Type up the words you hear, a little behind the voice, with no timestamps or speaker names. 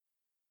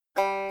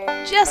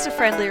Just a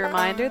friendly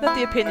reminder that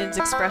the opinions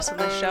expressed on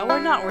this show are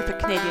not worth a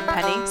Canadian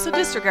penny, so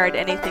disregard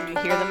anything you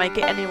hear that might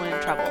get anyone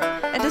in trouble.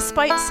 And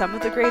despite some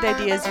of the great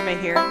ideas you may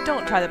hear,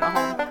 don't try them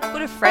at home. Go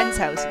to a friend's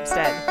house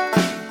instead.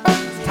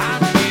 It's time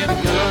to get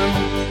a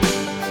gun.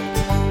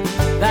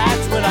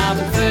 That's what I've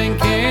been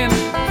thinking.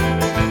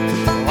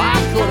 Well,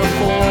 I could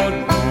afford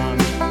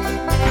one.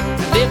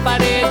 And if I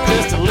did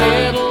just a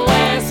little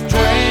less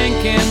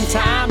drinking,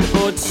 time to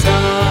put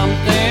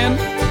something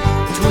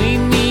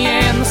between me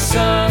and the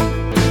sun.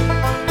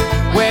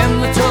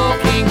 When the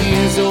talking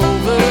is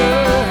over,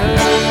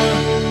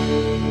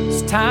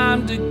 it's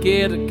time to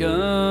get a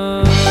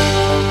gun.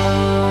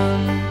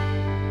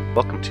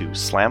 Welcome to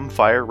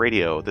Slamfire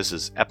Radio. This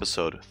is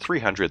episode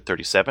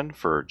 337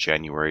 for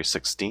January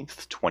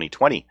 16th,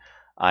 2020.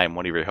 I'm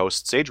one of your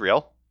hosts,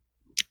 Adriel.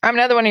 I'm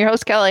another one of your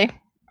hosts, Kelly.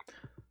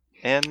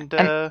 And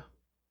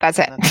that's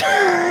it.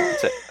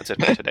 That's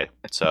it for today.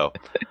 So,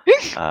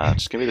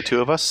 just gonna be the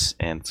two of us,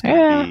 and it's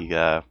gonna be,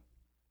 I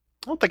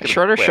don't think a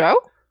shorter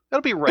show?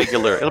 It'll be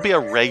regular. It'll be a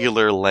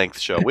regular length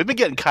show. We've been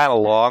getting kind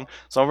of long.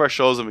 Some of our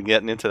shows have been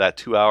getting into that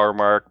 2 hour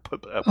mark, 2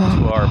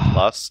 hour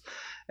plus.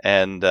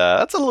 And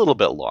that's a little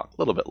bit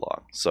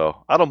long.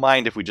 So I don't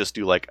mind if we just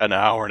do like an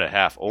hour and a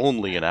half,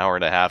 only an hour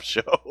and a half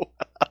show.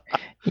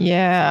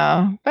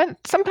 Yeah. But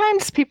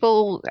sometimes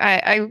people,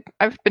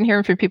 I've been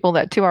hearing from people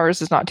that 2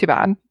 hours is not too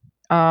bad.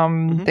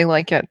 They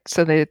like it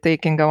so they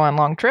can go on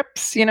long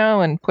trips,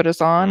 and put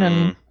us on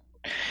and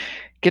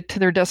get to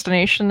their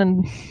destination.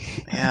 And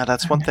yeah,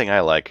 that's one thing I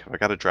like. If I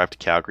got to drive to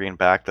Calgary and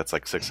back, that's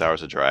like 6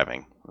 hours of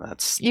driving.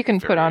 You can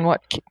put on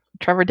what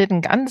Trevor did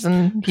in Guns,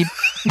 and he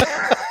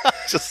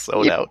just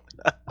sold out.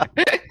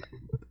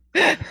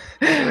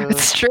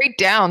 It's straight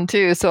down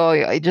too, so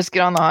I just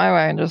get on the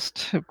highway and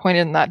just point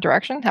it in that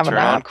direction. Turn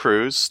on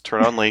cruise,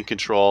 turn on lane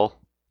control,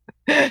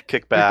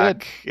 kick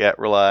back,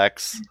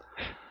 relax.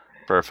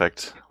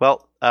 Perfect.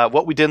 Well,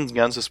 what we did in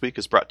Guns this week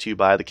is brought to you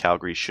by the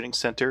Calgary Shooting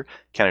Centre,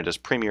 Canada's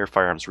premier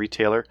firearms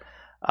retailer.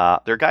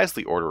 Their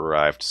Geisley order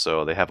arrived,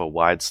 so they have a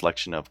wide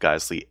selection of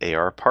Geisley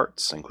AR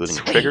parts, including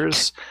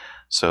triggers.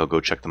 So go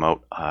check them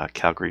out,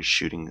 Calgary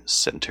Shooting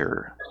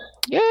Centre.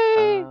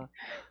 Yay!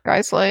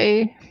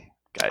 Geisley.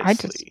 I'm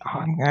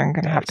going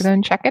to have to go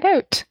and check it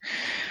out.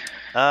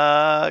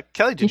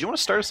 Kelly, did you want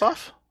to start us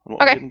off?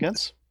 Okay.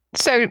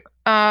 So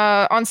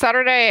on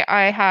Saturday,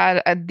 I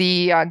had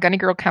the Gunny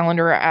Girl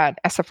calendar at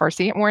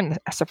SFRC. I'm wearing the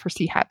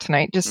SFRC hat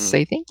tonight just to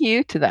say thank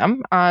you to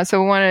them.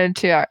 So we wanted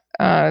to...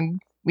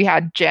 we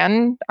had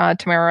Jen,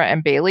 Tamara,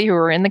 and Bailey who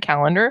were in the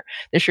calendar,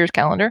 this year's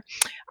calendar.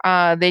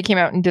 They came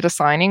out and did a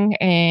signing,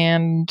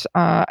 and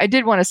I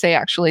did want to say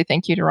actually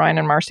thank you to Ryan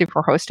and Marcy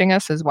for hosting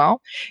us as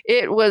well.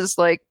 It was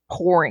like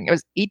pouring. It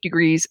was 8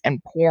 degrees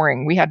and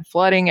pouring. We had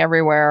flooding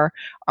everywhere.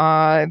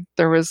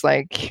 There was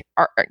like,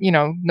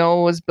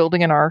 Noah was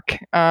building an ark,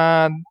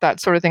 that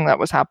sort of thing that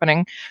was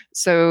happening.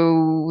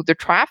 So the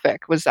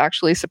traffic was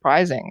actually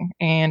surprising,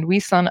 and we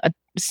sold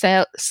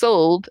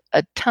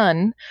a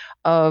ton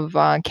of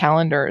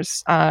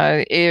calendars.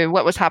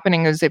 What was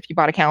happening is if you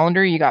bought a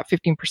calendar, you got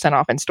 15%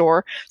 off in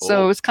store.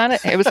 So it was kind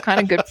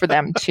of good for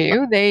them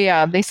too.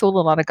 They sold a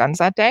lot of guns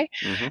that day.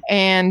 Mm-hmm.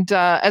 And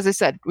as I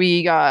said,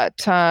 we got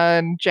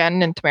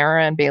Jen and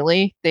Tamara and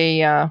Bailey.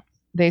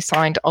 They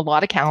signed a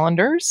lot of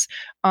calendars.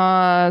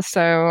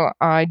 So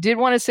I did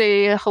want to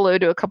say hello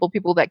to a couple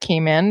people that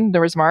came in.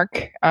 There was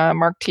Mark.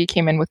 Mark T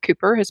came in with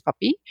Cooper, his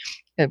puppy.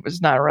 It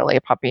was not really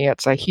a puppy.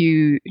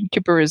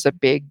 Cooper is a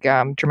big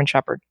German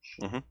Shepherd.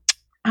 Mm-hmm.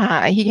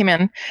 He came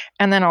in,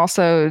 and then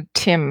also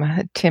Tim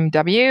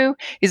W.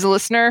 He's a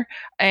listener,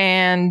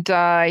 and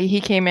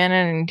he came in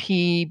and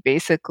he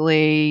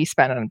basically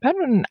spent about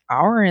an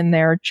hour in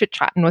there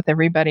chit-chatting with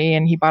everybody,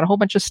 and he bought a whole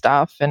bunch of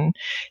stuff, and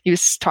he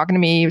was talking to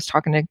me, he was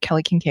talking to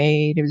Kelly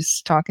Kincaid, he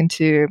was talking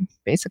to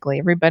basically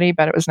everybody,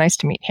 but it was nice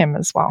to meet him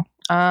as well.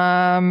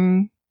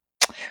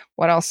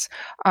 What else?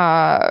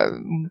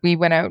 We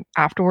went out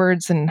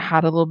afterwards and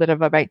had a little bit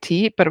of a bite to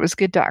eat, but it was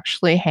good to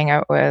actually hang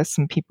out with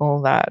some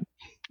people that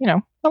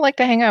I like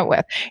to hang out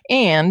with,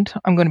 and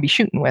I'm going to be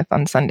shooting with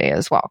on Sunday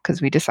as well, because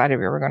we decided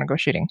we were going to go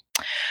shooting.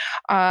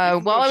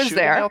 While I was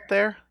there, out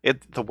there,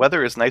 the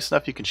weather is nice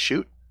enough you can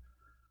shoot.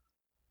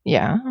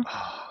 Yeah,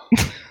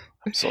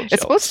 I'm so jealous.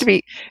 It's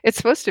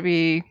supposed to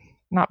be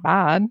not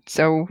bad.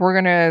 So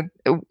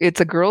it's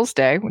a girls'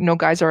 day. No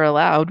guys are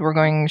allowed. We're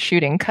going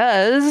shooting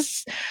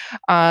because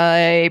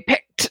I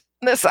picked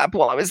this up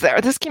while I was there.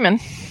 This came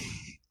in,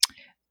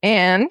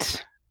 and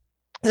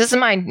this is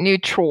my new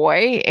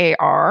Troy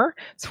AR.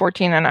 It's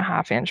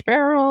 14.5-inch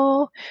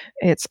barrel.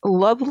 It's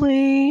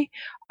lovely.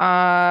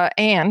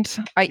 And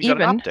I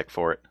got an optic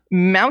for it.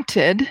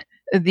 Mounted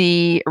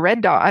the red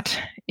dot.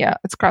 Yeah,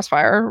 it's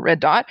Crossfire red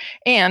dot.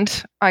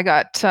 And I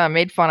got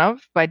made fun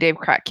of by Dave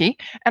Kratke.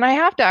 And I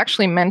have to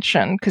actually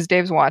mention, because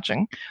Dave's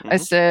watching, I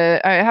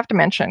have to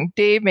mention,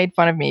 Dave made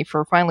fun of me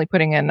for finally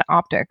putting an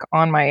optic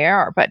on my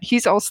AR. But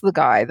he's also the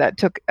guy that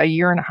took a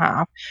year and a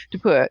half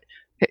to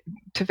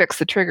fix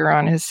the trigger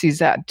on his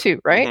CZ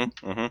too, right?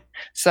 Mm-hmm.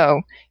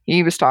 So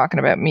he was talking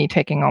about me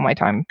taking all my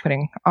time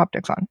putting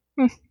optics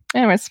on.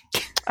 Anyways,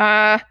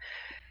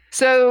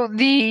 so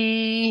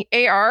the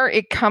AR,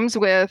 it comes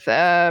with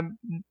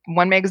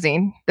one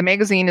magazine. The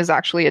magazine is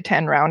actually a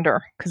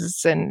 10-rounder because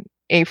it's an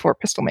A4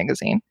 pistol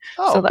magazine.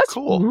 Oh, so that's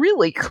cool.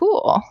 really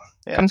cool.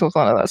 Yeah. Comes with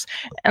one of those.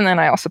 And then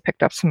I also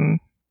picked up some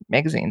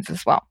magazines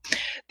as well.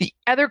 The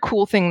other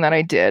cool thing that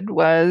I did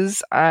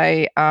was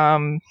I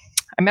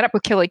met up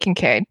with Kelly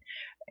Kincaid.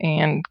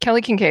 And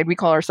Kelly Kincaid, we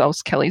call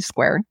ourselves Kelly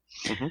Squared.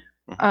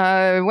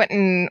 Went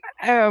in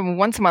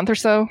once a month or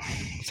so,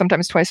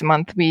 sometimes twice a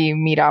month. We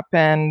meet up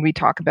and we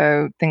talk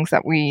about things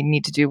that we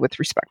need to do with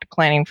respect to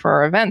planning for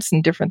our events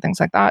and different things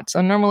like that.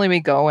 So normally we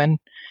go and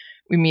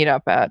we meet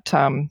up at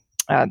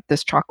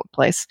this chocolate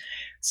place.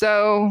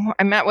 So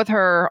I met with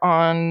her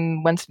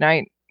on Wednesday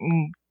night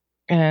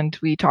and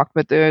we talked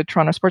about the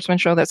Toronto Sportsman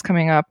Show that's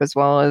coming up, as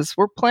well as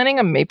we're planning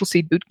a Maple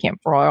Seed boot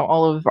camp for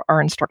all of our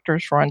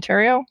instructors for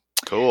Ontario.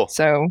 Cool.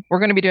 So we're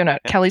going to be doing it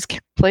at Kelly's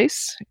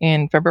Place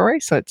in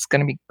February. So it's going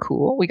to be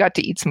cool. We got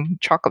to eat some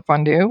chocolate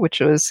fondue, which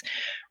was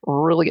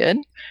really good.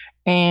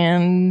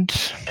 And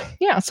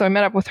yeah, so I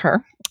met up with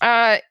her.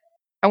 I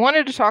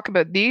wanted to talk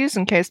about these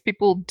in case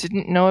people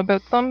didn't know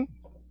about them.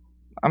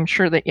 I'm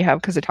sure that you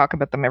have because I talk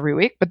about them every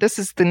week. But this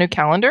is the new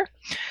calendar.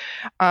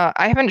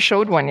 I haven't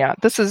showed one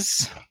yet. This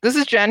is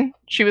Jen.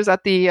 She was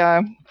at the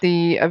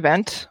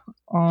event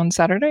on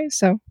Saturday.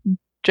 So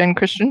Jen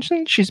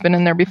Christensen, she's been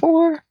in there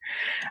before.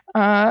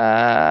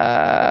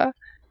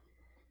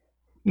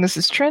 This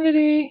is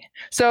Trinity.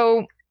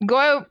 So go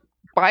out,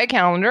 buy a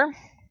calendar,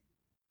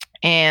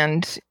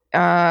 and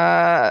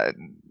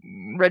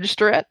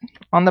register it.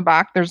 On the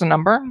back, there's a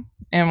number.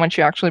 And once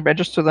you actually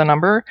register the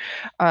number,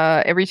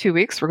 every 2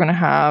 weeks, we're going to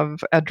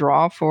have a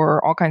draw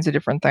for all kinds of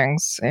different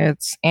things.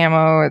 It's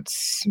ammo.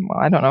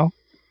 I don't know.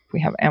 We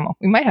have ammo.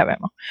 We might have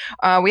ammo.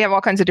 We have all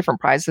kinds of different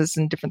prizes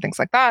and different things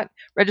like that.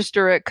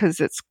 Register it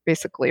because it's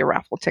basically a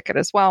raffle ticket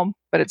as well,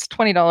 but it's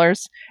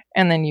 $20.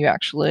 And then you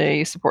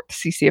actually support the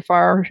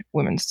CCFR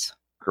women's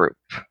group,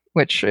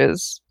 which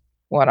is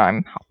what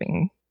I'm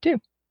helping do.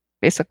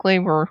 Basically,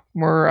 we're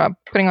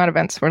putting on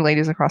events for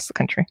ladies across the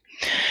country.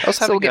 I was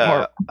having we'll get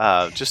more.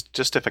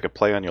 Just if I could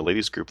play on your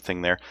ladies group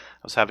thing there,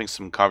 I was having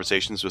some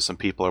conversations with some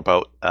people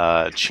about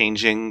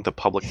changing the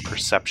public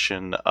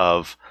perception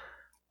of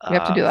we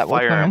have to do that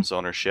firearms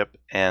ownership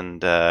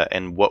and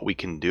what we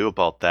can do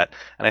about that.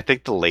 And I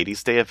think the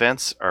Ladies' Day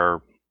events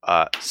are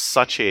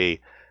such a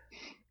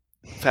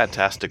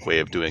fantastic way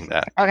of doing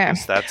that. Okay,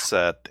 that's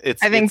I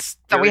think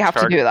that we have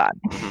to do that.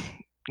 Mm-hmm.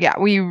 Yeah,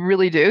 we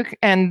really do.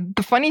 And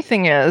the funny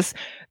thing is,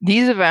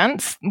 these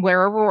events,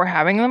 wherever we're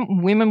having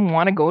them, women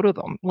want to go to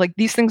them. Like,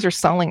 these things are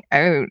selling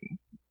out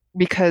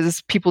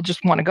because people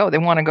just want to go. They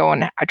want to go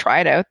and try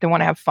it out. They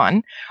want to have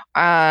fun.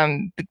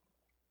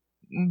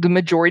 The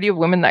majority of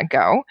women that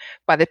go,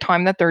 by the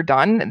time that they're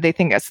done, they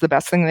think it's the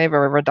best thing they've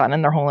ever done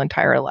in their whole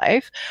entire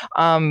life.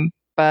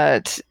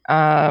 But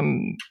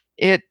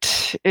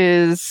it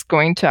is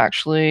going to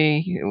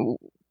actually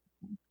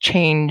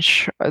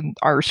change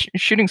our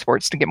shooting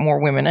sports to get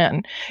more women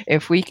in.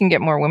 If we can get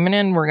more women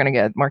in, we're going to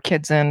get more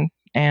kids in,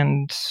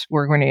 and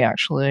we're going to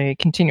actually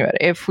continue it.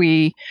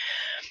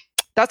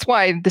 That's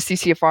why the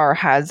CCFR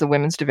has a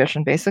women's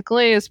division,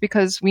 basically, is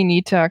because we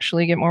need to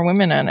actually get more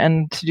women in.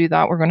 And to do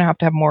that, we're going to have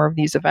more of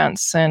these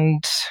events.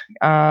 And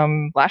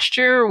last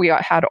year, we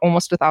had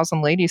almost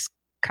 1,000 ladies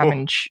come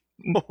and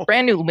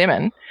brand new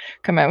women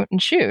come out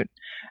and shoot.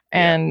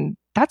 And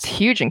that's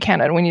huge in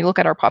Canada when you look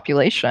at our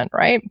population,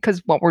 right?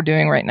 Because what we're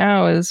doing right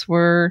now is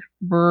we're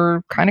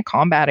kind of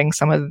combating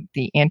some of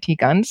the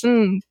anti-guns.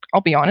 And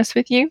I'll be honest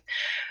with you,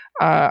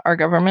 our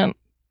government,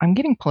 I'm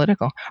getting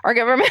political. Our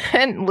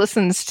government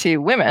listens to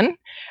women,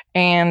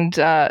 and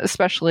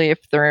especially if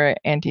they're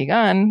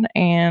anti-gun,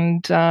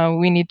 and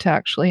we need to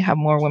actually have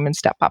more women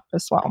step up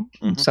as well.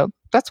 Mm-hmm. So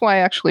that's why I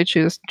actually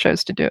chose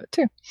to do it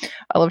too.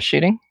 I love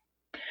shooting,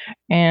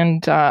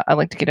 and I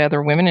like to get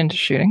other women into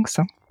shooting.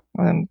 So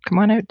come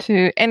on out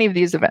to any of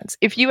these events.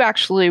 If you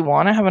actually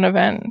want to have an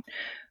event,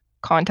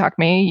 contact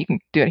me. You can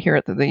do it here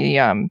at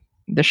the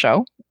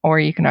show, or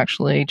you can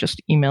actually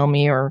just email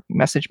me or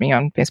message me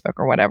on Facebook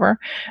or whatever,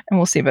 and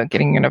we'll see about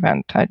getting an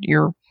event at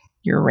your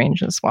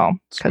range as well.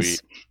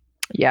 Because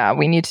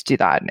we need to do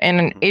that.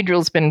 And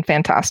Adriel's been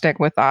fantastic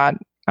with that.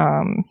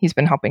 He's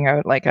been helping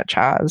out like at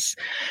Chaz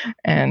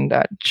and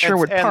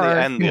Sherwood Park.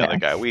 And the other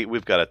guy.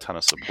 We've got a ton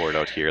of support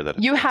out here.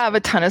 You have a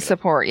ton of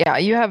support. Yeah,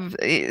 you have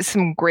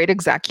some great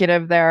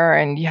executive there,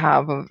 and you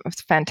have a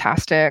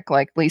fantastic,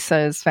 like Lisa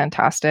is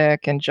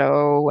fantastic, and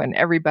Joe and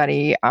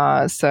everybody.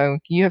 So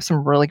you have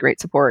some really great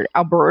support.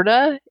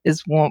 Alberta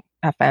won't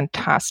have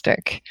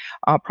fantastic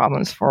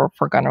problems for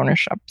gun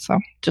ownership. So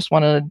just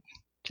wanted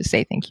to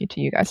say thank you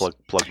to you guys.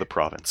 Plug the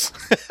province.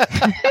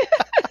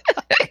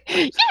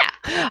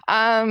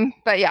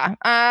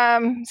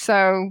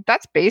 So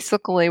that's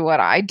basically what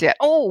I did.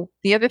 Oh,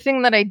 the other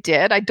thing that I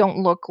did, I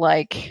don't look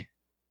like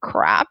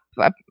crap.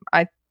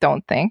 I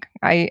don't think.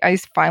 I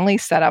finally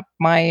set up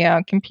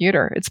my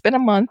computer. It's been a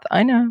month,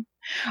 I know.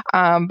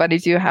 But I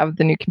do have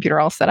the new computer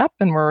all set up,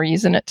 and we're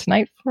using it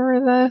tonight for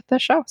the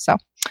show. So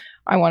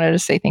I wanted to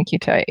say thank you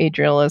to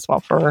Adriel as well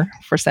for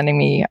sending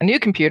me a new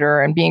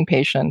computer and being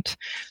patient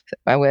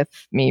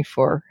with me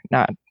for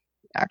not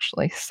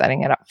actually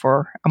setting it up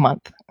for a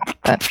month.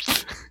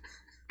 But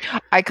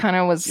I kind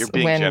of was. You're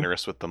being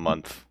generous with the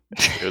month.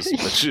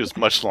 It was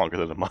much longer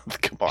than a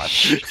month. Come on.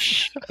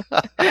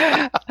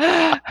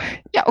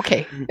 Yeah,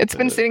 okay. It's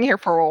been sitting here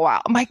for a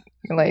while.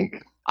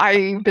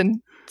 I've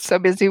been so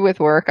busy with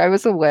work. I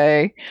was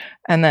away,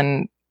 and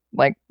then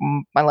my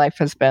life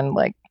has been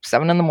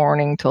 7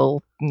 a.m.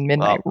 till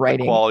midnight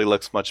writing. The quality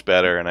looks much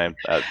better, and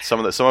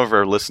some of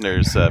our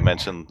listeners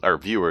mentioned, our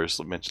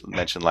viewers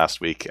mentioned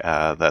last week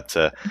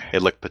that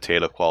it looked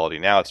potato quality.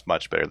 Now it's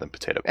much better than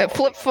potato quality.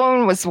 Flip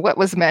phone was what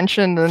was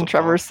mentioned, and Flip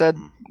Trevor phone. said,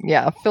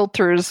 "Yeah,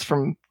 filters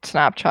from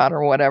Snapchat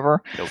or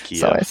whatever." Nokia.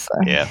 So I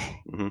said, yeah,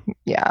 mm-hmm.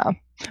 Yeah,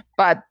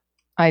 but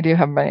I do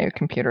have my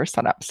computer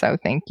set up, so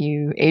thank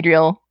you,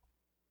 Adriel.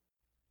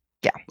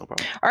 Yeah. No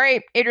problem. All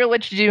right, Adriel,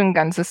 what did you do in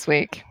guns this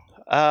week?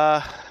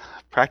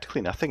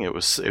 Practically nothing. It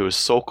was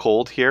so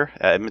cold here.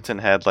 Edmonton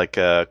had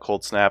a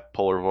cold snap,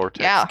 polar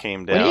vortex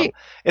came down.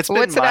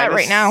 What's it at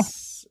right now?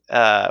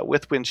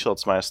 With wind chill,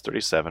 it's minus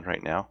 37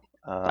 right now.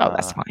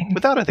 That's fine.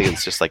 Without, I think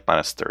it's just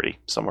minus 30,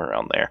 somewhere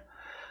around there.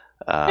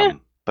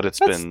 But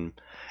it's been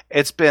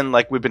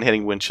we've been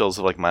hitting wind chills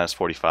of minus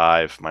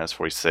 45, minus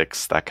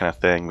 46, that kind of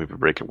thing. We've been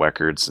breaking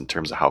records in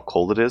terms of how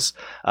cold it is.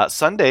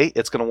 Sunday,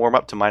 it's going to warm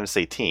up to minus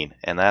 18,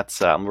 and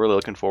that's I'm really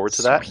looking forward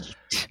to that.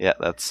 Sweet. Yeah,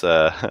 that's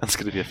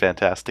going to be a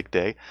fantastic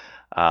day.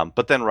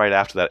 But then right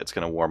after that, it's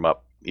going to warm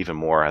up even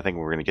more. I think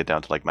we're going to get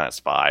down to minus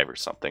 5 or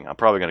something. I'm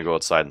probably going to go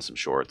outside in some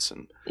shorts.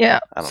 And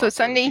So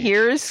Sunday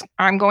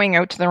I'm going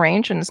out to the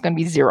range, and it's going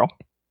to be 0.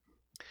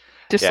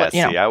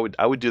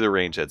 I would do the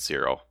range at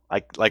 0.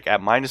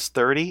 At minus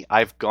 30,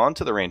 I've gone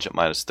to the range at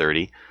minus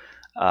 30.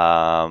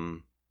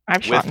 I've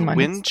shot with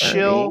wind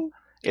chill,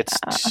 it's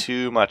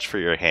too much for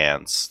your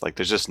hands.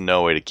 There's just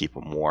no way to keep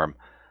them warm.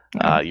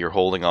 You're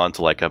holding on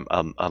to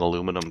an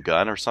aluminum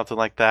gun or something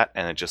like that,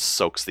 and it just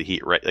soaks the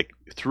heat right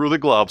through the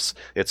gloves.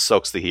 It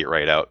soaks the heat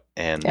right out,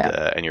 and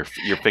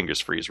your fingers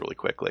freeze really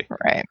quickly.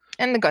 Right,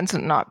 and the gun's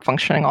not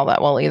functioning all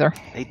that well either.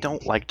 They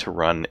don't like to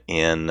run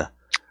in.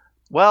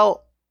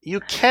 Well,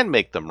 you can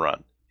make them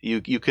run.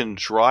 You can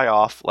dry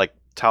off,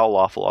 towel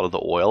off a lot of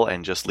the oil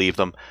and just leave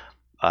them.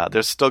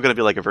 There's still going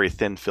to be a very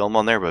thin film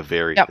on there, but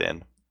very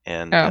thin,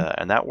 and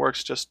that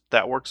works.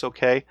 That works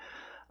okay.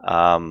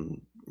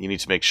 You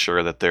need to make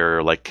sure that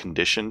they're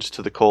conditioned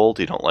to the cold.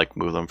 You don't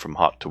move them from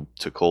hot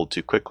to cold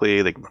too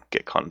quickly. They can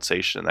get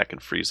condensation and that can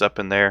freeze up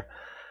in there.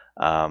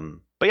 But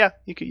yeah,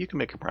 you can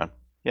make them run.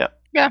 Yeah.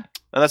 And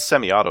that's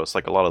semi-auto. It's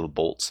a lot of the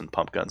bolts and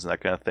pump guns and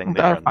that kind of thing.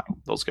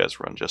 Those guys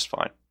run just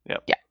fine. Yeah.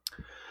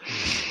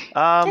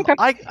 Okay.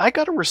 I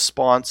got a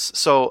response.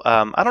 So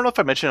I don't know if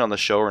I mentioned it on the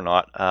show or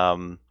not.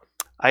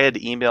 I had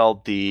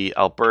emailed the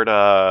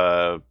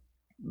Alberta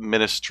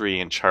ministry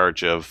in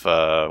charge of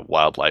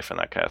wildlife and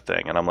that kind of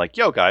thing, and I'm like,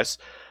 yo guys,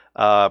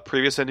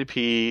 previous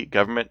NDP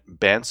government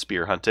banned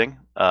spear hunting.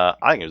 I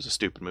think it was a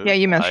stupid move. Yeah,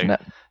 you mentioned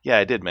it. Yeah,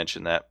 I did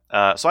mention that.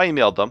 So I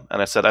emailed them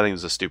and I said I think it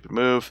was a stupid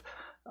move.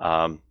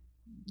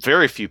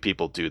 Very few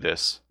people do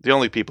this. The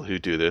only people who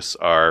do this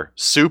are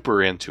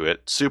super into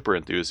it, super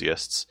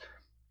enthusiasts,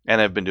 and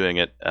have been doing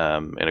it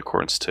in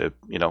accordance to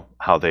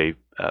how they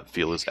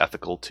feel is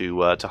ethical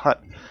to hunt.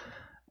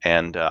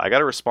 And I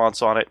got a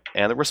response on it,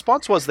 and the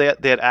response was they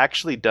had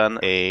actually done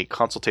a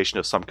consultation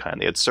of some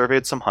kind. They had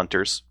surveyed some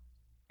hunters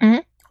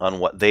on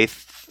what they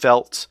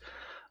felt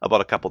about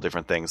a couple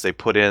different things. They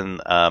put in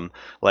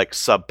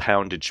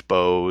sub-poundage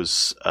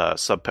bows,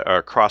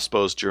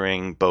 crossbows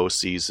during bow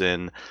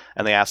season,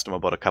 and they asked them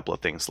about a couple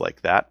of things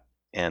like that.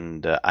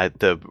 And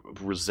the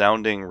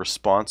resounding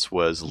response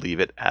was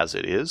leave it as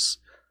it is,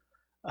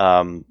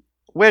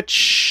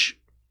 which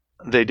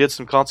they did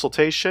some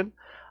consultation.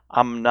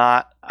 I'm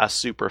not a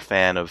super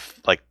fan of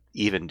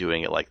even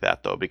doing it like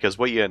that though, because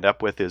what you end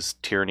up with is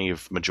tyranny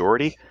of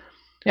majority.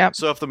 Yeah.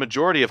 So if the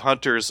majority of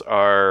hunters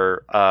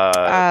are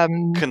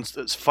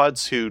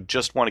FUDs who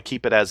just want to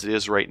keep it as it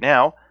is right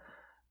now,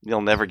 you'll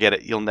never get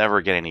it. You'll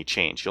never get any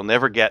change. You'll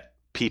never get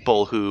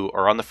people who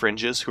are on the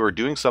fringes who are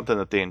doing something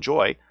that they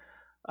enjoy,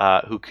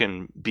 who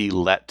can be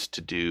let to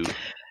do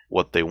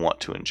what they want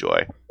to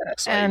enjoy.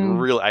 So I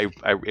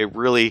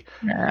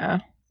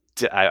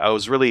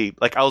was really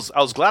I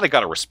was glad I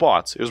got a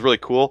response. It was really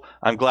cool.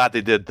 I'm glad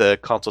they did the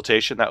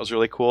consultation. That was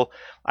really cool.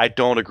 I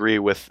don't agree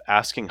with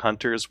asking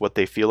hunters what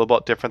they feel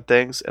about different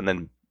things and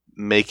then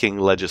making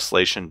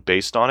legislation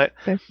based on it,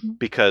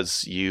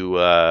 because you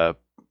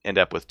end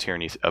up with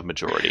tyranny of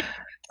majority.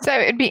 So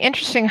it'd be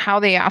interesting how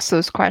they ask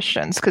those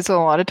questions, because a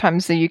lot of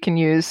times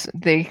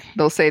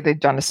they'll say they've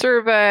done a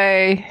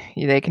survey,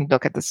 they can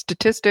look at the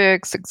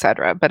statistics,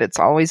 etc. But it's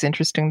always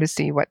interesting to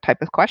see what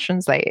type of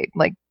questions they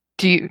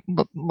Do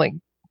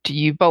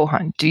you bow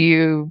hunt? Do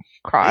you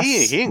cross?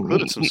 He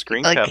included some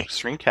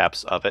screen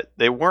caps of it.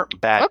 They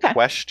weren't bad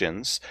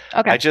questions.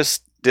 Okay. I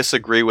just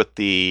disagree with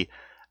the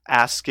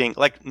asking.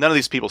 None of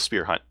these people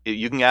spear hunt.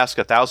 You can ask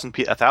 1,000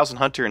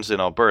 hunters in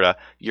Alberta.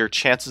 Your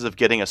chances of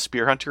getting a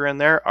spear hunter in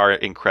there are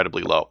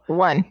incredibly low.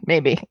 One,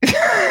 maybe.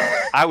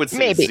 I would say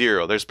Maybe.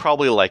 0. There's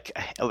probably like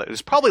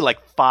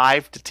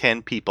 5 to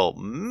 10 people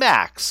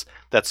max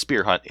that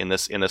spear hunt in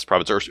this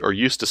province, or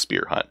used to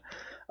spear hunt.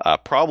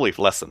 Probably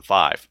less than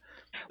 5.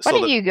 Why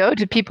don't you go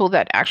to people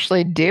that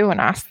actually do and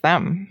ask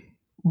them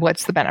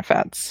what's the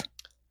benefits?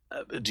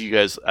 Do you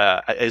guys?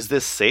 Is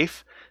this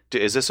safe?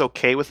 Is this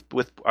okay with?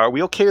 Are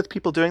we okay with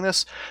people doing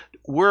this?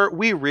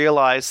 We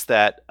realize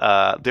that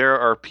there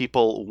are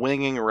people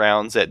winging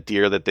rounds at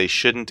deer that they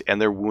shouldn't, and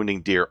they're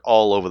wounding deer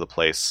all over the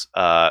place.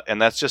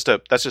 And that's just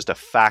a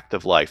fact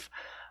of life.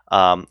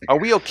 Are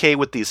we okay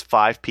with these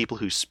 5 people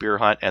who spear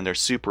hunt and they're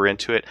super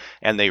into it,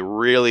 and they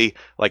really,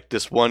 like,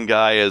 this one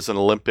guy is an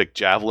Olympic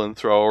javelin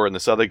thrower and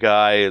this other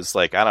guy is,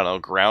 like, I don't know,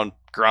 ground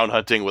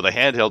hunting with a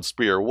handheld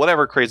spear,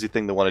 whatever crazy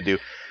thing they want to do.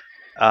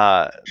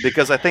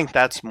 Because I think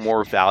that's a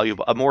more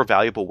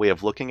valuable way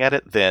of looking at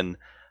it than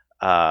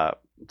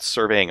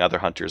surveying other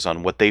hunters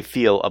on what they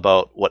feel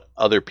about what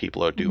other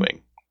people are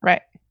doing.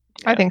 Right.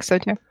 Yeah. I think so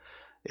too.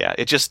 Yeah,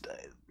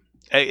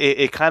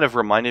 it kind of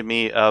reminded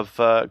me of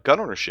gun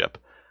ownership.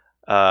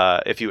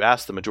 If you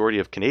ask the majority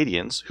of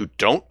Canadians who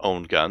don't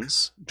own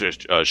guns,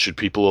 should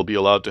people be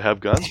allowed to have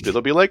guns?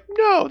 They'll be like,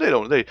 no, they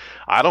don't.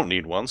 I don't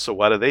need one, so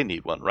why do they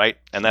need one, right?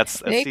 And that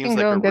seems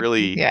like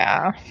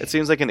it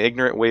seems like an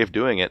ignorant way of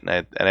doing it.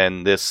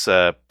 And this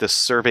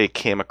survey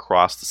came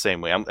across the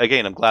same way. I'm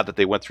glad that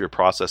they went through a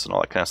process and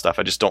all that kind of stuff.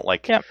 I just don't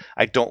like. Yep.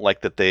 I don't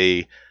like that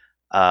they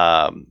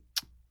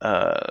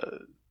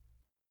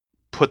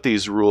put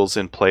these rules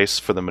in place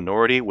for the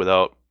minority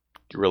without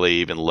really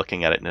even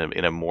looking at it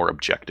in a more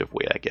objective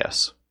way, I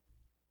guess.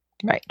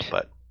 Right.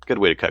 But good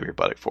way to cover your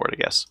butt for it,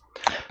 I guess.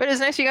 But it's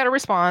nice you got a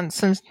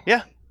response. And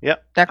yeah,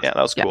 that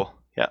was cool.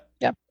 Yeah.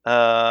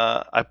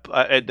 I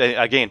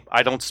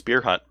don't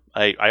spear hunt.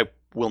 I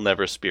will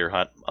never spear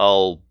hunt.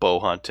 I'll bow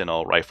hunt and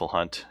I'll rifle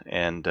hunt,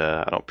 and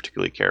I don't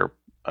particularly care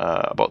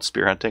about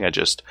spear hunting. I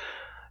just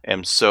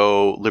am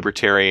so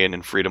libertarian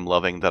and freedom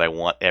loving that I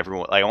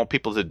want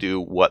people to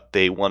do what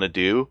they want to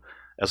do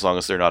as long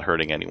as they're not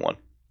hurting anyone.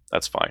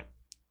 That's fine.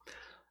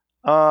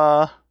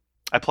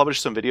 I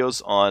published some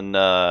videos on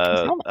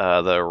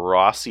the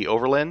Rossi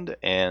Overland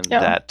and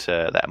that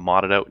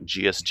modded out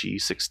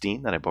GSG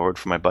 16 that I borrowed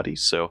from my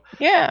buddies. So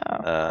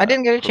I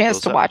didn't get a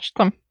chance to watch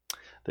them.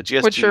 The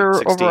GSG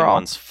 16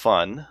 one's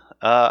fun.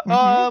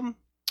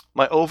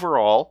 My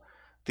overall,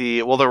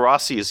 the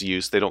Rossi is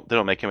used. They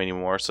don't make them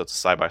anymore, so it's a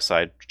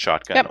side-by-side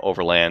shotgun,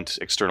 Overland,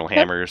 external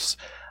hammers.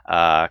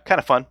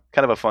 Kind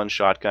of a fun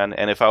shotgun.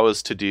 And if I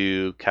was to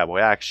do cowboy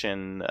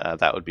action,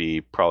 that would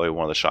be probably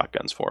one of the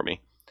shotguns for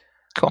me.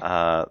 Cool.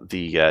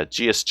 The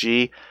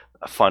GSG,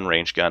 a fun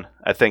range gun.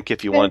 I think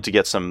if you wanted to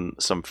get some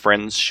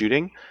friends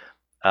shooting,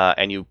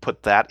 and you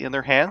put that in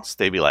their hands,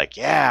 they'd be like,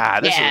 "Yeah,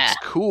 this looks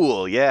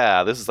cool.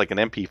 Yeah, this is like an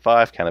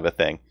MP5 kind of a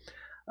thing."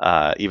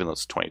 Even though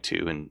it's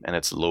 22 and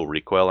it's low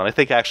recoil, and I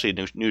think actually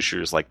new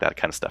shooters like that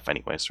kind of stuff,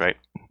 anyways, right?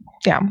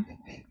 Yeah.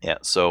 Yeah.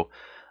 So.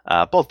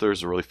 Both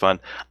those are really fun.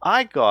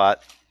 I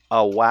got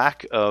a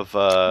whack of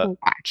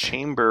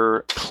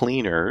chamber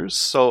cleaners.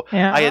 So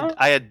I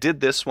had did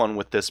this one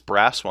with this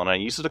brass one. I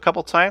used it a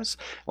couple times.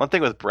 One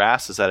thing with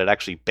brass is that it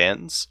actually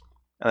bends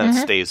and then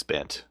it stays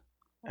bent.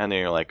 And then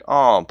you're like,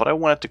 oh, but I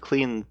want it to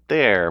clean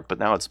there, but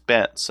now it's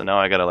bent. So now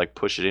I got to like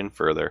push it in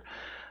further.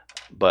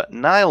 But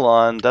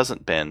nylon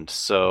doesn't bend,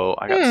 so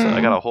I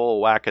got a whole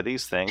whack of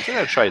these things. I'm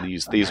gonna try to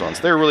use these ones.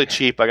 They're really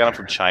cheap. I got them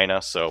from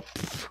China, so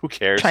who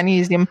cares?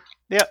 Chinesium.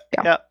 Yeah.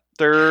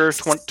 They're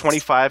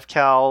 25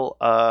 cal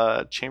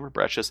chamber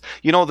brushes.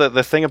 You know,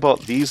 the thing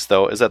about these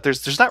though is that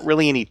there's not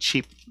really any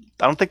cheap.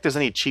 I don't think there's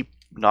any cheap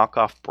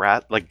knockoff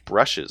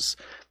brushes.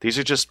 These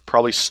are just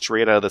probably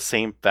straight out of the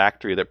same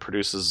factory that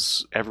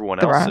produces everyone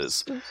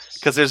else's.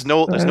 Because there's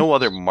no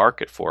other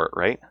market for it,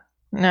 right?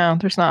 No,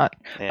 there's not.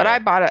 Yeah. But I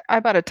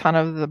bought a ton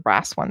of the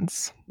brass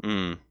ones.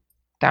 Down.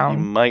 You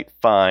might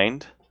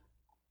find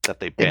that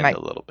they bend a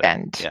little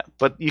bit. Yeah,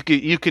 but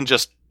you can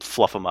just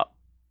fluff them up.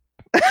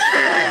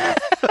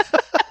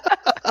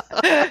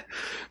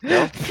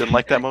 No, didn't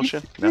like that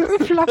motion. No.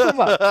 Fluff them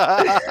up.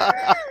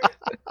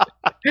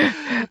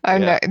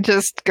 I'm not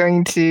just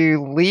going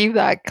to leave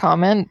that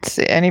comment.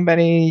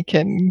 Anybody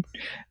can.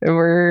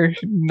 We're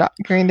not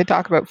going to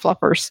talk about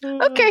fluffers.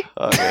 Okay.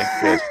 Okay,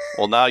 good.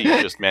 Well, now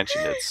you just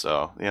mentioned it,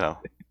 so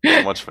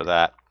so much for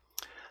that.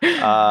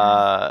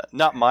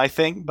 Not my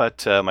thing,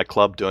 but my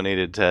club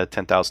donated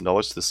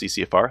 $10,000 to the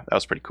CCFR. That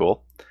was pretty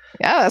cool.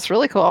 Yeah, that's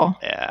really cool.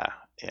 Yeah.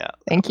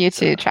 Thank you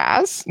to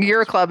Chaz.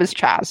 Your club is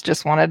Chaz.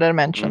 Just wanted to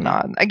mention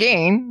that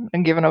again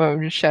and giving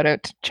a shout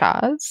out to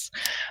Chaz.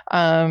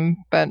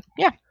 But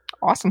yeah,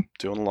 awesome.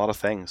 Doing a lot of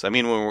things. I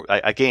mean,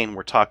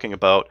 we're talking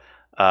about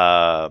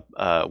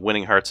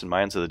winning hearts and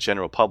minds of the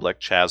general public.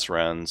 Chaz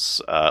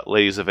runs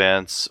ladies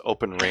events,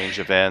 open range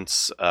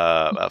events,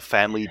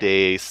 family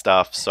day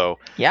stuff. So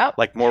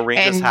like more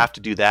ranges have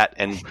to do that,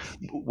 and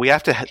we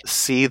have to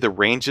see the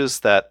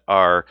ranges that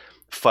are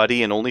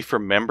fuddy and only for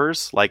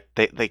members. Like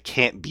they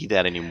can't be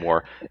that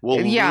anymore. We'll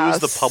lose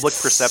the public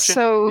perception.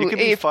 So you can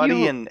be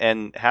fuddy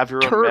and have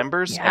your own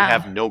members and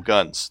have no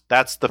guns.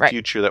 That's the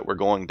future that we're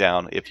going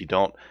down if you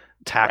don't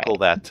tackle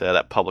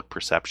that public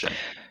perception.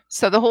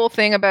 So the whole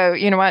thing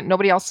about, you know what,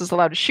 nobody else is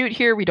allowed to shoot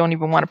here. We don't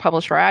even want to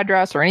publish our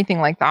address or anything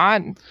like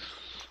that.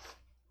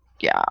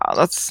 Yeah,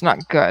 that's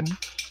not good.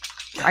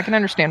 I can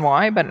understand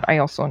why, but I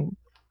also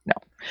no.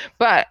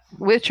 But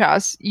with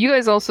Chaz, you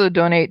guys also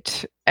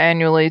donate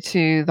annually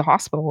to the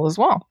hospital as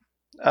well.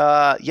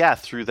 Yeah,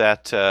 through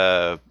that through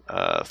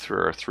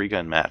our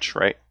 3-gun match,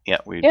 right? Yeah,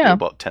 we do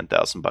about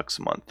 $10,000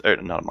 a month, or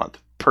not a month,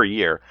 per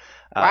year.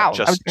 Wow,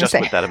 just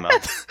with that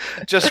amount,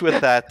 just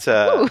with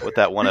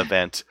that one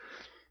event.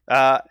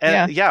 I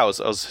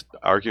was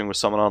arguing with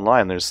someone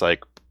online. There's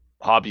like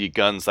hobby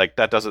guns, like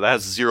that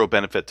has zero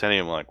benefit to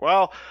anyone. I'm like,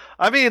 well,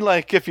 I mean,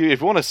 like if you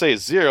want to say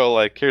zero,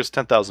 like here's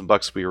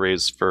 $10,000 we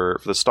raise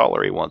for the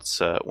Stollery once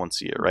a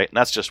year, right? And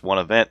that's just one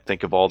event.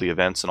 Think of all the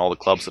events and all the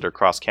clubs that are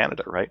across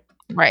Canada, right?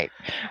 Right.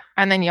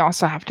 And then you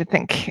also have to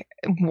think,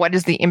 what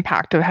is the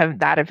impact of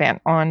that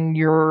event on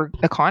your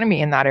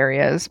economy in that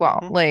area as well?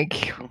 Mm-hmm.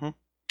 Like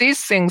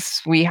these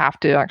things we have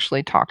to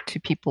actually talk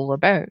to people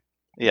about.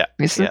 Yeah.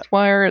 This is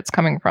where it's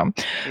coming from.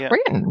 Yeah.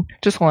 Brian,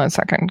 just 1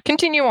 second.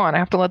 Continue on. I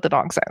have to let the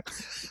dogs out.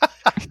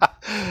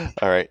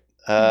 All right.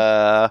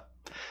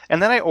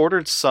 And then I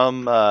ordered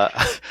some. I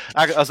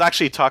was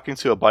actually talking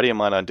to a buddy of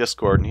mine on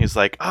Discord, and he's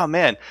like, "Oh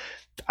man,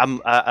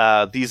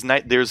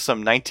 there's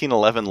some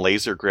 1911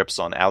 laser grips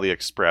on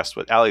AliExpress.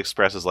 But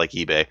AliExpress is like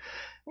eBay,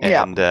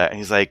 and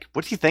he's like,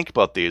 "What do you think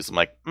about these?" I'm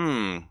like,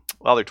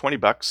 well, they're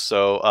 $20,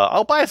 so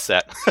I'll buy a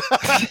set.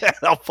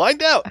 I'll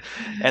find out.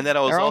 And then I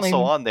was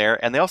also on there,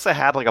 and they also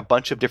had like a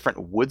bunch of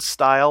different wood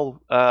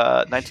style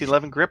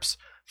 1911 grips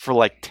for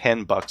like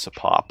 $10 a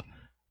pop.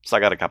 So I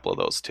got a couple of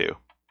those too.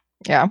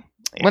 Yeah.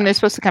 When they're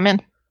supposed to come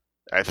in?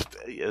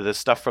 The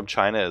stuff from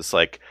China is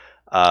like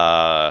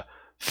 3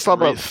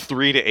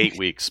 to 8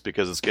 weeks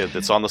because it's good.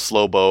 It's on the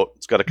slow boat.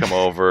 It's got to come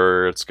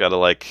over. It's got to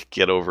like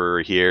get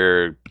over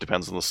here.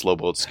 Depends on the slow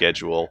boat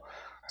schedule.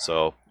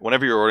 So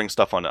whenever you're ordering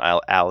stuff on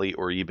Ali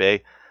or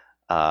eBay,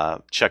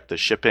 check the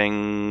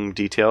shipping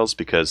details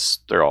because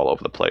they're all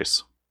over the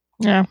place.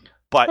 Yeah.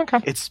 But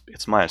it's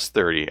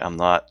 -30. I'm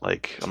not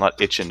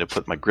itching to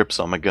put my grips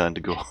on my gun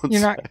to go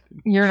outside.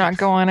 You're not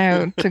going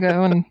out to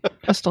go and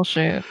pistol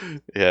shoot.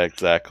 Yeah,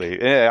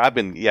 exactly. Yeah, I've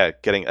been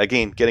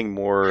getting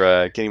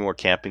more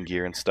camping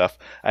gear and stuff.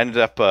 I ended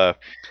up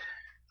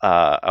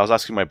I was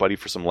asking my buddy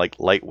for some like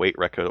lightweight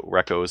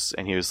recos,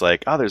 and he was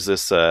like, "Oh, there's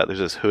this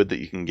hood that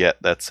you can get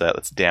that's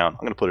down.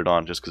 I'm gonna put it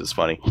on just because it's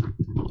funny."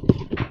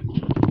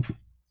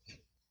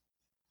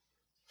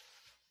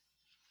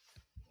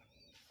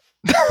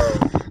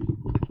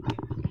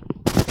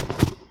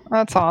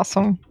 That's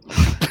awesome.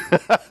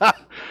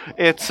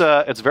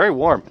 It's very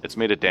warm. It's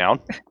made it down,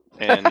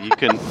 and you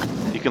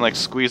can like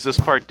squeeze this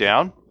part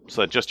down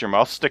so that just your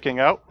mouth's sticking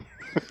out.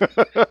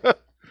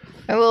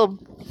 A little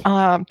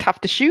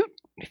tough to shoot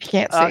if you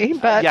can't see,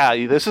 but yeah,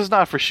 this is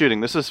not for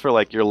shooting. This is for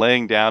like you're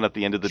laying down at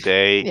the end of the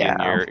day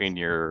in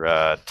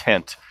your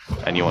tent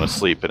and you want to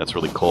sleep and it's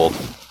really cold.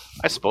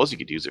 I suppose you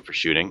could use it for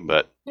shooting,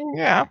 but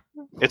yeah,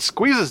 it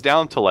squeezes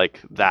down to like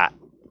that.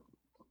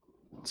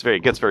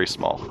 It gets very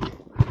small.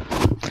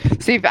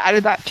 So you've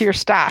added that to your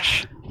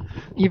stash.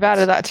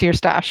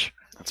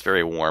 It's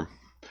very warm.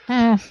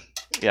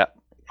 Yeah,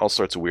 all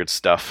sorts of weird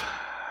stuff.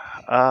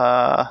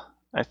 I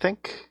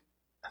think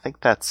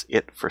that's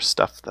it for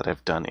stuff that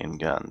I've done in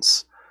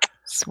guns.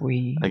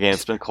 Sweet. Again,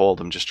 it's been cold.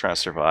 I'm just trying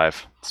to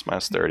survive. It's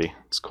 -30.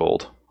 It's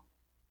cold.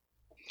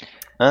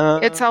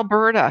 It's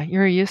Alberta.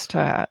 You're used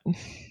to it.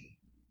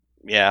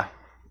 Yeah.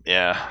 We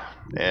are.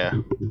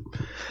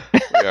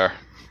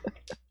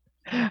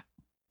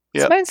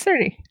 It's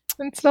 -30.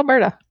 It's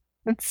Alberta.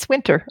 It's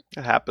winter.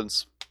 It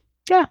happens.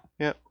 Yeah.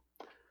 Yeah.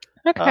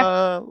 Okay.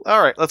 All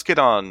right, let's get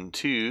on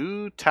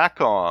to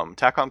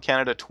TACOM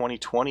Canada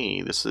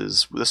 2020. This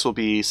will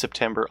be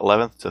September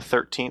 11th to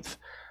 13th.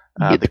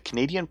 The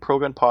Canadian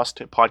Pro-Gun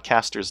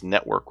Podcasters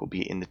Network will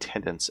be in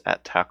attendance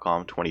at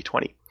TACOM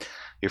 2020.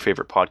 Your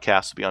favorite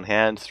podcasts will be on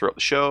hand throughout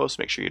the show, so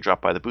make sure you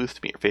drop by the booth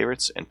to meet your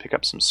favorites and pick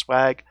up some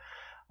swag,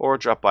 or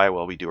drop by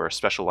while we do our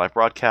special live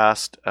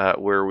broadcast,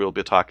 where we'll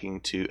be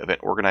talking to event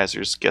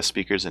organizers, guest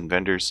speakers, and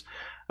vendors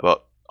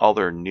about all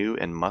their new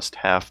and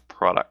must-have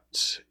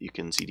products. You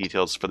can see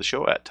details for the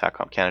show at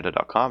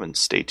tacomcanada.com and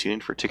stay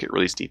tuned for ticket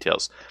release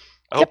details.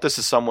 I hope this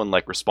is someone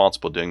like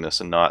responsible doing this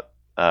and not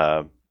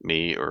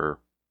me. Or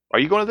are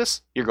you going to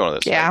this? You're going to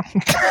this. Yeah.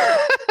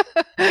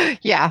 Right?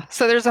 Yeah.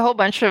 So there's a whole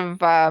bunch of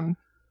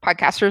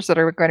podcasters that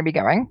are going to be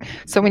going.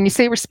 So when you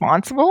say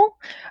responsible,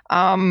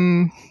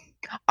 I'm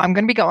going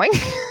to be going.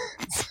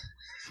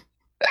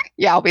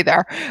 Yeah, I'll be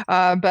there.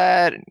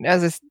 But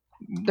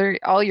they're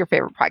all your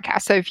favorite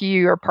podcasts. So if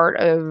you are part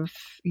of,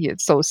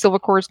 so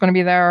Silvercore is going to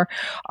be there,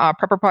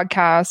 Prepper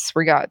Podcasts.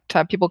 We got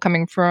people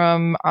coming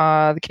from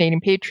the Canadian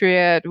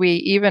Patriot.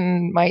 We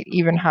might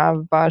even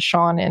have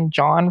Sean and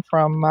John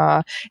from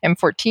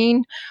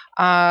M14.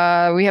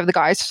 We have the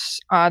guys.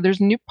 There's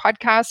a new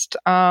podcast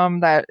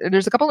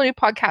there's a couple of new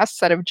podcasts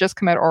that have just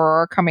come out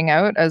or are coming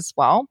out as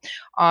well.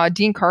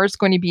 Dean Carr is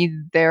going to be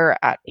there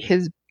at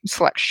his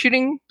Select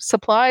Shooting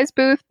Supplies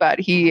booth, but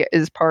he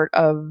is part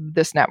of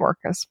this network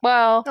as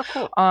well.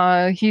 Oh,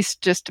 cool. He's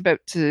just about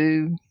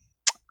to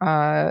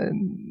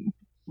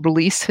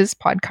release his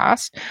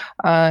podcast.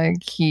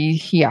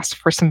 He asked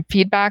for some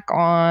feedback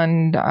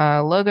on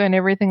logo and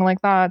everything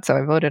like that, so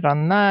I voted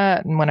on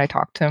that. And when I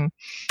talked to him,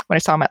 when I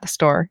saw him at the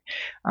store,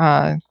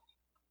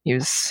 he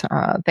was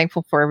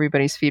thankful for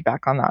everybody's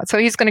feedback on that. So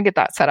he's going to get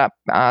that set up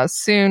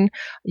soon.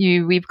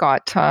 We've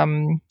got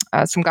some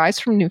guys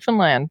from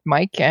Newfoundland,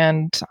 Mike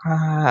and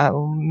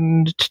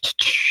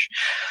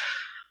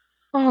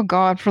oh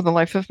God, for the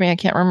life of me, I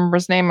can't remember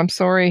his name. I'm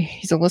sorry.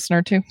 He's a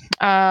listener too.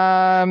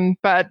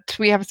 But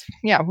we have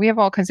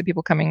all kinds of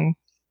people coming.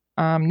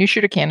 New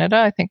Shooter Canada,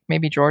 I think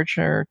maybe George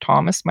or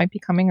Thomas might be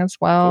coming as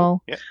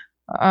well. Cool.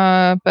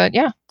 Yeah. But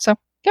yeah, so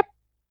yep.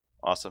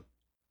 Awesome.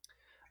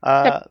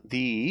 Yep.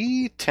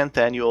 The 10th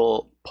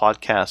annual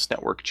Podcast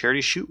Network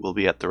charity shoot will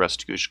be at the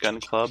Restigouche Gun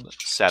Club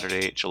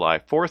Saturday, July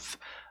 4th.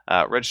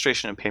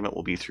 Registration and payment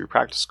will be through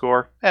Practice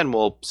Score, and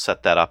we'll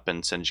set that up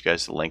and send you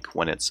guys the link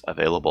when it's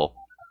available.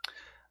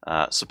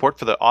 Support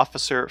for the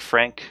Officer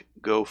Frank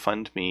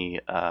GoFundMe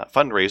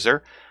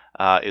fundraiser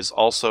is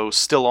also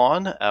still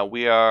on.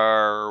 We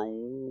are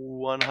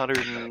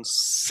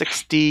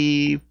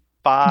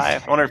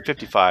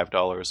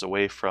 $155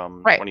 away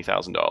from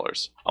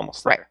 $20,000,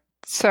 almost there. Right.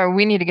 So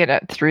we need to get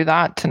it through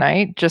that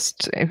tonight.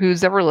 Just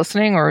who's ever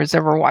listening or is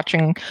ever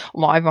watching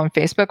live on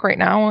Facebook right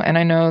now, and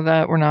I know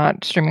that we're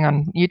not streaming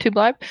on YouTube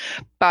Live,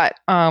 but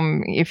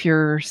if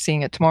you're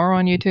seeing it tomorrow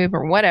on YouTube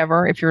or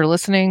whatever, if you're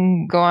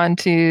listening, go on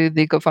to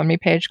the GoFundMe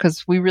page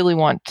because we really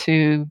want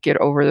to get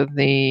over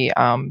the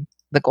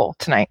goal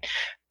tonight.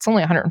 It's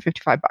only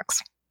 $155.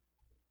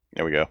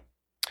 There we go.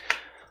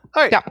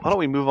 All right, Why don't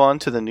we move on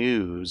to the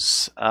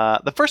news?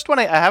 The first one,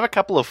 I have a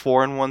couple of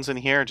foreign ones in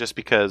here just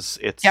because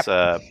it's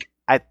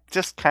I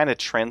just kind of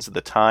trends of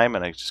the time,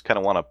 and I just kind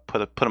of want to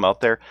put them out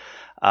there.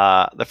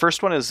 The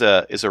first one is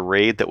a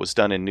raid that was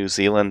done in New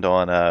Zealand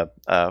on a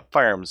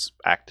firearms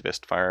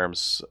activist,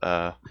 firearms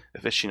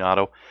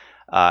aficionado.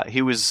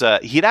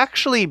 He'd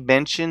actually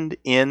mentioned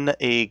in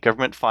a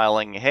government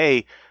filing,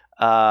 hey,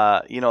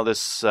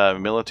 this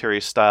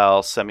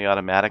military-style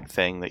semi-automatic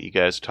thing that you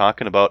guys are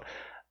talking about,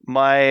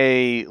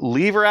 my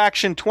lever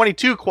action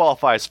 22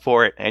 qualifies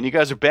for it, and you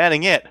guys are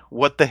banning it.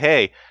 What the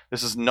hey?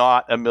 This is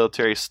not a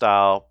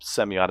military-style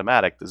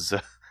semi-automatic. This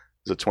is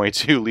a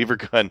 22 lever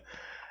gun.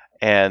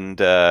 And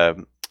so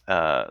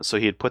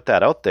he had put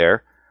that out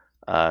there.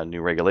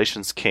 New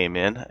regulations came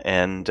in,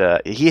 and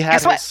he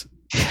had his...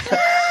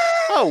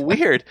 Oh,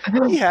 weird.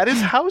 He had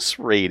his house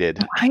raided.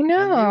 I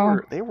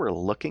know. They were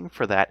looking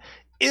for that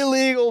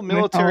illegal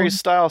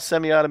military-style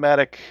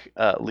semi-automatic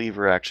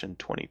lever action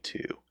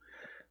 22.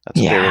 That's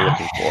what they were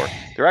looking for.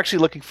 They're actually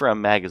looking for a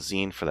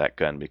magazine for that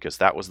gun because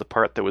that was the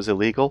part that was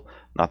illegal,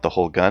 not the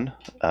whole gun.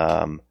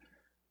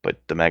 But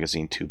the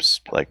magazine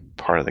tube's like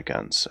part of the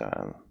gun,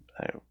 so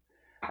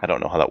I don't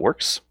know how that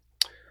works.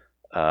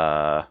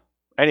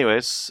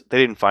 Anyways, they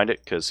didn't find it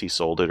because he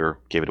sold it or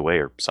gave it away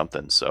or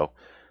something. So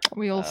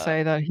we'll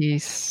say that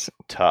he's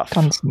tough.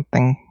 Done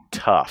something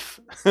tough.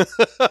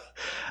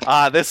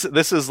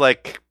 This is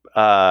like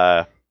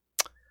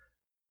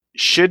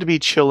should be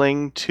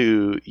chilling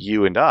to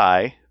you and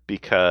I.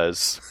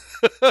 Because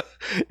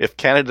if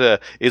Canada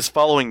is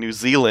following New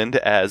Zealand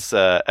as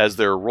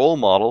their role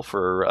model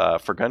for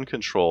gun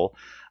control,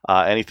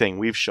 anything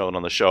we've shown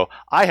on the show,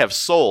 I have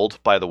sold,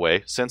 by the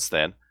way, since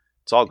then.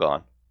 It's all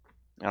gone.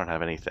 I don't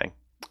have anything.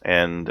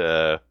 And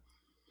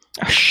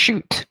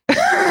shoot.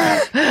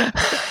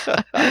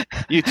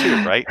 You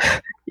too, right?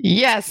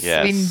 Yes.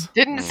 We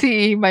didn't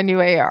see my new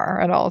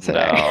AR at all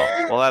today.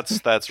 No. Well,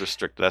 that's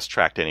restricted. That's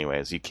tracked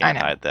anyways. You can't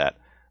hide that.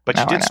 But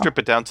you did strip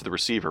it down to the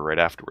receiver right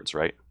afterwards,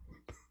 right?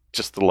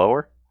 Just the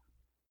lower?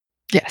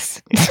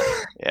 Yes.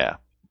 Yeah.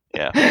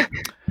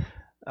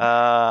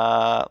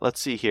 Let's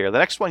see here. The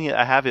next one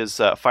I have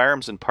is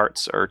firearms and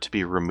parts are to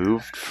be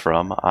removed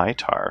from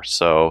ITAR.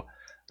 So,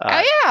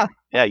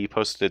 yeah, you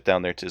posted it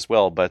down there too as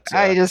well. But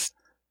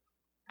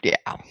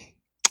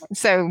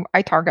So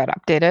ITAR got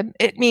updated.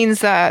 It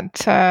means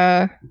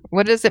that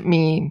what does it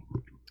mean?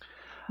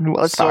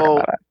 Let's talk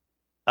about it.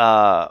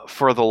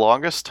 For the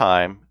longest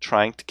time,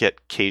 trying to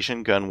get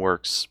Cajun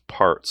Gunworks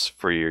parts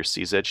for your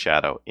CZ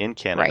Shadow in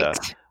Canada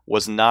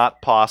was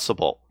not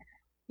possible.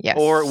 Yes.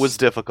 Or it was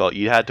difficult.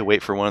 You had to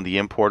wait for one of the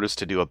importers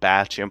to do a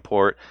batch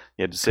import.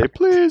 You had to say,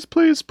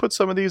 please put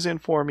some of these in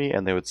for me,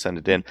 and they would send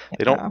it in.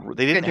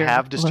 They didn't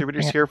have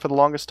distributors here for the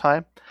longest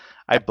time.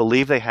 I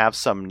believe they have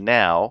some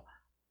now,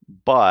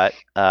 but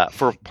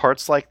for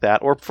parts like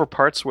that, or for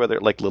parts where they're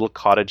like little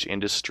cottage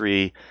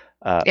industry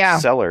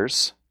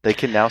sellers, they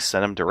can now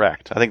send them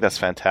direct. I think that's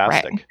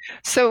fantastic. Right.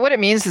 So what it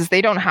means is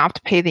they don't have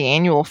to pay the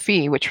annual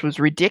fee, which was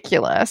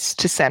ridiculous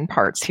to send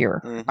parts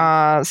here.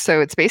 Mm-hmm.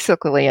 So it's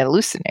basically a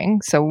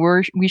loosening. So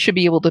we should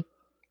be able to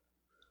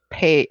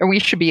pay, or we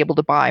should be able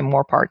to buy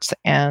more parts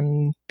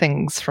and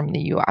things from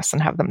the US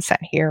and have them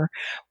sent here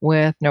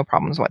with no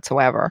problems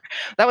whatsoever.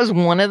 That was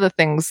one of the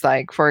things,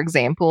 like, for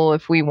example,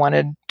 if we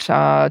wanted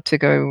to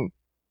go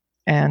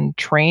and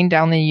train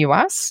down the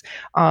U.S.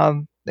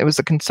 It was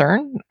a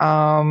concern.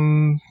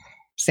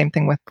 Same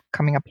thing with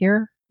coming up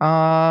here.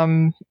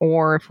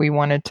 Or if we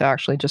wanted to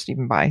actually just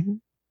even buy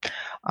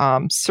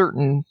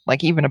certain,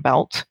 like even a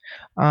belt.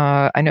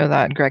 I know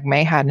that Greg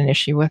May had an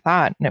issue with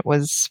that, and it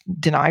was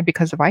denied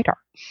because of ITAR.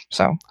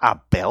 So A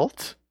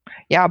belt?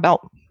 yeah, a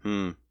belt.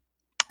 Hmm.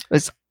 It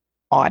was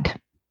odd.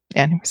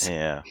 Anyways.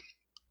 Yeah.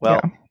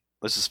 Well, Yeah.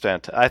 this is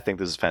I think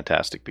this is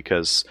fantastic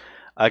because,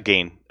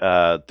 again,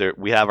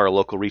 we have our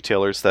local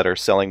retailers that are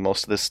selling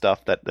most of this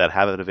stuff that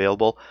have it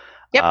available.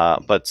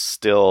 Yep. But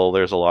still,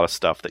 there's a lot of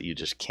stuff that you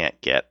just can't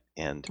get.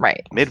 And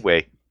Right.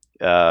 Midway,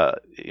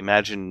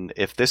 imagine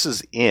if this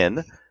is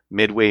in,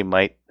 Midway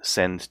might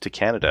send to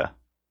Canada,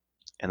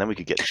 and then we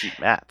could get cheap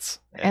mats.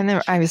 And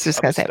then I was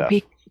just going to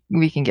say,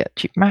 we can get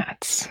cheap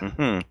mats.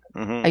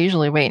 I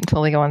usually wait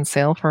until they go on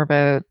sale for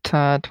about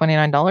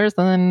 $29,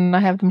 and then I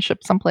have them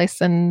shipped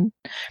someplace in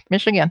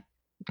Michigan.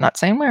 Not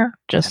saying where,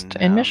 just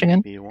in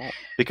Michigan. Maybe you won't.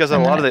 Because a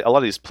lot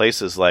of these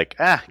places, like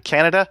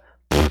Canada,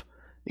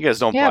 you guys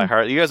don't buy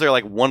hard. You guys are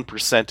like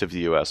 1% of the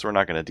U.S. We're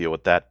not going to deal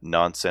with that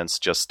nonsense.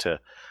 We're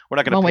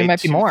not going to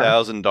pay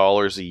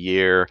 $2,000 a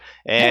year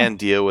and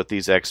deal with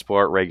these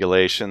export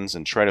regulations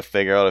and try to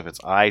figure out if it's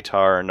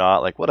ITAR or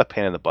not. Like, what a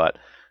pain in the butt.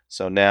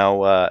 So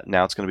now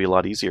it's going to be a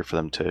lot easier for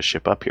them to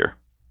ship up here.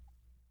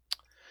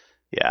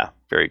 Yeah,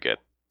 very good.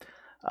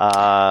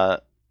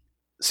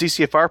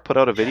 CCFR put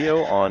out a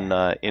video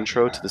on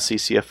intro to the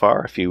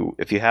CCFR.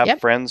 If you have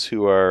friends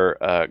who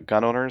are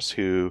gun owners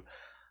who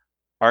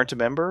aren't a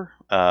member,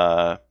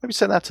 maybe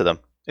send that to them.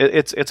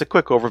 It's a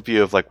quick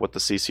overview of like what the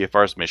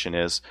CCFR's mission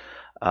is,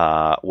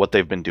 what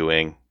they've been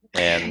doing,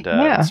 and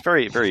it's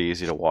very, very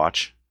easy to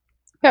watch.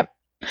 Yep.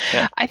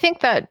 Yeah. I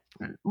think that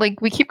like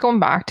we keep going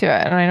back to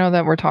it, and I know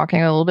that we're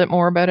talking a little bit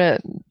more about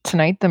it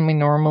tonight than we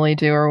normally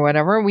do or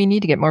whatever. We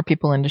need to get more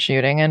people into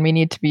shooting, and we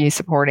need to be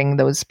supporting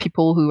those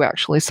people who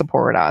actually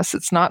support us.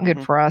 It's not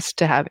good for us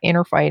to have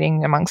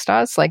interfighting amongst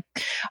us, like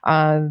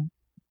people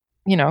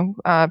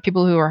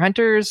who are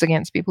hunters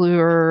against people who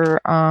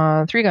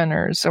are three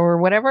gunners or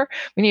whatever.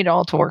 We need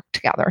all to work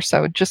together.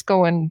 So just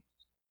go and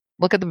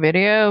look at the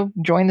video,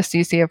 join the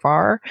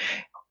CCFR.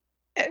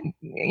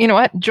 You know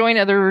what? Join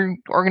other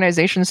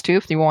organizations too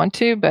if you want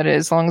to, but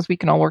as long as we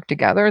can all work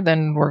together,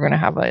 then we're going to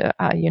have a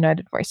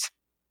united voice.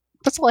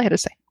 That's all I had to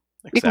say.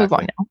 Exactly. We can move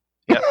on now.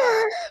 Yep.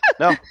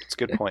 No, it's a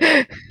good point.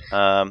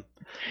 The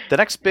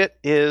next bit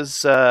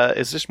is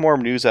just more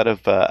news out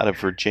of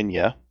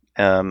Virginia.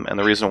 And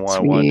the reason why I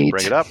wanted to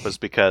bring it up was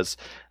because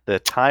the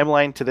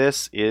timeline to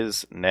this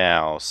is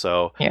now.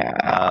 So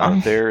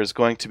there's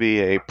going to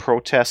be a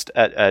protest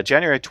at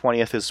January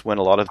 20th is when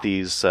a lot of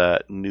these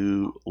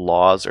new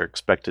laws are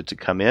expected to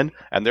come in,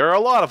 and there are a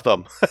lot of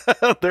them.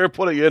 They're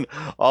putting in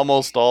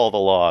almost all the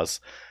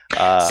laws.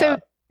 How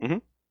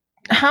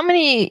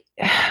many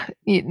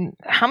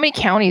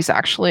counties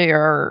actually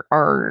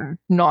are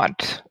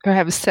not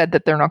have said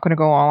that they're not going to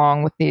go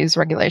along with these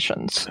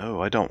regulations? Oh,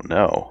 I don't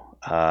know.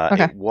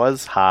 It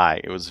was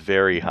high. It was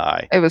very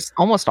high. It was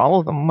almost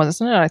all of them,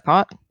 wasn't it? I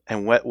thought.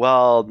 And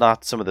well,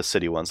 not some of the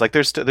city ones. Like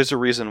there's a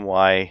reason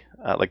why,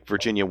 like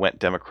Virginia went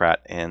Democrat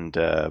and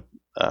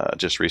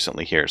just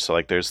recently here. So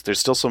like there's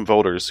still some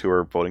voters who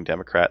are voting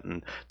Democrat,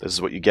 and this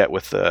is what you get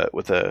with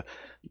a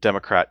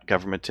Democrat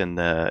government in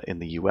the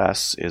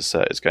U.S. is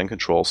gun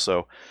control.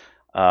 So,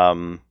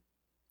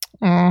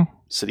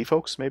 city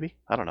folks, maybe,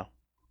 I don't know.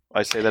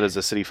 I say that as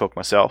a city folk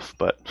myself,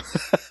 but.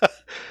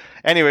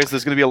 Anyways,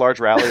 there's going to be a large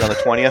rally on the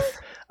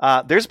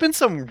 20th. There's been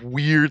some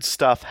weird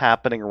stuff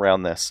happening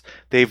around this.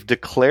 They've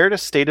declared a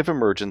state of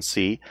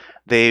emergency.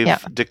 They've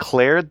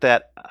declared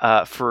that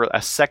for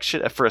a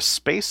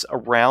space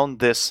around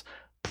this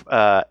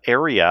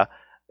area,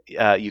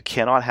 you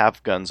cannot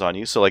have guns on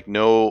you. So like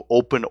no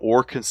open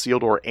or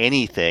concealed or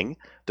anything.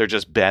 They're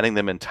just banning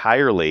them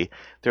entirely.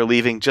 They're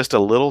leaving just a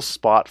little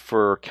spot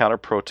for counter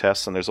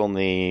protests, and there's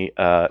only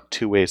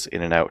 2 ways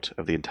in and out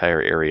of the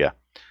entire area.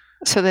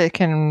 So they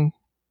can.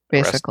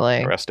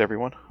 Basically, arrest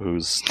everyone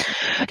who's.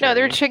 No,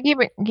 they're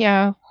keeping.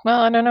 Yeah, well,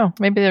 I don't know.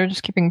 Maybe they're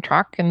just keeping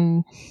track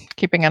and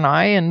keeping an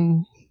eye,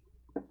 and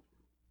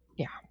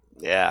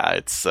yeah,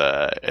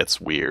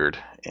 it's weird.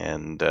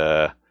 And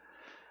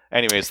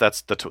anyways,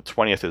 that's the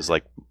 20th is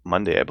like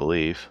Monday, I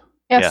believe.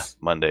 Yes. Yeah,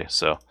 Monday.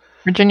 So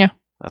Virginia.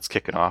 That's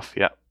kicking off.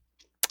 Yeah.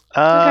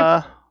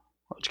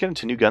 Let's get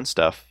into new gun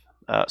stuff.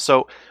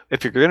 So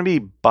if you're going to be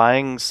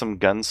buying some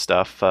gun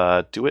stuff,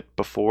 do it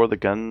before the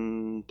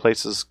gun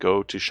places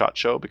go to SHOT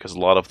Show, because a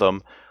lot of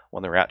them,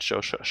 when they're at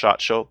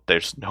SHOT Show,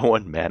 there's no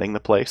one manning the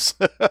place.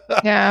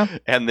 Yeah.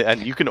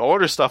 And you can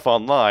order stuff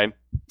online.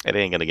 It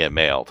ain't going to get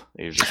mailed.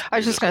 I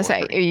was just going to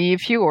say,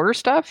 if you order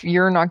stuff,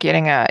 you're not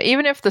getting it.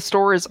 Even if the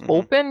store is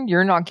open,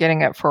 you're not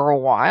getting it for a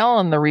while.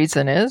 And the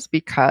reason is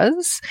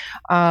because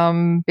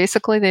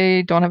basically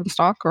they don't have the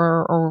stock,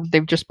 or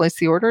they've just placed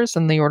the orders,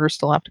 and the orders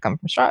still have to come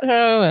from SHOT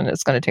Show, and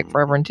it's going to take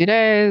forever and 2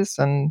 days.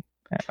 And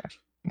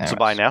so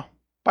buy now.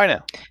 Buy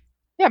now.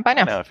 Yeah, buy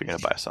now. Buy now if you're going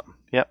to buy something.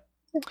 Yep.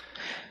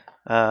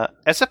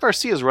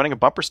 SFRC is running a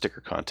bumper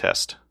sticker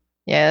contest.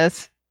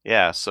 Yes.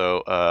 Yeah,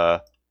 so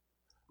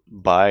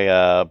buy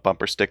a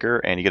bumper sticker,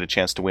 and you get a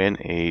chance to win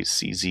a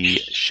CZ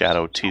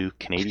Shadow 2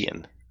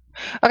 Canadian.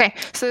 Okay,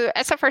 so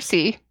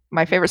SFRC,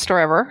 my favorite store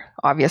ever,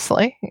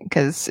 obviously,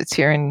 because it's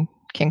here in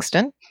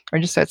Kingston, or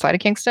just outside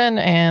of Kingston,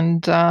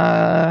 and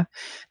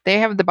they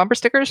have the bumper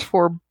stickers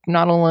for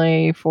not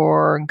only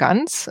for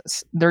guns,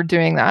 they're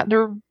doing that.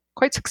 They're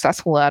quite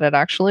successful at it,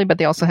 actually, but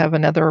they also have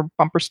another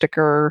bumper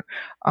sticker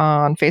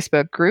on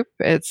Facebook group.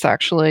 It's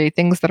actually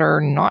things that are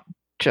not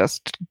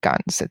just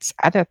guns, it's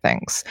other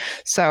things.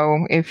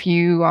 So if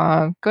you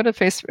go to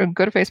Facebook,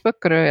 go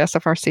to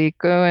SFRC,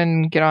 go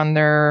and get on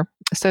there.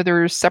 So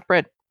there's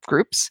separate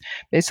groups.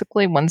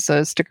 Basically, one's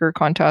a sticker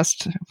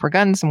contest for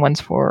guns and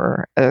one's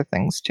for other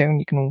things too.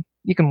 And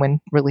you can win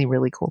really,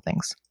 really cool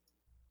things.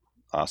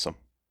 Awesome.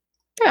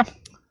 Yeah.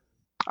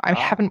 I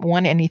haven't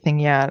won anything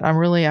yet. I'm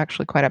really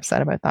actually quite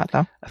upset about that,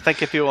 though. I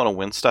think if you want to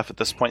win stuff at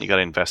this point, you got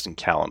to invest in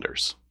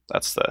calendars.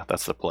 That's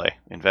the play.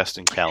 Invest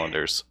in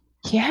calendars.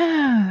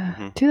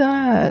 Yeah, do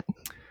that.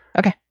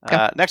 Okay.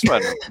 Go. Next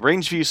one,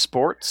 Rangeview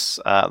Sports.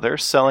 They're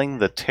selling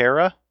the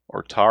Tara,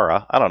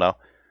 I don't know,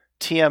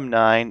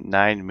 TM9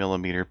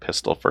 9mm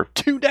pistol for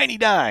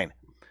 $299.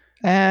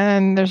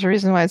 And there's a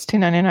reason why it's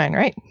 $299,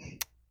 right?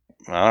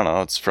 I don't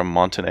know. It's from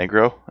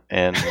Montenegro,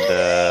 and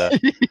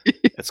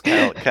it's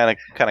kind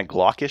of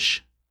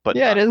Glockish, but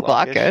yeah, it is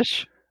Glockish.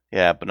 Glockish.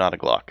 Yeah, but not a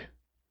Glock.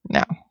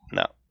 No.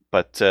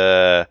 But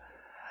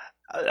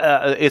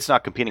it's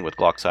not competing with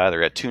Glocks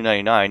either. At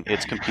 $299,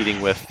 it's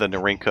competing with the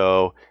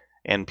Norinco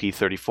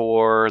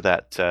NP34,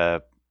 that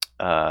the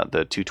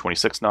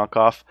 226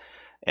 knockoff,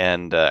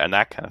 and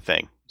that kind of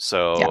thing.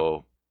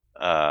 So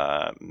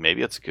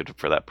maybe it's good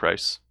for that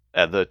price,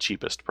 at the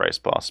cheapest price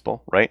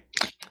possible, right?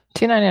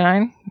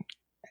 $299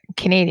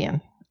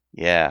 Canadian.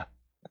 Yeah.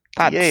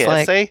 That's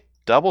DASA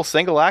double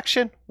single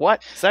action.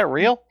 What, is that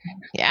real?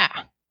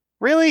 Yeah.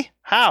 Really?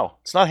 How?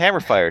 It's not hammer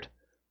fired.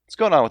 What's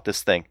going on with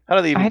this thing? How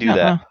do they even do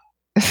that?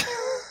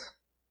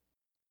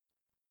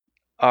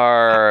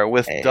 Are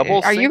with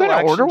double Are you single gonna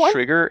action order one?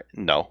 trigger?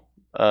 No.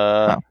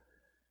 I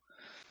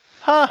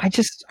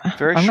just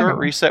Very I'm short gonna-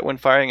 reset when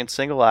firing in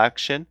single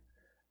action,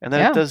 and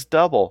then Yeah. it does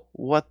double.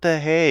 What the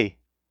hey?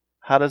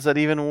 How does that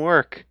even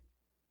work?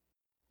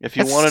 If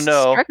you It's want to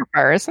know, striker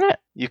fire, isn't it?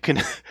 you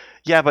can.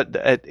 Yeah, but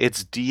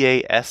it's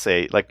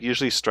DASA. Like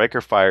usually, striker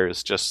fire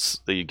is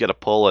just you get a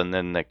pull and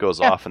then it goes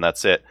off and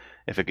that's it.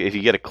 If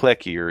you get a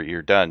click,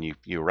 you're done.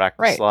 You rack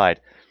the slide.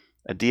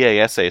 A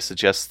DASA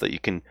suggests that you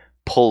can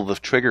pull the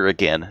trigger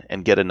again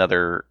and get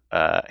another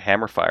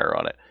hammer fire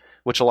on it,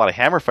 which a lot of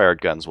hammer fired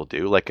guns will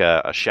do, like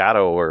a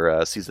Shadow or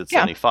a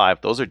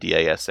CZ75. Those are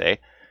DASA.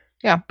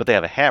 Yeah, but they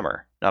have a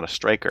hammer, not a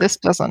striker. This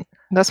doesn't.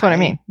 That's what I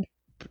mean.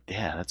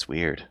 Yeah, that's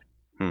weird.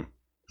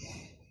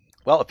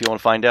 Well, if you want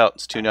to find out,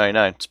 it's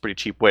 $299. It's a pretty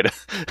cheap way to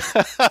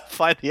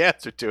find the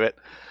answer to it.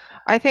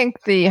 I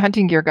think the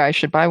hunting gear guy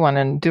should buy one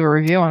and do a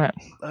review on it.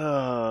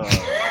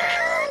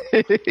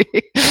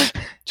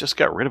 Just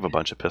got rid of a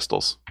bunch of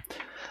pistols.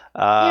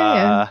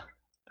 Yeah.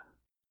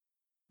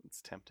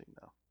 It's tempting,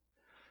 though.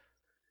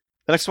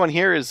 The next one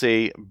here is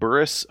a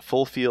Burris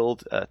Full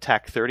Field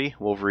TAC-30.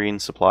 Wolverine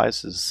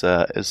Supplies is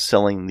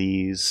selling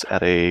these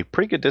at a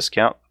pretty good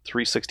discount,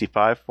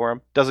 $365 for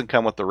them. Doesn't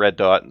come with the red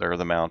dot or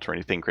the mount or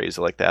anything crazy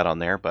like that on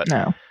there, but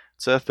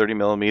it's a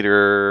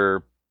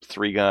 30mm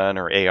 3-gun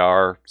or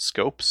AR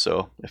scope.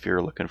 So if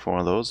you're looking for one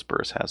of those,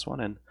 Burris has one,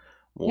 and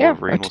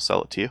Wolverine will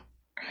sell it to you.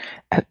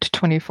 At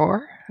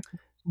 24.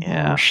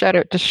 Yeah. Shout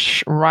out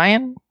to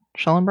Ryan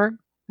Schellenberg.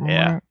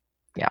 Yeah.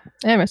 Yeah.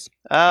 Anyways.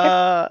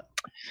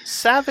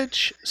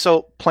 Savage.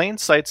 So Plain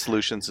Sight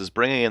Solutions is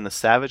bringing in the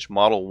Savage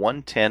Model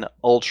 110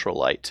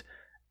 Ultralight.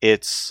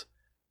 It's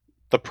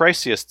the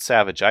priciest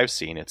Savage I've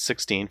seen. It's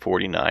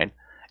 $1649.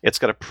 It's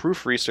got a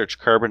Proof Research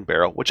carbon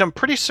barrel, which I'm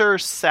pretty sure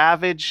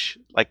Savage,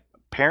 like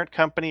parent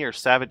company or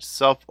Savage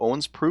itself,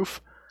 owns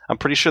Proof. I'm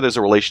pretty sure there's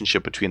a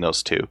relationship between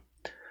those two.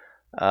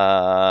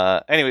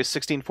 Anyways,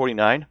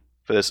 $1649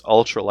 for this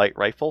ultralight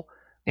rifle.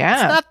 Yeah.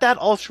 It's not that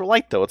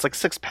ultralight though. It's like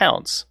 6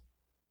 pounds.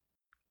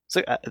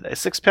 So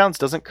 6 pounds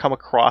doesn't come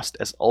across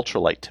as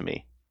ultralight to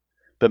me.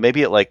 But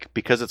maybe it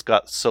because it's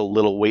got so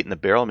little weight in the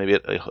barrel, maybe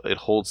it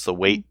holds the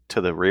weight to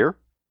the rear.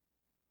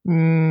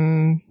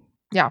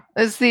 Yeah.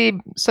 Is the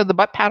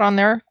butt pad on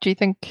there? Do you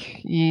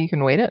think you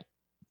can weight it?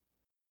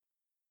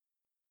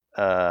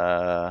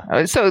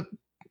 So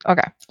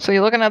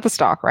you're looking at the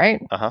stock,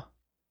 right?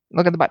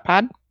 Look at the butt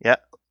pad. Yeah.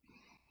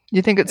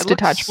 You think it's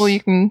detachable? You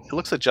can. It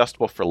looks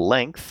adjustable for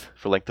length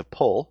of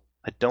pull.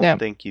 I don't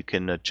think you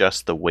can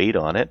adjust the weight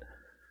on it.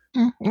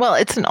 Well,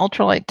 it's an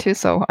ultralight too,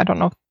 so I don't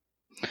know.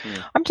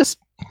 I'm just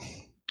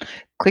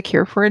click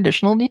here for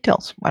additional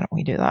details. Why don't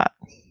we do that?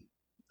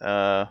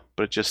 But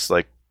it just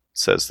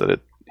says that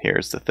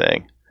here's the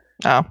thing.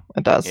 Oh,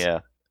 it does.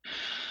 Yeah.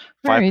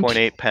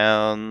 5.8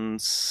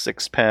 pounds,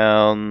 6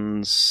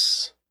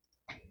 pounds.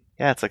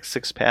 Yeah, it's like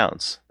 6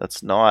 pounds.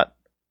 That's not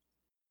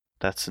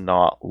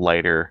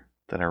lighter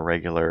than a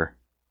regular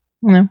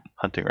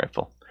hunting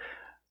rifle.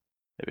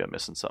 Maybe I'm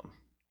missing something.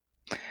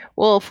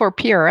 Well, for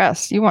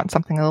PRS, you want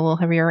something a little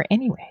heavier,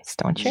 anyways,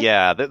 don't you?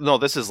 Yeah, no,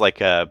 this is like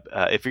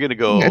if you're gonna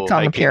go, It's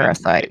on the hiking PRS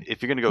side.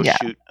 If you're gonna go Yeah.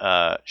 shoot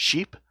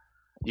sheep,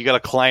 you gotta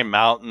climb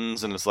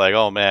mountains, and it's like,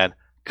 oh man,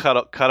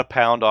 cut a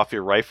pound off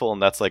your rifle,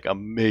 and that's like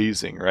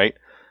amazing, right?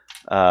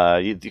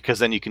 Because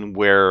then you can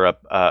wear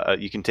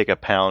you can take a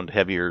pound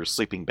heavier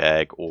sleeping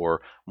bag,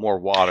 or more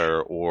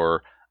water,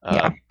 or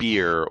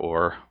beer,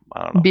 or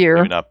I don't know, Beer.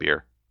 maybe not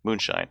beer.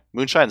 Moonshine.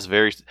 Moonshine's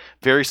very,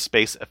 very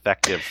space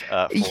effective.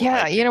 For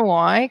hiking. You know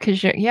why?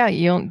 Because you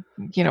don't,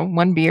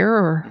 one beer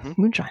or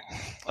moonshine.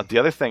 The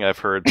other thing I've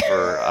heard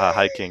for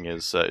hiking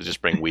is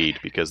just bring weed,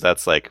 because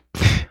that's like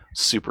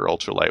super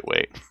ultra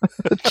lightweight.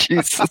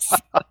 Jesus.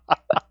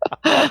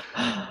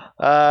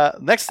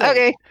 Next thing,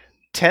 Okay.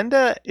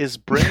 Tenda is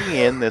bringing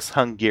in this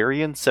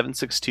Hungarian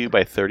 7.62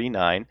 by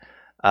 39.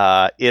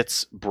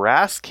 It's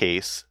brass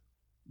case,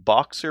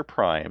 boxer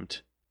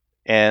primed,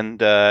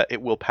 and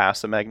it will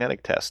pass a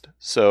magnetic test.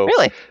 So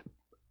Really?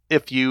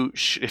 if you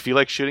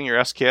like shooting your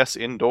SKS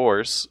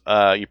indoors,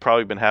 you've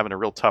probably been having a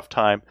real tough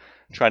time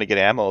trying to get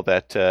ammo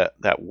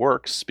that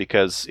works,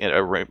 because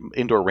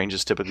indoor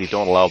ranges typically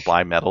don't allow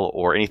bimetal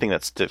or anything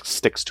that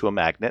sticks to a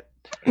magnet.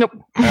 Nope.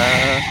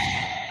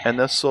 And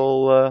this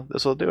will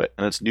do it,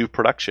 and it's new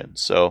production,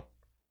 so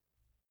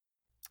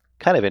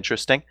kind of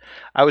interesting.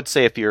 I would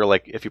say if you're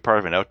part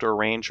of an outdoor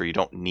range, or you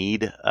don't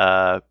need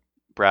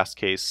brass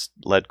case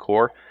lead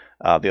core,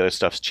 the other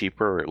stuff's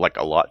cheaper, like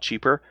a lot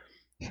cheaper.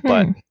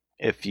 But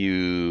if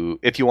you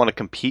want to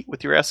compete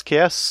with your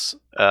SKS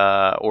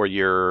or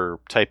your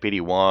Type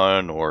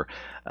 81 or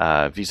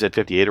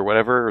VZ58 or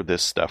whatever,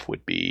 this stuff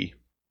would be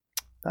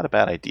not a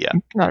bad idea.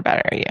 Not a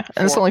bad idea.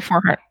 And it's only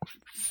 $500.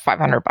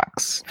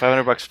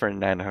 $500 for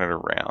 900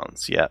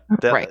 rounds. Yeah.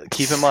 Right.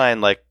 Keep in mind,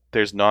 like,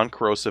 there's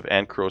non-corrosive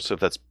and corrosive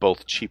that's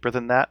both cheaper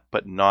than that,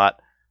 but not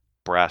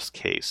brass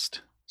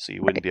cased. So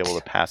you wouldn't be able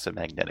to pass a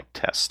magnetic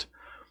test.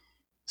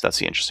 So that's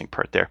the interesting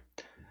part there.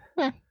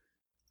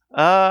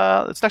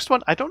 This next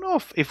one, I don't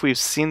know if we've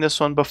seen this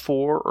one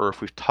before, or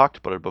if we've talked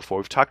about it before.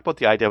 We've talked about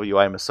the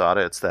IWI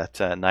Masada. It's that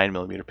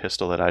 9mm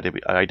pistol that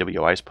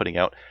IWI is putting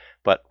out.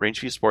 But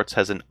Rangeview Sports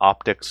has an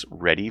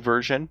optics-ready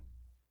version,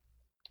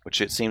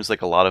 which it seems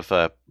like a lot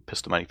of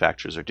pistol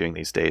manufacturers are doing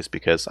these days,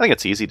 because I think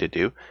it's easy to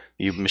do.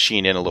 You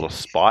machine in a little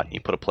spot, and you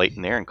put a plate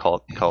in there, and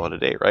call it a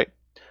day, right?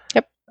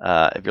 Yep.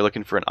 If you're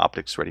looking for an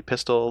optics-ready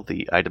pistol,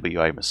 the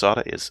IWI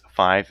Masada is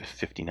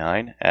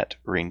 $559 at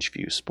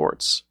Rangeview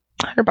Sports.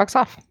 $100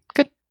 off.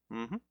 Good.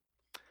 Mm-hmm.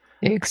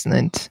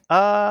 Excellent.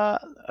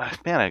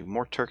 Man,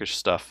 more Turkish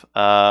stuff.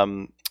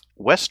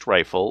 West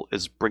Rifle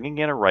is bringing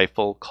in a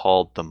rifle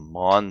called the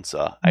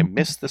Monza. I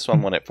missed this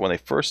one when they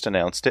first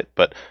announced it,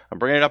 but I'm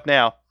bringing it up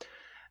now.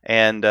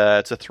 And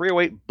it's a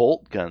 308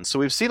 bolt gun. So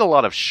we've seen a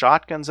lot of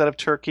shotguns out of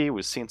Turkey.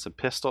 We've seen some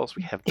pistols.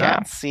 We have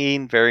not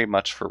seen very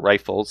much for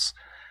rifles.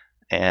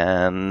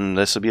 And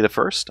this will be the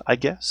first, I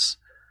guess.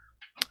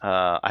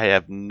 I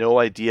have no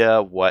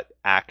idea what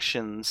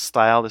action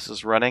style this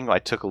is running. I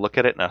took a look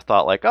at it and I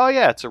thought, like, oh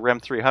yeah, it's a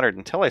REM 300,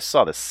 until I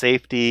saw the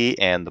safety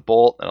and the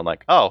bolt, and I'm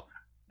like, oh,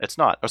 it's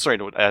not. Oh, sorry,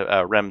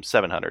 REM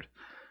 700.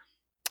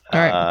 All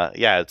right.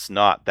 Yeah, it's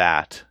not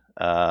that.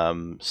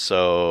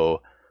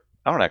 So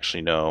I don't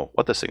actually know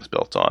what this thing's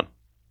built on.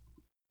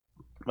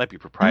 It might be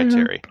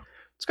proprietary.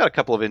 It's got a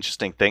couple of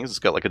interesting things. It's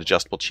got like an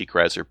adjustable cheek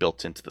riser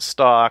built into the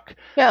stock.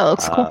 Yeah, it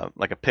looks cool.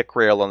 Like a pick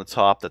rail on the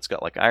top that's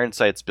got like iron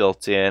sights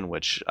built in,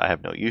 which I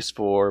have no use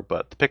for,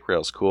 but the pick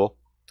rail's cool.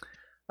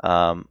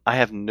 I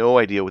have no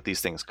idea what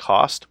these things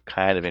cost. I'm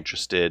kind of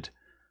interested,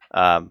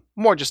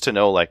 more just to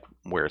know like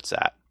where it's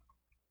at.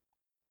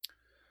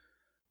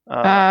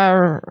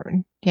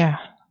 Yeah.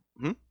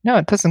 No,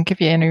 it doesn't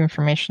give you any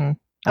information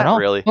at all.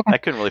 Not really. Okay. I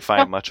couldn't really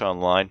find much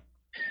online.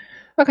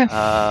 Okay.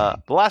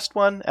 The last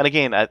one, and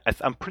again,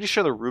 I'm pretty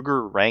sure the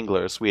Ruger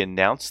Wranglers, we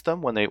announced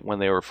them when they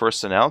were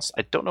first announced.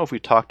 I don't know if we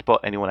talked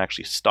about anyone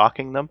actually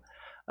stocking them.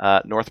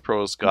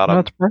 Northpro's got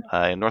them.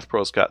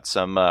 Northpro's got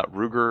some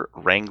Ruger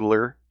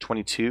Wrangler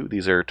 22.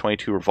 These are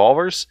 22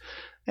 revolvers,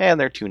 and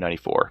they're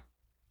 $294,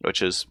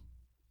 which is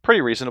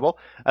pretty reasonable.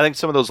 I think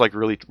some of those like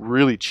really,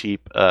 really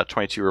cheap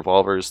 22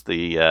 revolvers,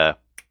 they got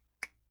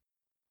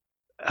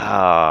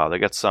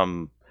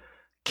some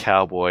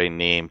cowboy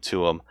name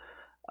to them.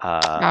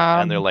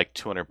 And they're like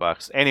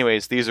 $200.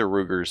 Anyways, these are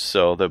Rugers,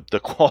 so the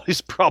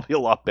quality's probably a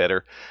lot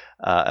better,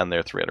 and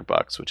they're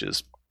 $300, which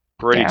is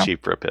pretty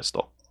cheap for a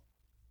pistol.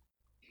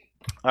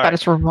 But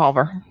it's a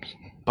revolver.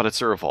 But it's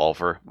a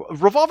revolver.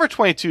 Revolver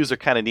 22s are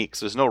kind of neat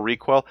because there's no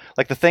recoil.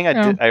 Like the thing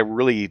I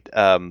really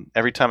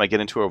every time I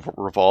get into a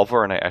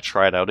revolver and I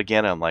try it out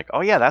again, I'm like,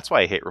 oh yeah, that's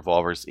why I hate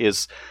revolvers.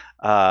 Is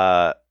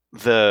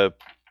the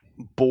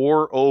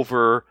bore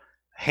over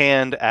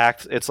hand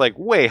act, it's like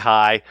way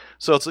high,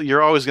 so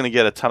you're always going to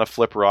get a ton of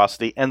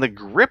flipperosity, and the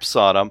grips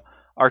on them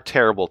are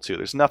terrible too.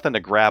 There's nothing to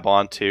grab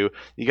onto.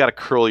 You got to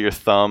curl your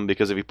thumb,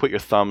 because if you put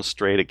your thumb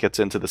straight, it gets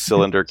into the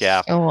cylinder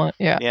gap.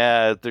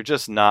 Yeah, they're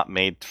just not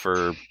made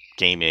for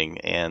gaming,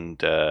 and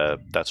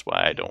that's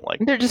why I don't like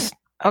them. They're just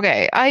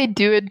okay. I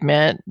do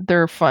admit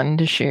they're fun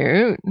to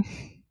shoot,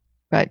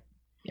 but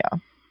yeah.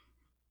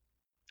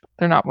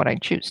 They're not what I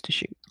choose to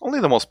shoot.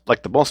 Only the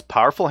most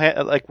powerful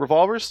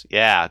revolvers?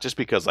 Yeah, just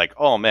because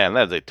oh man,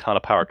 that is a ton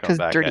of power coming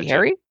back. Because Dirty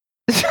Harry?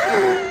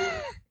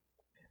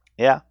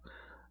 Yeah.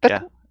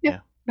 But,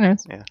 Yeah.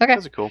 Anyways. Yeah. Okay.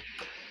 Those are cool.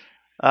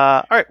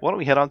 All right, why don't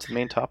we head on to the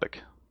main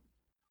topic?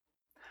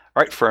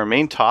 All right, for our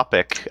main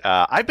topic,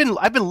 I've been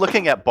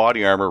looking at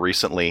body armor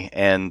recently,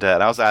 and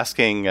I was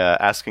asking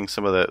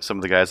some of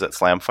the guys at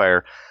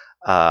Slamfire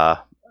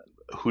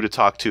who to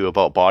talk to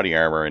about body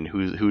armor and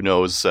who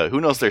knows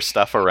their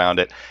stuff around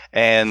it.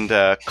 And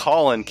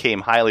Colin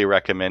came highly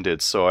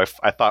recommended, so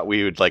I thought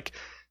we would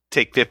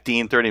take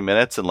 15-30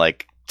 minutes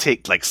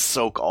and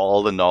soak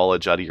all the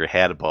knowledge out of your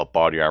head about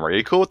body armor. Are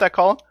you cool with that,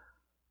 Colin?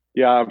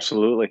 Yeah,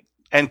 absolutely.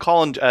 And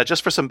Colin,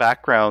 just for some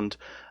background,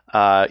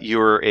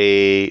 you're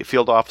a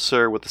field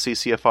officer with the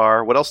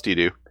CCFR. What else do you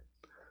do?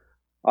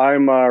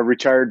 I'm a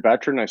retired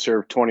veteran. I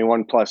served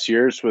 21 plus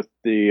years with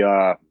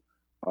the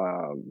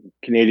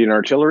Canadian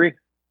Artillery.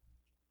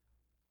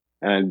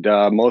 And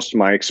most of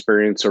my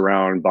experience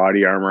around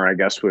body armor, I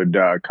guess, would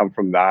come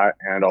from that,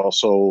 and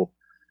also,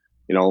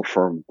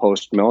 from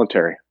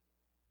post-military.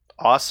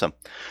 Awesome.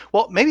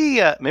 Well,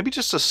 maybe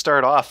just to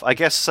start off, I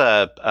guess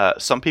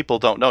some people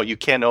don't know you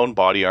can own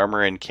body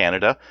armor in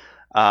Canada.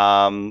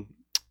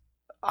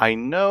 I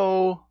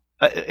know.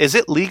 Is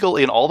it legal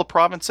in all the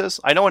provinces?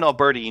 I know in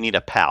Alberta you need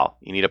a PAL.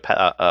 You need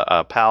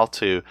a PAL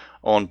to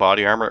own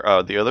body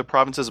armor. The other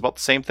provinces about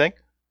the same thing?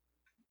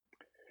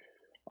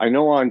 I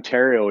know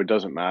Ontario, it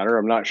doesn't matter.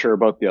 I'm not sure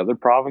about the other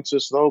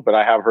provinces, though, but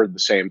I have heard the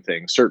same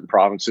thing. Certain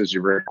provinces,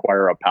 you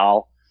require a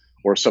PAL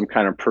or some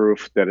kind of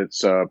proof that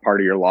it's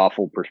part of your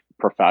lawful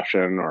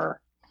profession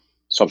or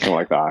something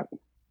like that.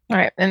 All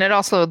right. And it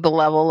also, the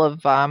level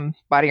of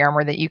body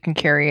armor that you can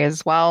carry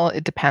as well,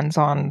 it depends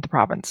on the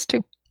province,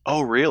 too.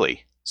 Oh,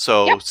 really?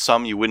 So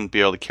some you wouldn't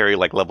be able to carry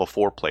level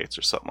 4 plates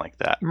or something like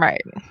that.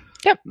 Right.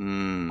 Yep.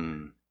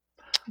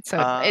 So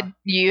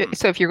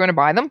so if you're going to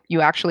buy them,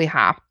 you actually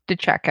have to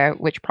check out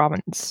which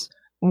province,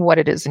 what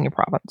it is in your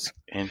province.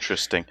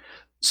 Interesting.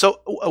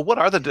 So what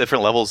are the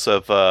different levels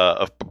of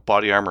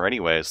body armor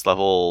anyways?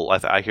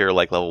 I hear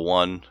level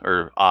 1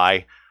 or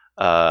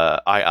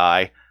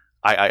II,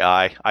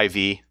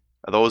 IV.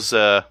 Are those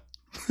so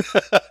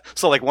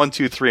 1,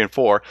 2, 3, and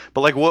 4?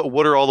 But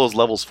what are all those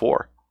levels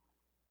for?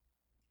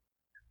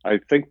 I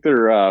think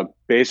they're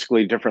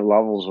basically different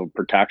levels of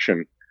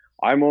protection.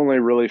 I'm only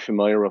really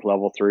familiar with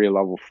level 3 and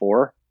level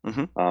 4.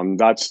 Mm-hmm.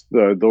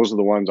 Those are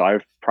the ones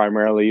I've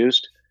primarily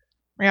used.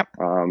 Yep.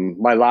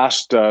 My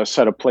last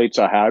set of plates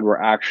I had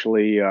were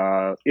actually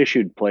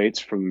issued plates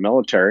from the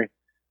military,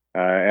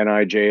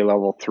 NIJ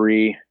level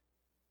 3,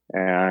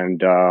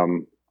 and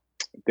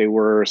they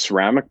were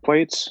ceramic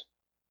plates,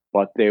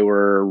 but they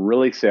were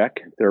really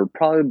thick. They were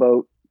probably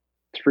about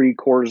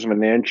 3/4 of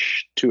an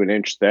inch to an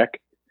inch thick,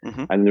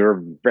 mm-hmm. and they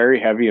were very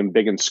heavy and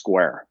big and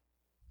square.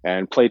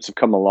 And plates have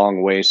come a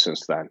long way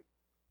since then.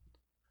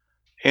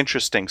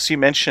 Interesting. So you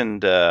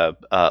mentioned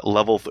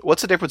level.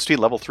 What's the difference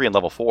between level 3 and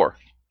level 4?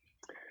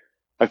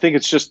 I think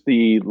it's just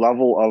the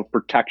level of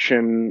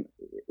protection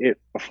it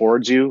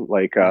affords you.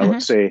 Mm-hmm.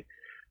 Let's say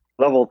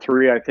level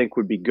 3, I think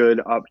would be good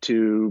up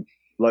to,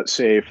 let's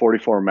say,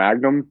 44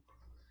 Magnum.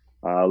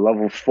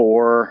 Level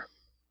 4,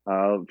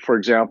 for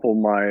example,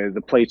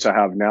 the plates I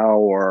have now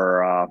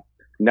are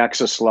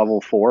Nexus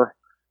level 4.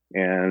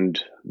 And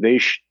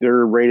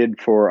they're rated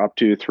for up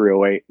to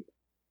 308.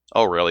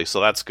 Oh, really? So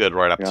that's good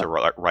right up to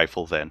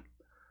rifle then.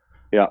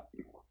 Yeah.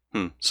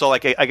 So, I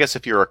guess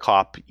if you're a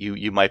cop,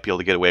 you might be able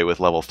to get away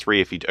with level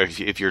 3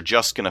 if you're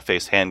just going to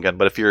face handgun.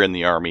 But if you're in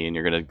the army and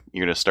you're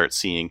gonna start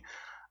seeing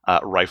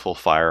rifle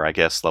fire, I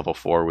guess level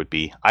 4 would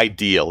be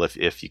ideal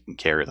if you can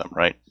carry them,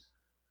 right?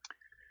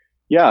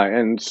 Yeah,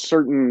 and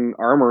certain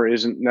armor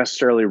isn't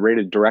necessarily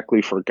rated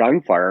directly for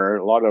gunfire.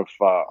 A lot of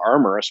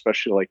armor,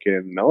 especially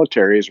in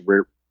military, is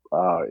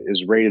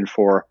rated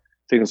for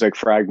things like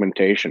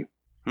fragmentation,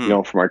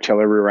 from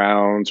artillery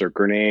rounds or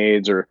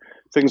grenades or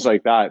things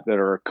like that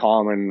are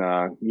common,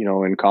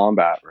 in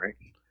combat, right?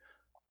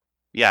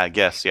 Yeah, I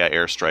guess. Yeah,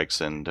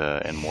 airstrikes and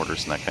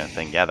mortars and that kind of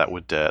thing. Yeah, that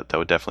would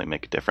definitely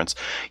make a difference.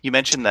 You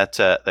mentioned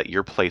that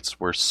your plates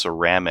were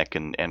ceramic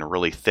and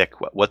really thick.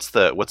 What's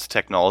the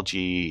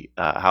technology?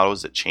 How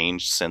has it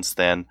changed since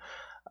then?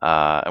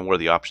 And what are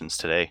the options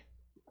today?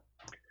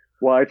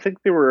 Well, I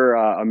think they were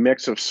a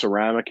mix of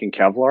ceramic and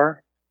Kevlar.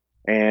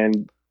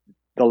 And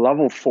the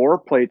level 4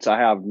 plates I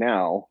have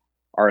now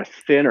are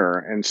thinner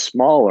and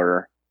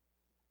smaller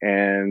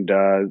than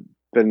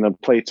the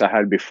plates I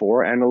had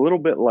before, and a little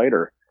bit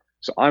lighter.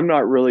 So I'm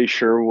not really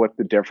sure what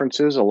the difference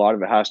is. A lot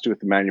of it has to do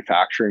with the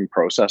manufacturing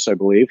process, I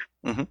believe.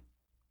 Mm-hmm.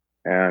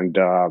 And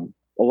a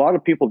lot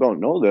of people don't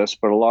know this,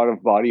 but a lot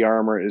of body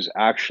armor is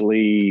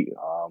actually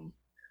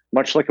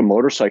much like a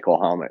motorcycle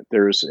helmet.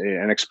 There's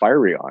an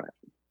expiry on it,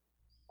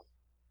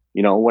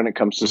 when it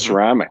comes to mm-hmm.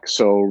 ceramic.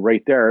 So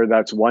right there,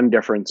 that's one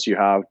difference you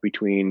have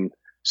between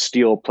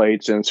steel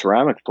plates and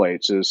ceramic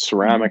plates is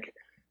ceramic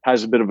mm-hmm.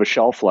 has a bit of a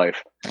shelf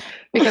life.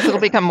 Because it'll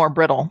become more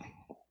brittle.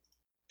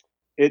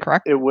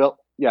 Correct? It will.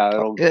 Yeah,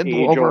 it'll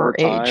age over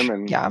time,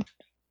 and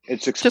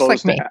it's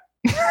exposed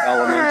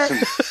elements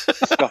and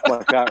stuff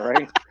like that,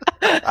 right?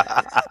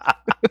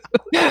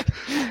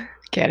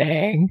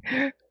 Kidding.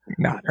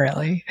 Not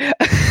really.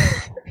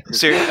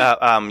 So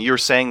you were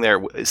saying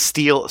there,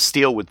 steel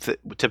would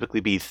typically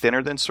be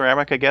thinner than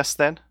ceramic, I guess.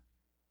 Then.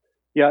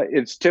 Yeah,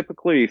 it's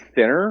typically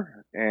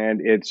thinner,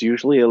 and it's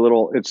usually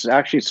it's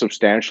actually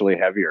substantially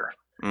heavier.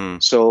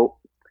 So,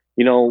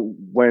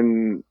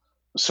 when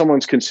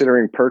someone's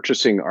considering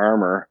purchasing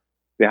armor,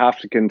 they have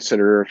to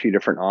consider a few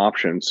different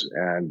options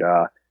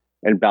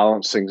and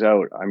balance things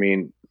out. I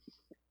mean,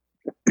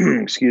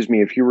 excuse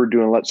me, if you were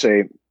doing, let's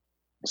say,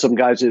 some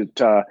guys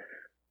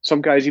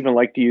even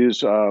like to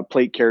use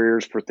plate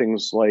carriers for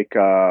things like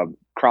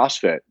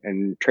CrossFit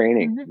and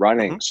training,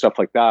 running, stuff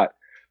like that.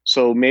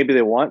 So maybe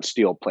they want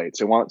steel plates.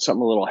 They want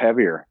something a little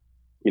heavier,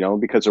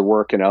 because they're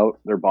working out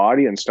their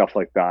body and stuff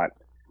like that.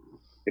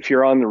 If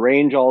you're on the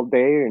range all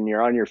day and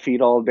you're on your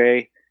feet all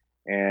day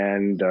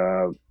and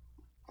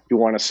you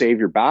want to save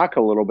your back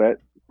a little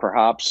bit,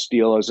 perhaps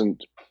steel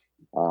isn't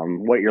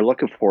what you're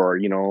looking for.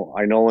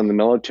 I know in the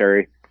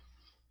military,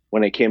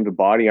 when it came to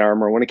body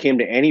armor, when it came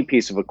to any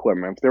piece of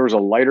equipment, if there was a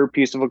lighter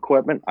piece of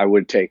equipment, I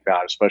would take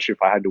that, especially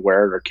if I had to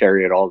wear it or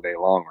carry it all day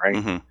long,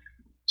 right?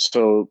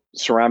 So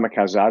ceramic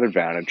has that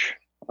advantage.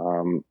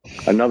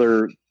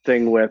 Another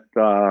thing with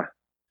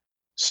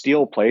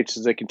steel plates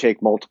is they can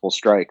take multiple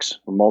strikes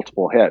or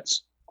multiple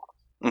hits,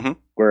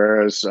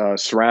 whereas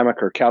ceramic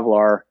or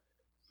Kevlar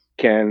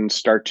can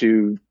start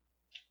to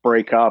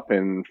break up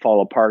and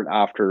fall apart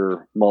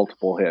after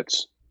multiple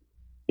hits,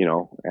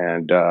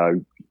 and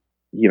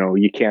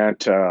you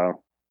can't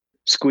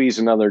squeeze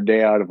another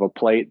day out of a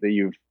plate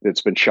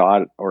that's been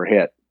shot or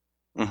hit,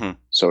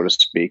 so to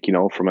speak,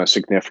 from a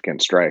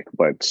significant strike.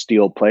 But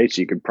steel plates,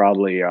 you could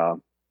probably,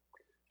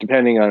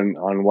 depending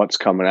on what's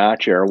coming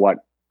at you or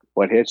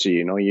what hits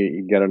you,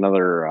 you get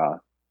another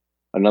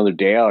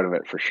day out of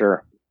it for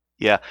sure.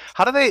 Yeah.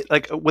 How do they,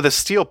 like, with a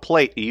steel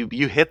plate,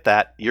 you hit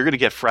that, you're going to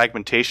get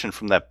fragmentation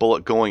from that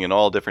bullet going in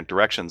all different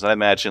directions. I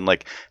imagine,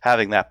 like,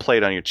 having that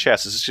plate on your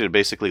chest is just going to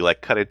basically,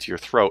 like, cut into your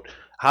throat.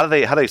 How do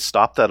they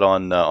stop that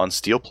on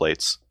steel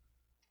plates?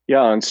 Yeah,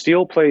 on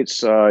steel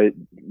plates,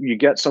 you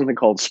get something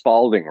called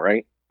spalding,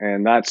 right?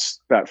 And that's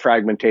that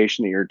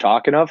fragmentation that you're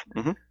talking of.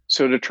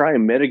 So to try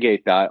and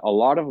mitigate that, a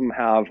lot of them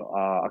have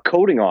a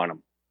coating on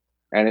them.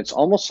 And it's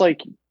almost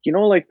like,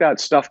 like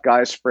that stuff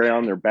guys spray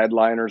on their bed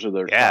liners or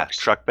their trucks.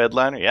 Truck bed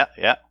liner.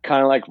 Yeah.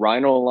 Kind of like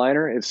Rhino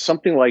liner. It's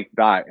something like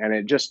that. And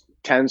it just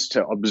tends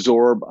to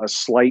absorb a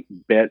slight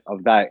bit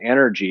of that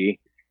energy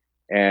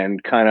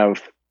and kind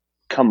of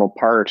come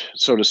apart,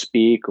 so to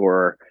speak,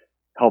 or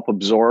help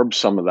absorb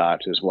some of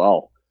that as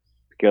well.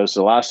 Because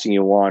the last thing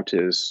you want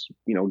is,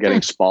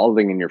 getting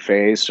spalding in your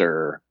face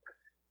or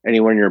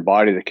anywhere in your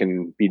body that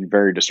can be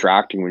very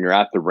distracting when you're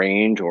at the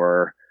range,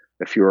 or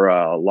if you're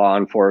a law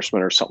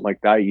enforcement or something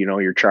like that,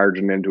 you're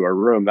charging into a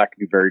room, that can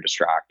be very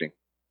distracting.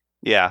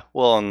 Yeah,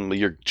 well, and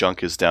your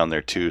junk is down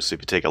there too, so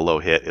if you take a low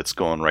hit, it's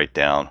going right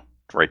down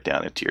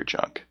into your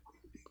junk.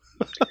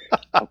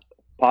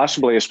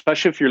 Possibly,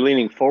 especially if you're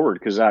leaning forward,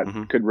 because that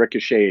could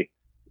ricochet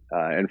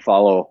and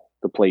follow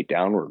the plate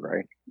downward,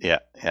 right? Yeah.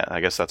 I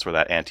guess that's where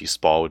that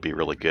anti-spall would be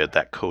really good.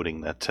 That coating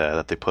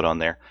that they put on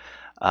there.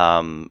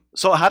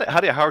 So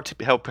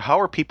how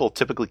are people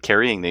typically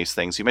carrying these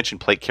things? You mentioned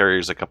plate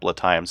carriers a couple of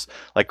times.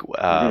 Like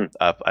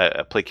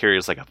a plate carrier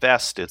is like a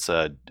vest. It's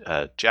a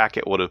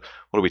jacket. What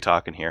are we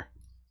talking here?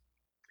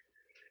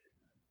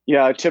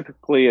 Yeah,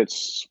 typically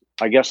it's,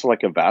 I guess,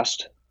 like a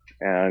vest,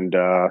 and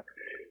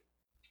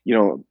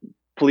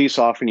police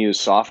often use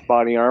soft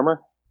body armor,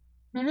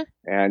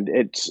 and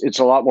it's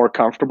a lot more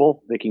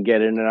comfortable. They can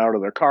get in and out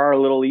of their car a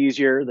little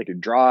easier. They can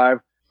drive.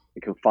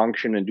 They can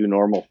function and do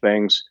normal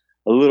things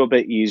a little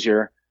bit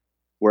easier.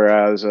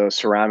 Whereas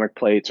ceramic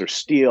plates or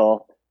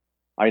steel,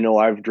 I know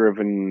I've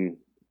driven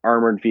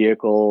armored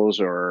vehicles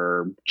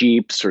or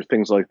Jeeps or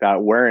things like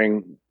that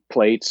wearing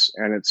plates,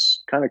 and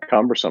it's kind of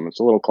cumbersome. It's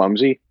a little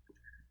clumsy.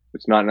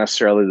 It's not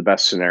necessarily the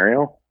best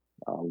scenario.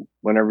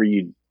 Whenever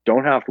you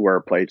don't have to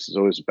wear plates is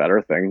always a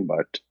better thing,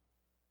 but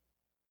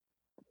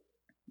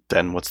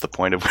then what's the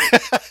point of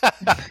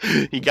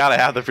you gotta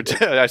have the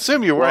protection? I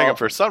assume you're wearing them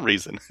for some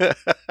reason.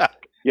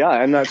 Yeah,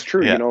 and that's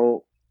true. Yeah.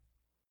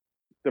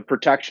 The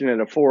protection it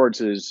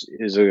affords is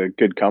a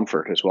good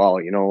comfort as well.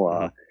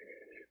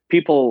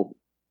 People,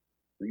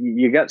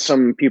 you get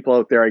some people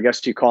out there, I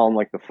guess you call them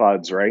like the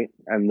FUDs, right?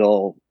 And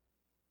they'll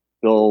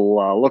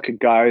look at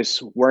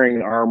guys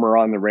wearing armor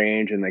on the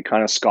range and they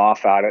kind of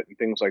scoff at it and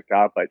things like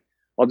that. But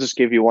I'll just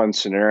give you one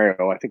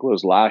scenario. I think it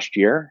was last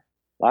year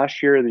or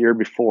the year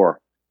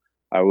before.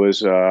 I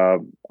was a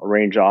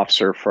range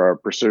officer for a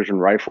precision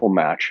rifle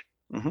match,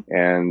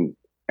 and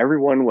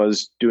everyone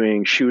was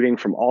doing shooting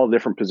from all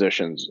different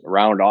positions,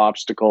 around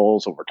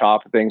obstacles, over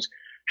top of things,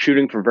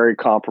 shooting from very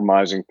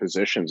compromising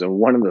positions. And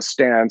one of the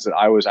stands that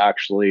I was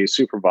actually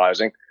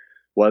supervising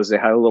was they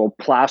had a little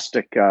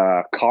plastic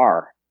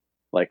car,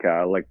 like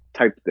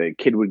type the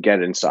kid would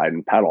get inside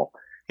and pedal.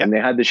 Yep. And they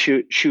had to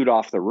shoot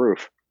off the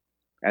roof.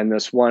 And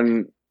this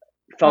one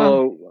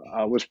fellow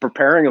was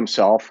preparing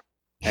himself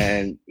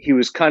and he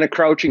was kind of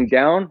crouching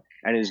down,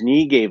 and his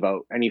knee gave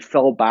out, and he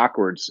fell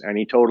backwards, and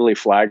he totally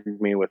flagged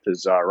me with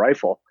his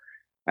rifle.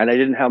 And I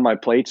didn't have my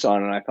plates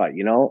on, and I thought,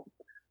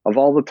 of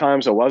all the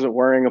times I wasn't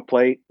wearing a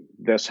plate,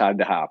 this had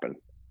to happen,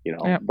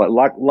 Yeah. But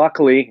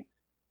luckily,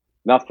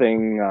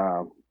 nothing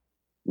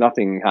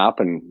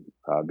happened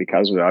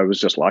because of it. I was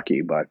just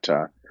lucky, but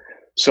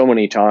so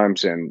many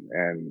times, and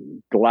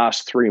the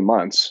last 3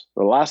 months,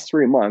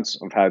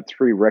 I've had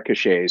 3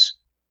 ricochets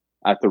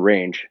at the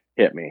range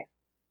hit me,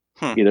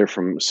 either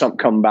from something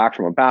coming back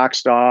from a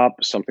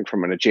backstop, something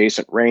from an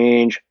adjacent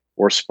range,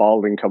 or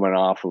Spalding coming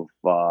off of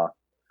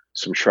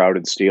some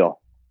shrouded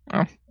steel.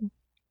 Oh.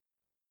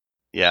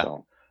 Yeah.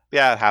 So,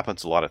 Yeah, it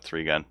happens a lot at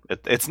 3-gun.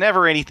 It's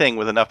never anything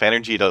with enough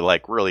energy to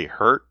like really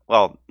hurt.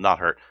 Well, not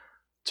hurt,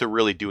 to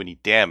really do any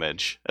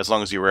damage, as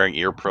long as you're wearing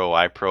ear pro,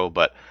 eye pro.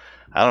 But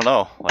I don't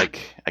know. Like,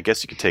 I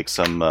guess you could take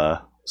some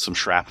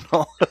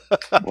shrapnel.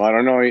 well, I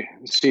don't know.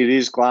 See,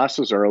 these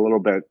glasses are a little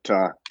bit.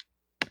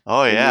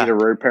 Oh they yeah. need a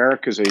repair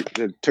because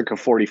it took a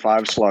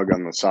 45 slug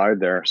on the side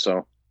there. So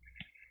I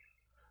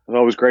was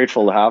always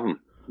grateful to have them.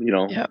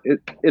 Yep.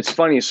 It's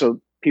funny. So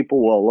people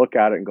will look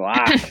at it and go,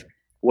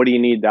 what do you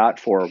need that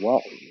for?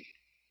 Well,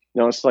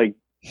 it's like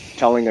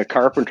telling a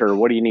carpenter,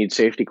 what do you need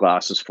safety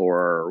glasses for?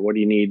 Or what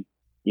do you need,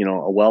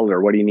 a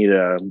welder? What do you need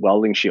a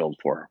welding shield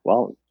for?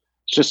 Well,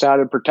 it's just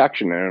added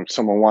protection. And if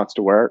someone wants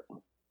to wear it,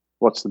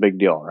 what's the big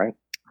deal, right?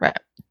 Right.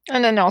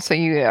 And then also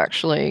you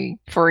actually,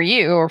 for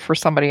you or for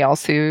somebody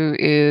else who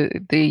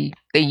they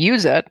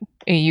use it,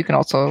 you can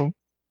also,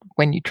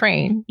 when you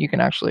train, you can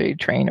actually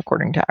train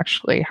according to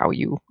actually how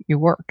you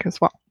work as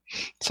well.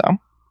 So,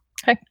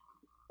 hey,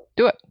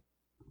 do it.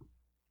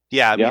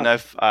 Yeah, I mean,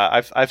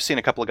 I've seen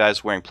a couple of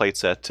guys wearing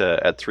plates at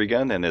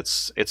 3-gun, and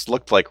it's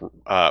looked like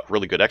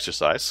really good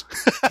exercise,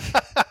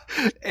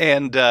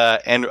 and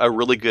a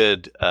really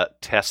good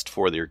test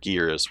for their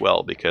gear as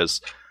well, because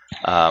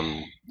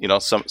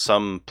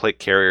some plate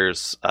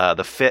carriers,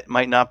 the fit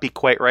might not be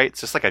quite right.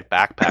 It's just like a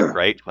backpack,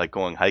 right? Like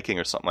going hiking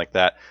or something like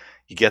that.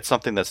 You get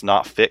something that's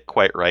not fit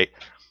quite right,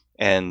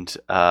 and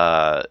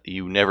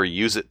you never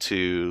use it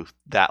to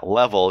that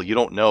level. You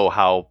don't know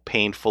how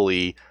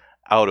painfully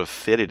out of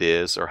fit it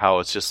is, or how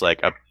it's just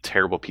like a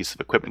terrible piece of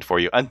equipment for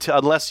you,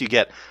 unless you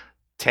get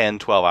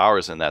 10-12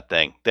 hours in that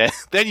thing. Then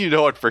you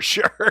know it for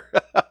sure.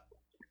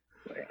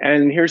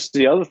 And here's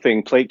the other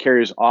thing: plate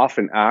carriers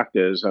often act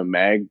as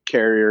mag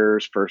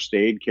carriers, first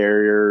aid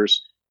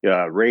carriers,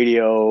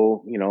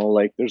 radio.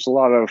 Like there's a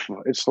lot of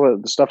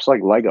the stuff's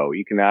like Lego.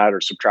 You can add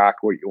or subtract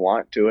what you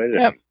want to it.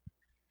 Yep.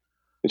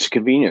 It's a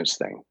convenience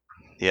thing.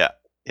 Yeah,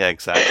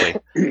 exactly.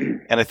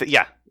 And I think,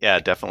 yeah,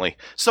 definitely.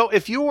 So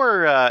if you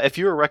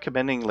were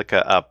recommending like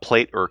a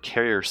plate or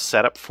carrier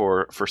setup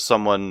for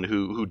someone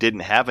who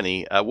didn't have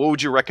any, what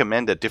would you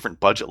recommend at different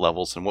budget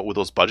levels, and what would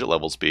those budget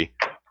levels be?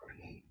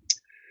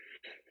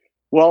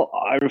 Well,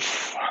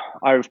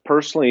 I've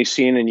personally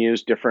seen and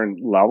used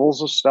different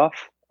levels of stuff,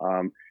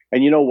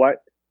 and you know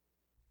what?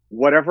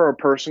 Whatever a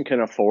person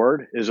can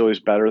afford is always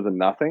better than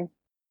nothing.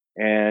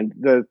 And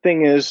the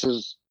thing is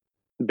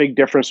the big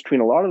difference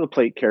between a lot of the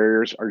plate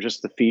carriers are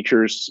just the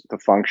features, the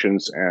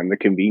functions, and the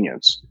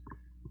convenience.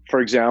 For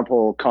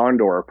example,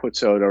 Condor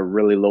puts out a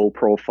really low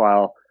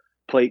profile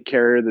plate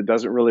carrier that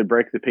doesn't really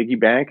break the piggy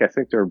bank. I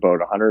think they're about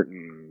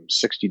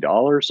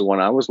 $160, the one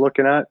I was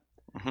looking at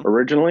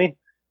originally.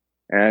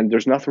 And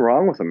there's nothing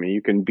wrong with them.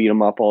 You can beat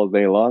them up all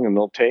day long and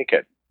they'll take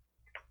it.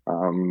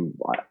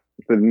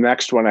 The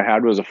next one I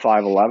had was a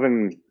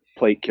 511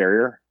 plate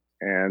carrier,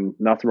 and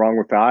nothing wrong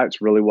with that.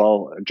 It's really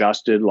well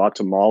adjusted, lots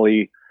of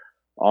MOLLE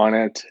on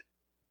it,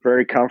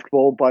 very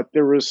comfortable. But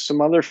there was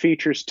some other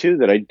features too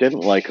that I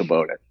didn't like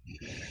about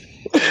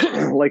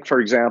it. Like,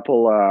 for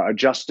example,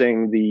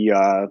 adjusting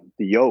the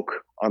yoke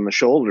on the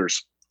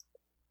shoulders.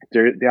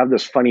 They have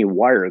this funny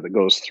wire that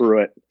goes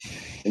through it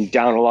and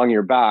down along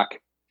your back.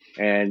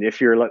 And if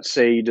you're, let's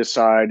say you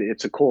decide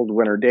it's a cold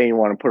winter day, you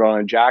want to put on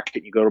a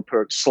jacket, you go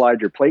to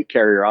slide your plate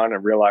carrier on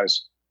and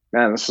realize,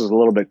 man, this is a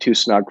little bit too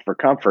snug for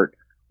comfort.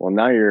 Well,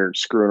 now you're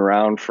screwing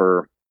around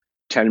for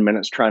 10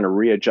 minutes trying to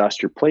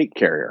readjust your plate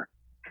carrier.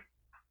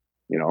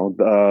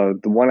 The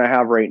one I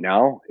have right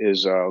now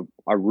is,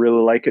 I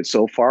really like it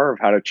so far. I've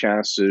had a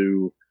chance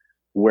to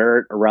wear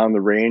it around the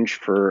range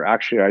I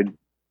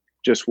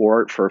just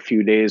wore it for a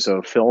few days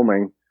of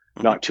filming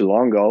not too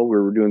long ago. We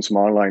were doing some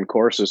online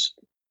courses.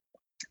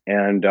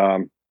 And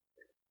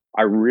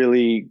I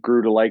really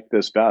grew to like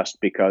this vest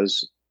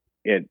because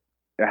it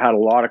had a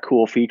lot of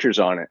cool features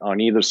on it.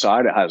 On either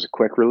side, it has a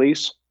quick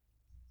release.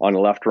 On the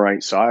left and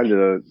right side,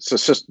 it's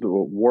the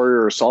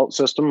Warrior Assault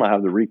system. I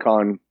have the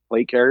Recon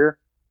plate carrier.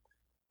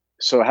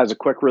 So it has a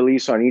quick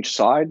release on each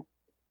side.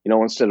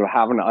 Instead of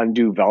having to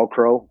undo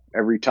Velcro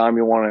every time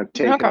you want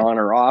to take it on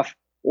or off,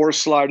 or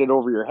slide it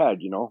over your head.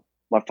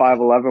 My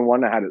 511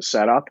 one, I had it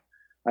set up,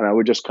 and I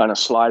would just kind of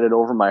slide it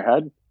over my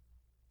head.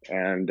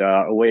 And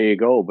away you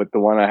go. But the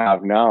one I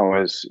have now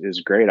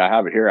is great. I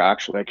have it here,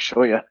 actually. I can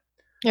show you.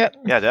 Yep.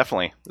 Yeah,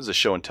 definitely. This is a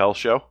show and tell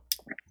show.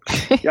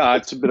 Yeah,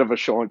 it's a bit of a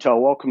show and tell.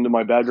 Welcome to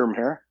my bedroom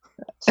here.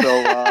 So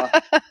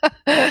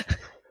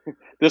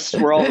This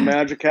is where all the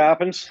magic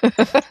happens.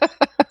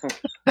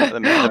 The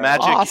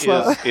magic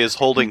Awesome. is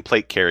holding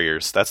plate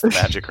carriers. That's the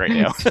magic right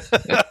now.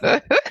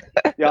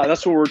 Yeah,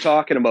 that's what we're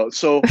talking about.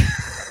 So,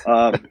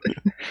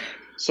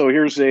 so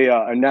here's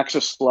a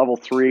Nexus Level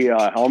 3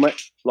 helmet.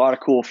 A lot of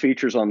cool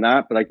features on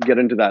that, but I can get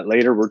into that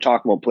later. We're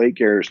talking about plate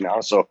carriers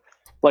now. So,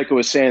 like I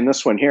was saying,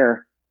 this one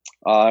here,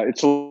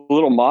 it's a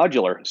little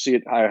modular.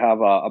 See, I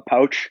have a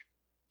pouch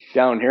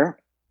down here.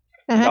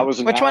 Mhm. That was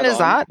an Which one is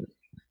add-on. that?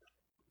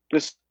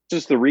 This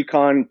is the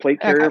Recon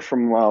plate carrier Okay.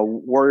 from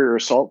Warrior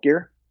Assault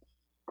Gear.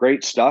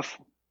 Great stuff.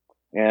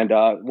 And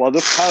well,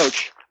 this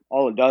pouch,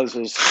 all it does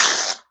is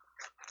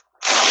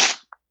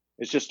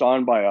it's just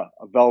on by a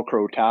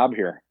Velcro tab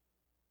here.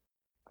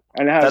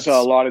 And it has a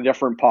That's- lot of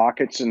different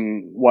pockets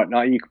and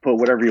whatnot. You can put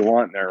whatever you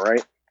want in there,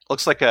 right?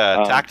 Looks like a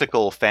Um,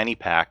 tactical fanny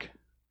pack.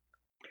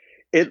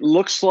 It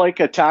looks like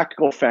a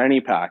tactical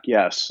fanny pack,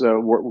 yes. So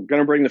we're going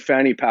to bring the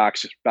fanny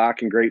packs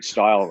back in great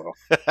style,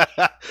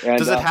 though. And,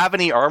 Does it have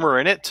any armor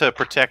in it to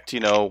protect,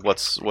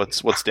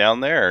 what's down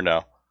there, or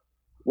no?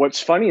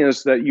 What's funny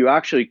is that you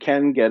actually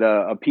can get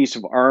a piece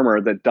of armor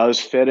that does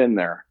fit in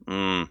there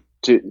Mm.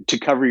 to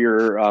cover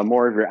your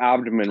more of your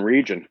abdomen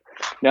region.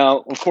 Now,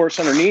 of course,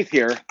 underneath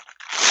here,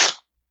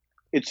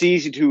 it's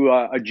easy to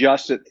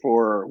adjust it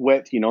for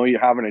width. You're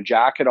having a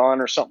jacket on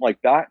or something like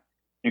that.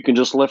 You can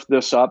just lift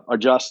this up,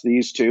 adjust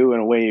these two,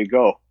 and away you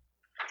go.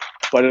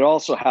 But it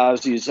also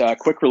has these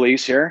quick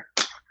release here.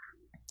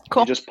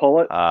 Cool. You just pull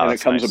it, and it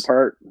that's comes nice.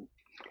 apart.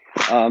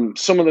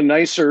 Some of the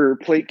nicer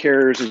plate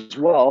carriers as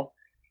well,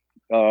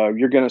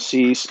 you're going to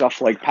see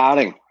stuff like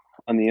padding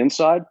on the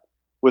inside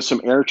with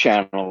some air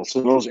channels.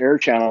 So those air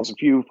channels,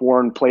 if you've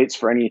worn plates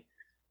for any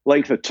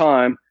length of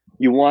time,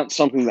 you want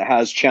something that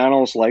has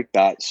channels like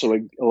that, so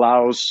it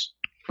allows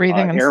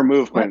Breathing and air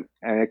movement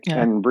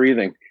and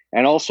breathing.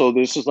 And also,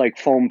 this is like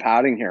foam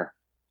padding here.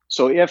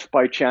 So if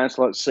by chance,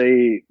 let's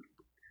say,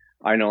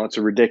 I know it's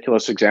a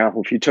ridiculous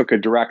example, if you took a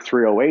direct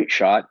 308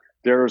 shot,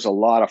 there's a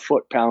lot of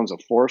foot-pounds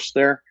of force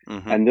there,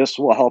 Mhm. and this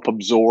will help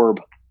absorb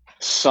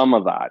some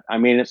of that. I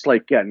mean, it's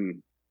like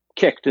getting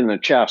kicked in the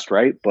chest,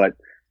 right? But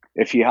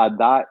if you had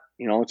that,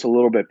 it's a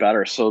little bit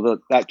better. So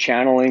that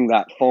channeling,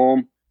 that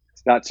foam,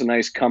 that's a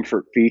nice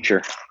comfort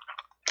feature.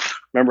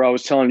 Remember I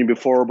was telling you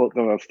before about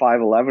the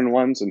 511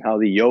 ones and how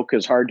the yoke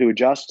is hard to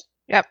adjust?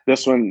 Yep.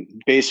 This one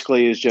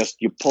basically is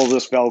just you pull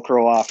this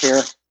Velcro off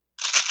here,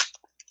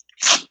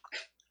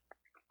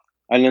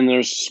 and then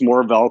there's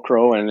more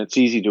Velcro, and it's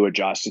easy to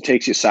adjust. It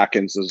takes you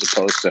seconds as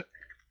opposed to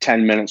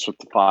 10 minutes with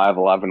the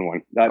 511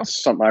 one.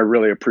 That's something I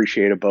really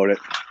appreciate about it.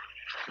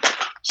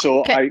 So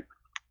Okay.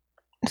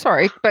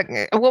 Sorry, but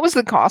what was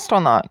the cost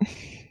on that?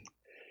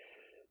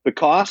 the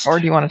cost. Or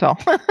do you want to tell?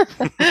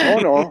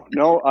 Oh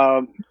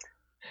no.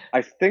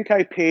 I think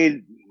I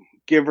paid,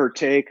 give or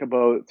take,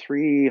 about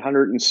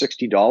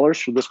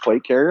 $360 for this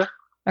plate carrier.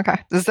 Okay.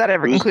 Does that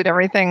ever include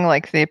everything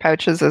like the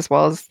pouches as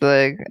well as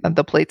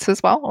the plates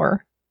as well,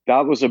 or?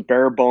 That was a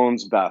bare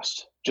bones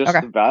vest, just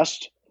Okay. the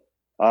vest.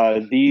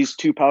 These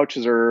two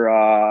pouches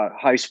are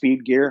high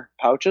speed gear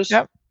pouches.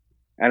 Yep.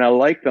 And I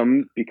like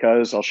them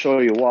because I'll show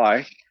you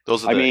why.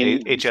 Those are I the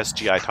mean-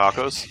 HSGI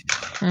tacos.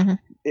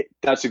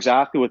 That's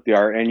exactly what they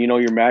are. And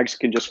your mags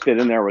can just fit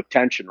in there with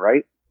tension,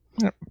 right?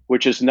 Yep.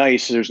 Which is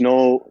nice. There's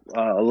no,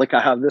 like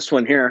I have this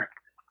one here.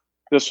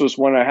 This was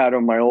one I had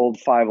on my old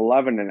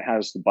 511, and it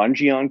has the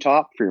bungee on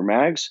top for your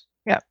mags.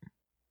 Yep.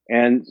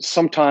 And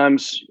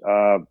sometimes,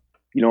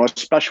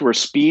 especially where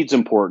speed's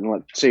important,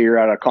 let's say you're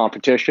at a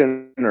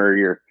competition or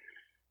you're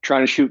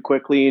trying to shoot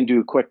quickly and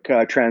do quick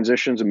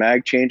transitions and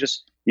mag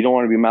changes, you don't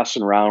want to be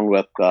messing around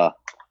with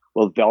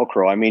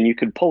Velcro. I mean, you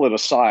could pull it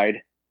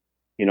aside,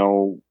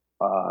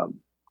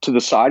 to the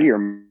side of your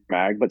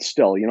mag, but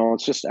still,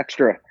 it's just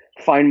extra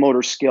fine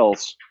motor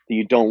skills that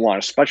you don't want,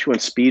 especially when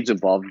speed's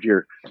involved.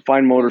 Your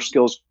fine motor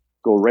skills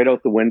go right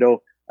out the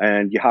window,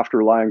 and you have to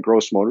rely on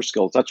gross motor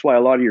skills. That's why a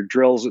lot of your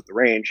drills at the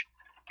range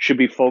should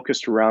be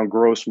focused around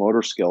gross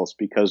motor skills,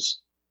 because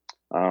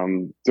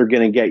they're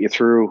going to get you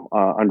through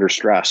under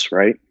stress,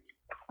 right?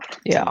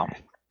 Yeah.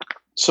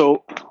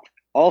 So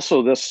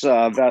also this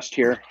vest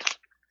here,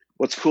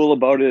 what's cool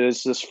about it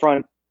is this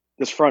front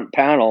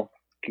panel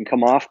can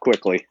come off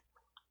quickly,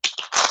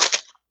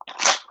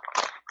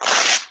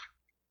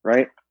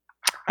 right?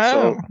 Oh,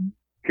 So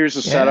here's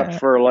a setup Yeah.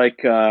 for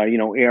like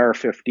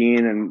AR-15,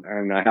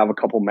 and I have a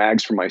couple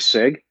mags for my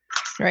SIG.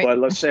 right. But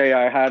let's say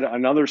I had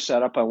another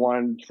setup I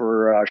wanted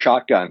for a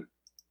shotgun,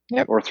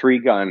 Yep. or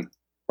 3-gun,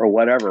 or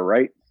whatever,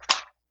 right?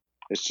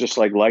 It's just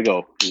like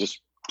Lego. You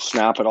just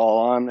snap it all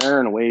on there,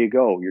 and away you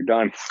go. You're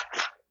done.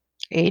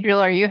 Adriel,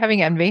 are you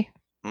having envy?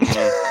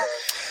 Mhm.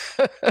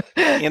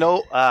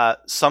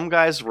 Some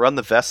guys run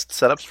the vest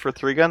setups for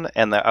 3-gun,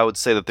 and I would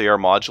say that they are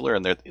modular,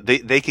 and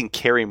they can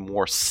carry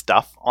more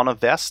stuff on a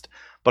vest.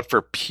 But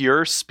for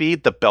pure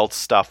speed, the belt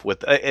stuff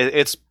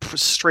it's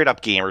straight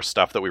up gamer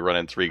stuff that we run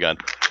in 3-gun.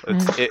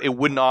 It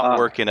would not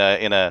work in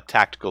a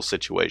tactical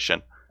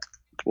situation.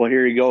 Well,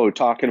 here you go.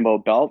 Talking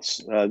about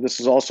belts. This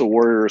is also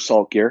Warrior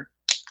Assault Gear,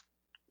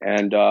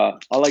 and I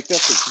like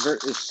this.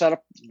 It's set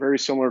up very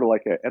similar to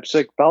like a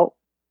IPSC belt.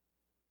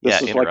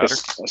 This Yeah, is inner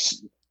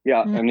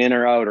like an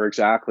inner outer,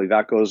 exactly.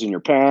 That goes in your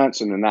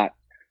pants, and then that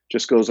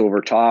just goes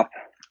over top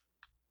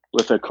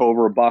with a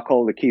Cobra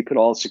buckle to keep it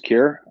all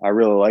secure. I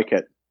really like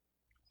it.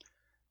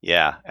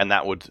 Yeah, and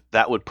that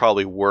would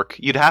probably work.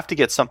 You'd have to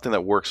get something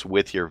that works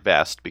with your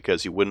vest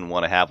because you wouldn't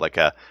want to have like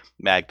a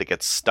mag that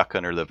gets stuck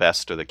under the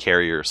vest or the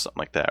carrier or something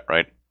like that,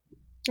 right?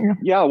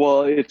 Yeah,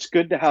 well, it's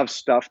good to have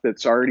stuff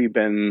that's already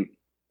been.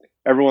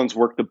 Everyone's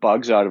worked the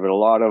bugs out of it. A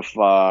lot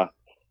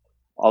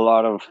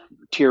of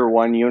tier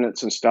 1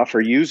 units and stuff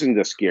are using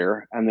this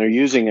gear, and they're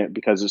using it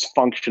because it's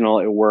functional,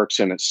 it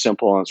works, and it's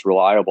simple and it's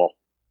reliable.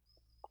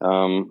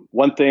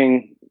 One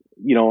thing,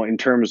 in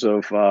terms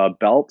of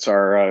belts,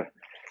 are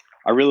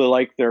I really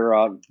like their.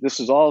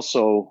 This is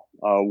also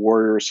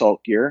Warrior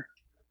Assault gear.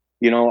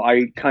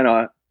 I kind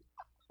of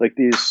like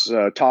these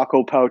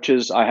taco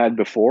pouches I had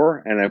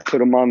before, and I put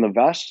them on the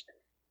vest.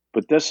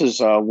 But this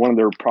is one of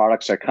their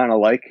products I kind of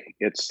like.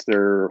 It's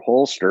their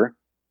holster,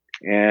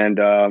 and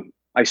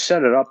I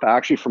set it up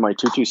actually for my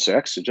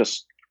 226. It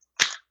just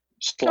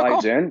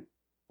slides in,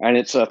 and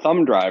it's a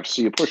thumb drive.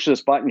 So you push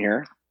this button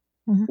here.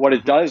 Mm-hmm. What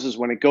it does is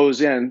when it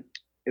goes in,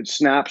 it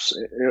snaps.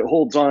 It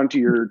holds on to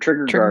your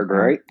trigger guard,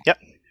 right? Yep.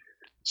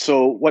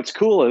 So what's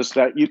cool is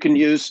that you can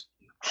use,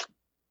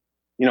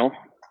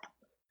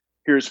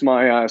 here's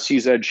my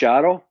CZ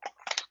Shadow.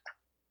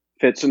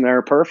 Fits in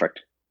there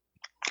perfect.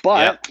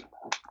 But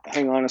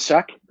hang on a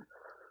sec.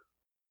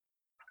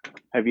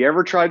 Have you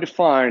ever tried to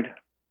find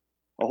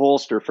a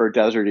holster for a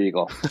Desert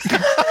Eagle?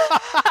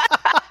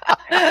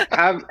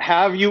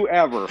 Have you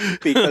ever?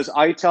 Because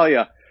I tell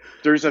you,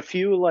 there's a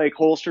few like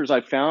holsters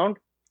I found.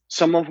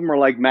 Some of them are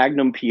like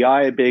Magnum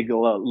PI, a big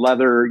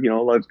leather,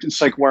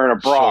 it's like wearing a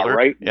bra, shoulder,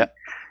 right? Yeah.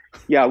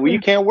 Yeah, well, you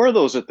can't wear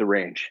those at the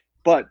range.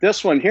 But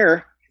this one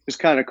here is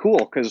kind of cool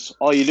because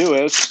all you do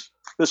is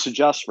this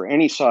adjusts for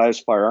any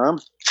size firearm.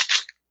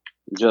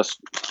 You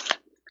just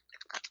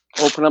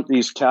open up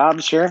these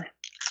tabs here.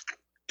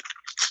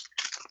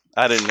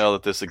 I didn't know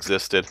that this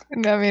existed.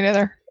 No, me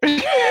neither.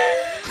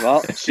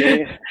 Well,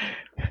 see,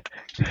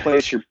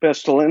 place your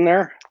pistol in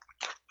there,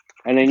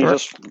 and then you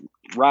just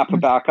wrap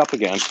it back up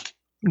again.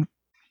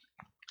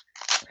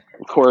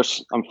 Of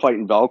course, I'm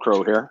fighting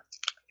Velcro here.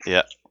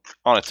 Yeah,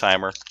 on a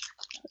timer.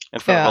 In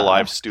front of a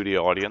live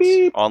studio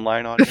audience,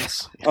 online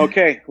audience.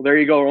 Okay, well, there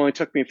you go. It only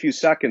took me a few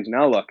seconds.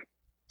 Now look.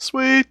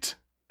 Sweet.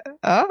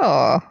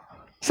 Oh.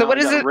 So what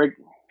is it?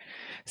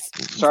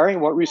 Sorry,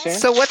 what were you saying?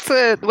 So what's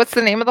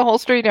the name of the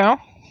holster, you know?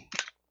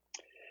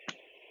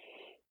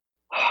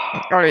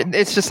 Or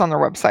it's just on their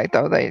website,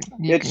 though.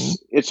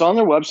 It's on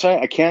their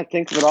website. I can't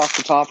think of it off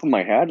the top of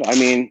my head. I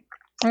mean,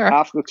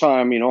 half the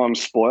time, I'm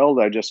spoiled.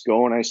 I just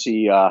go and I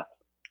see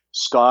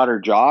Scott or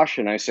Josh,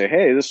 and I say,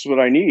 "Hey, this is what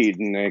I need,"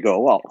 and they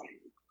go, "Well,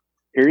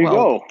 here you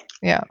go."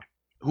 Yeah.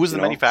 Who's the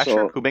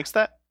manufacturer? Who makes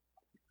that?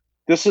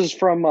 This is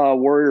from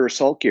Warrior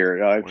Assault Gear.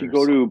 If you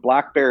go to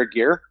Black Bear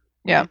Gear,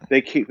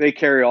 they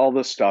carry all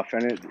this stuff,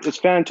 and it's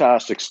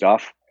fantastic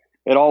stuff.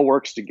 It all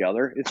works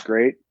together. It's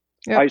great.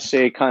 Yep. I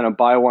say kind of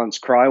buy once,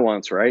 cry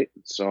once, right?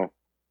 So,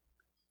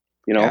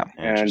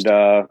 and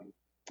I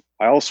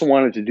also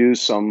wanted to do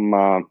some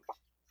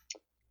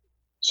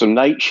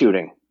night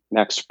shooting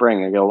next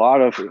spring. I get a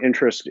lot of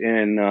interest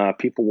in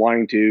people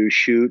wanting to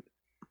shoot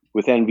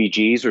with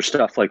NVGs or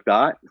stuff like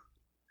that.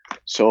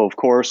 So, of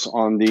course,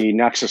 on the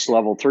Nexus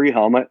Level 3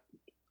 helmet,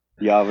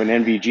 you have an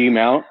NVG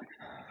mount,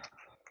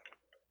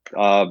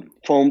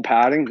 foam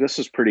padding. This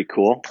is pretty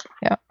cool.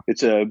 Yeah,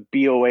 it's a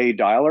BOA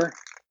dialer.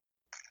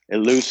 It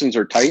loosens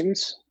or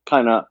tightens,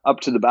 kind of up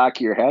to the back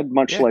of your head,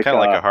 much like kind of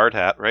like a hard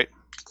hat, right?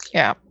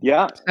 Yeah,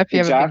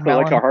 exactly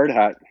like a hard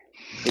hat.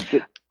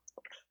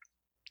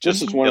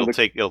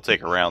 It'll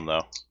take around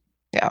though.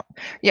 Yeah.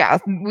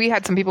 We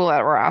had some people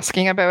that were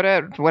asking about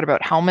it. What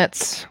about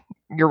helmets?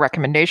 Your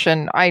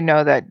recommendation? I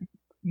know that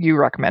you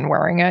recommend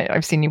wearing it.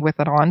 I've seen you with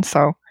it on.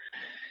 So,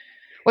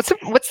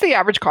 what's the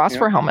average cost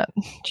for a helmet?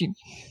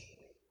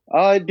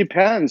 It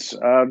depends.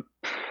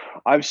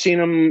 I've seen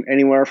them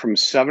anywhere from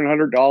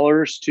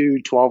 $700 to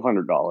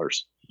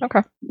 $1,200.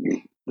 Okay.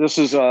 This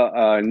is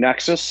a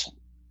Nexus,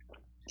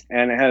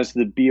 and it has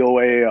the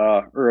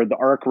BOA or the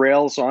arc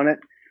rails on it,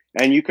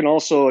 and you can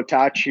also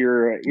attach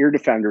your ear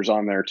defenders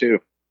on there too.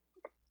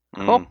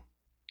 Cool.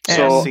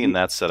 So I've seen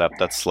that setup.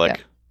 That's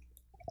slick.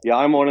 Yeah,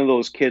 I'm one of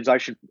those kids. I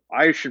should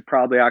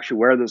probably actually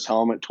wear this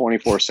helmet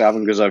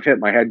 24/7 because I've hit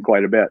my head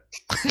quite a bit,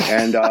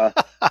 and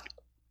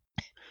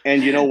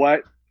and you know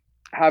what?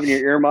 Having your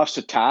earmuffs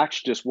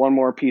attached, just one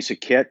more piece of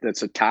kit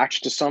that's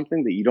attached to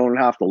something that you don't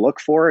have to look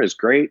for is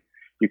great.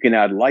 You can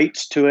add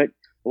lights to it.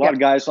 A lot of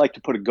guys like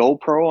to put a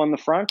GoPro on the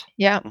front.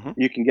 Yeah. Mm-hmm.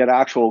 You can get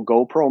actual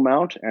GoPro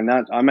mount, and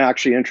that I'm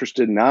actually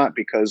interested in that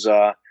because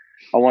I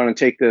want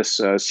to take this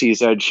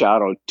CZ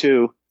Shadow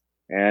 2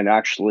 and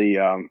actually,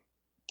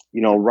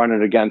 run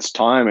it against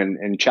time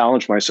and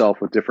challenge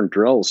myself with different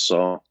drills.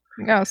 So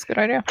yeah, that's a good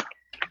idea.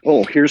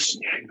 Oh, here's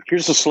the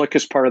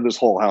slickest part of this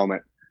whole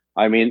helmet.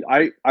 I mean,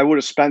 I would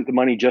have spent the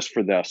money just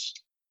for this.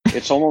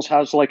 It almost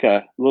has like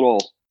a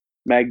little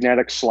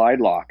magnetic slide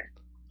lock.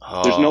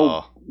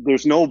 Oh.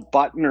 There's no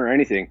button or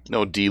anything.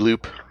 No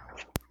D-loop.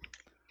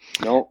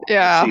 No.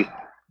 Yeah. Let's see.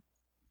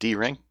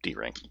 D-ring?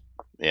 D-ring.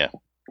 Yeah.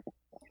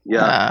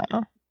 Yeah.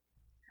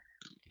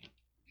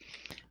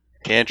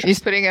 Interesting. He's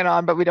putting it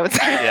on, but we don't see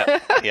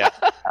it. Yeah.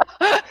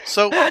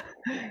 So,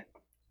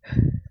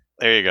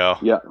 there you go.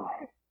 Yeah.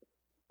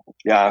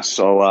 Yeah.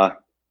 So,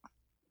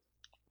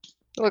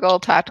 Look all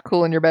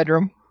tactical in your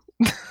bedroom.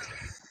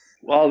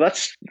 well,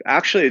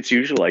 it's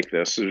usually like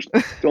this.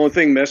 The only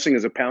thing missing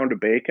is a pound of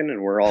bacon,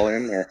 and we're all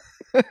in there.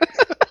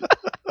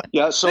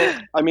 Yeah. So,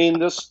 I mean,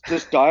 this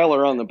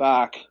dialer on the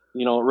back,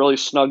 it really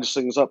snugs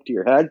things up to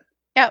your head.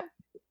 Yep.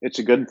 It's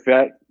a good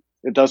fit.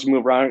 It doesn't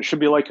move around. It should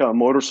be like a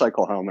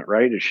motorcycle helmet,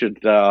 right? It should.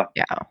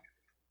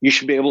 You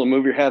should be able to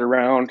move your head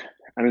around,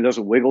 and it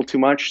doesn't wiggle too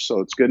much, so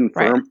it's good and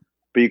firm. Right.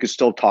 But you can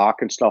still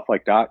talk and stuff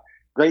like that.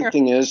 Great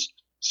thing is,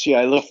 see,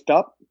 I lift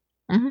up.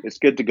 Mm-hmm. It's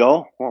good to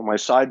go. Well, my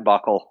side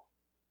buckle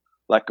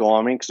let go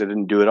on me because I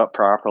didn't do it up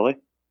properly.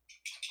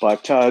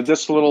 But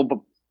this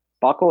little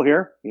buckle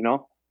here, it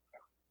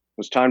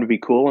was time to be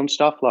cool and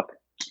stuff. Look,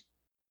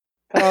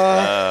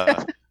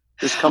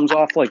 this comes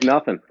off like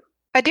nothing.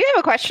 I do have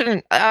a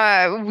question.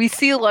 We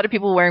see a lot of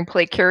people wearing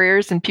plate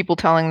carriers and people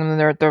telling them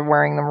they're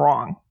wearing them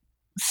wrong.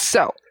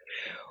 So,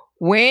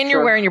 when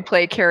you're wearing your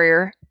plate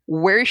carrier,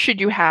 where should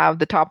you have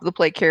the top of the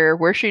plate carrier?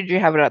 Where should you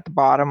have it at the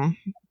bottom?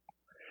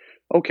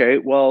 Okay,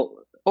 well...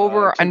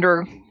 Over,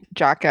 under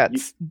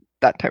jackets,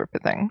 that type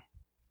of thing.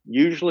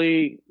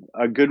 Usually,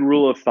 a good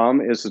rule of thumb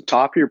is the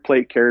top of your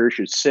plate carrier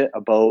should sit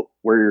about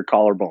where your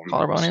collarbone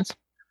is.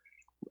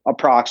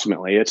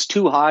 Approximately. It's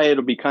too high,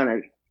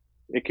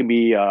 it can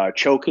be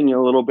choking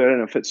you a little bit,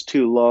 and if it's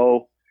too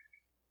low,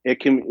 it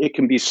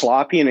can be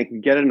sloppy, and it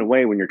can get in the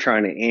way when you're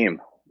trying to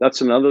aim.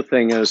 That's another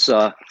thing is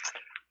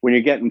when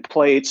you're getting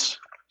plates,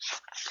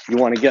 you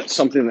want to get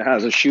something that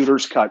has a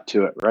shooter's cut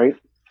to it, right?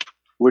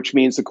 Which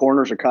means the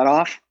corners are cut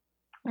off.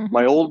 Mm-hmm.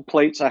 My old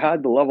plates I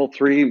had, the level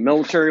 3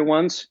 military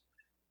ones,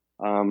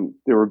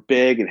 they were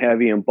big and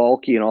heavy and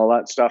bulky and all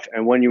that stuff.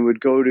 And when you would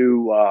go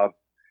to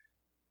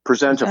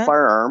present a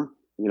firearm,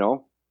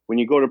 when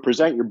you go to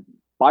present, your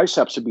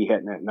biceps would be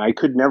hitting it. And I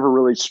could never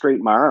really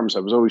straighten my arms. I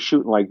was always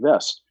shooting like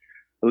this.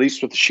 At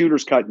least with the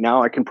shooter's cut,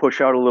 now I can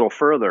push out a little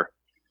further.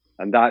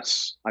 And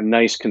that's a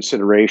nice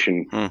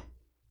consideration,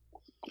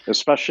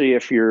 especially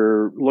if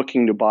you're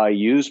looking to buy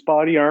used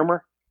body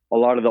armor. A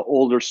lot of the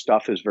older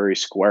stuff is very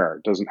square.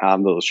 It doesn't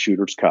have those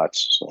shooter's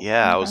cuts. So.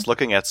 Yeah, I was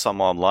looking at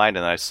some online,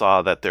 and I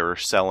saw that they were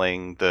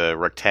selling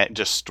the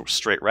just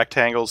straight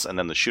rectangles and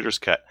then the shooter's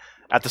cut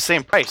at the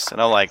same price.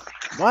 And I'm like,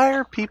 why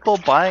are people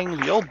buying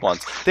the old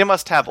ones? They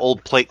must have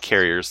old plate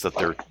carriers that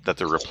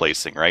they're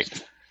replacing, right?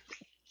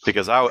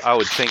 Because I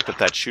would think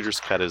that shooter's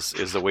cut is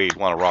the way you'd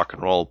want to rock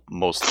and roll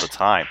most of the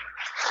time.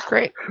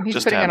 Great.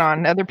 He's putting it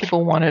on. Other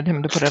people wanted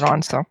him to put it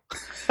on, so.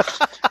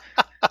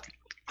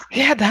 He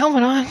had the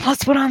helmet on.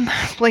 Let's put on the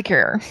plate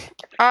carrier.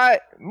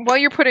 While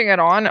you're putting it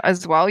on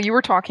as well, you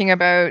were talking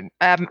about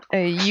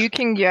you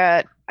can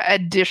get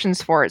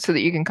additions for it so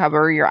that you can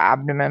cover your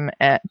abdomen.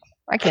 I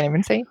can't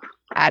even say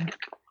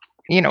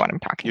you know what I'm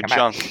talking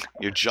about.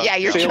 Your junk. Yeah,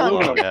 your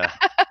junk.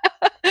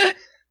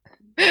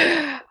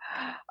 Yeah.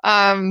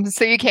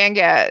 So you can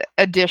get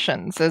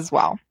additions as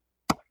well.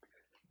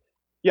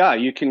 Yeah,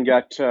 you can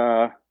get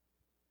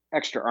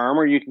extra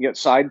armor. You can get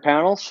side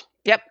panels.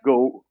 Yep.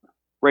 Go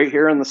right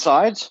here in the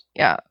sides.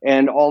 Yeah.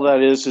 And all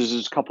that is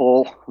a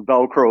couple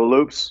Velcro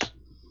loops.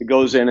 It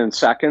goes in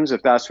seconds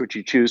if that's what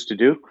you choose to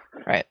do.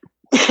 Right.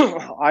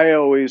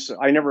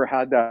 I never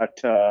had that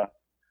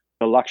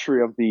the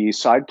luxury of the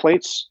side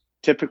plates.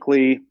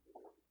 Typically,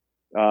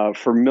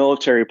 for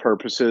military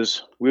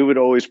purposes, we would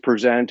always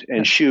present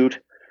and shoot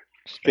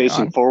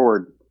facing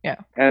forward. Yeah.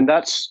 And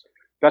that's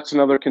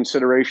another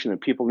consideration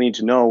that people need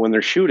to know when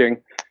they're shooting,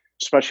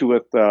 especially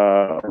with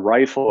a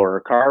rifle or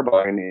a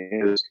carbine,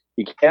 is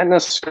you can't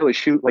necessarily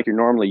shoot like you're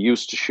normally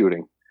used to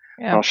shooting.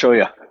 Yeah. I'll show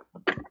you.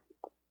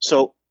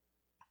 So,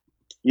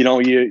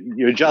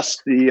 you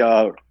adjust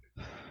the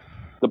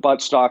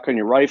buttstock on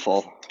your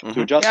rifle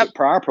to adjust it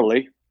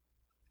properly,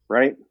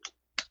 right?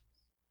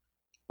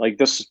 Like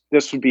this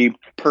would be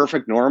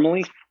perfect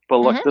normally, but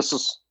look, this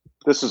is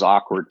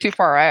awkward. Too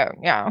far out,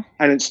 yeah.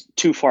 And it's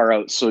too far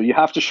out, so you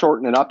have to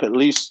shorten it up at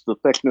least the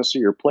thickness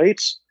of your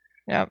plates.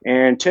 Yeah.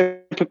 And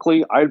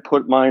typically, I'd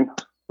put mine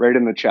right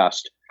in the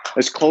chest,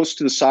 as close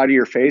to the side of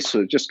your face,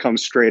 so it just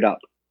comes straight up.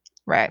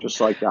 Right. Just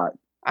like that.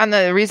 And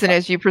the reason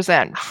is you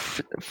present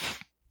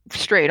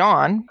straight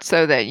on,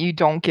 so that you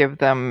don't give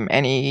them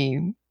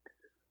anything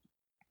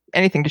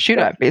to shoot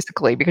at,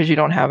 basically, because you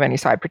don't have any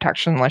side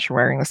protection unless you're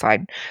wearing the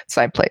side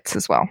plates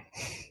as well.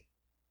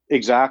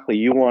 Exactly.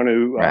 You want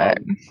to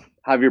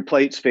have your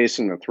plates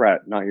facing the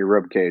threat, not your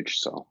rib cage.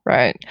 So.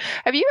 Right.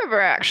 Have you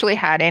ever actually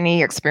had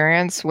any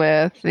experience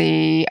with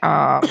the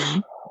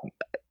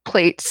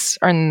plates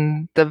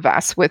and the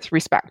vest with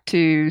respect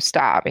to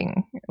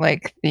stabbing?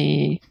 Like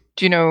we're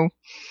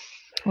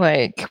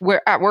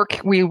at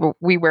work, we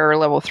wear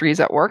level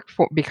 3s at work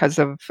because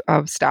of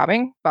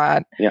stabbing,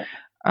 but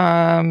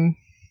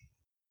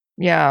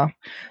yeah.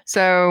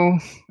 So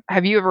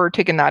have you ever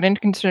taken that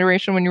into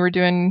consideration when you were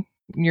doing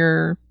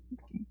your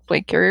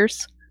plate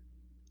carriers?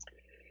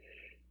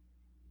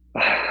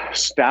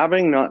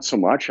 Stabbing, not so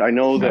much. I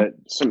know that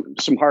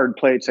some hard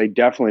plates, I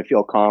definitely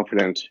feel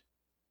confident,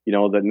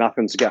 that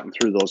nothing's gotten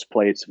through those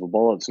plates. If a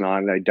bullet's not,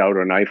 and I doubt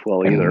a knife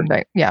will either.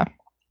 Yeah.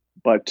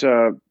 But,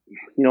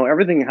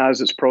 everything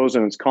has its pros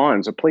and its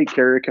cons. A plate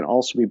carrier can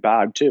also be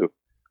bad too.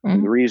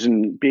 Mhm. The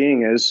reason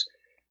being is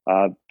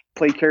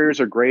plate carriers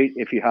are great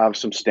if you have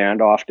some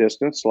standoff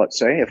distance, let's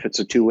say, if it's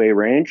a two-way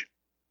range.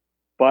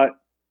 But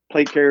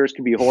plate carriers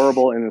can be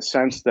horrible in the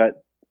sense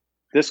that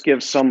this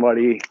gives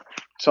somebody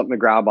something to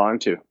grab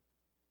onto.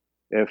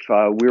 If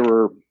we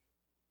were,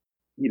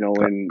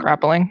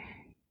 Grappling.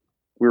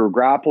 we were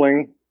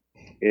grappling,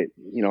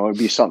 it'd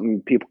be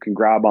something people can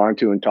grab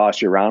onto and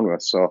toss you around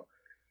with. So,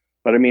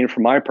 but I mean,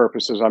 for my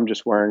purposes, I'm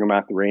just wearing them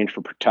at the range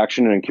for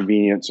protection and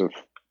convenience of,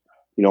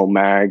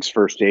 mags,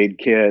 first aid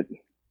kit,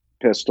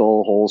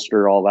 pistol,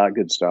 holster, all that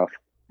good stuff.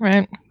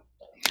 Right.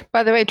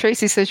 By the way,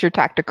 Tracy says you're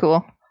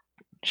tactical.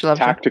 She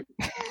loves you.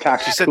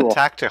 She said Tactical.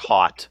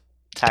 Tacti-hot.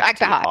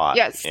 Tacti-hot.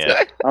 Yes.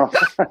 Yeah. Oh.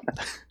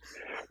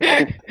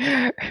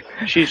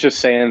 She's just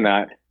saying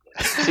that.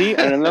 See,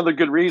 and another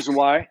good reason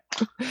why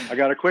I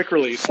got a quick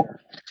release.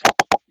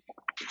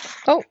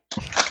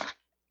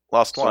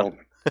 Lost one.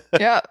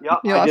 Yeah. Yeah,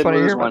 You I lost did one of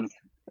lose your one.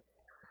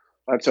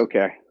 That's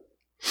okay.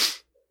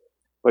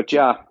 But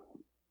yeah,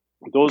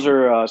 those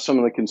are some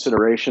of the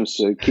considerations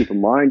to keep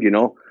in mind.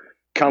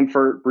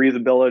 Comfort,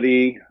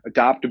 breathability,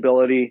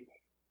 adaptability,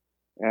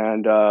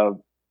 and that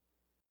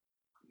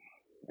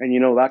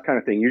kind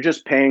of thing. You're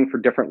just paying for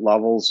different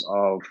levels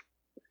of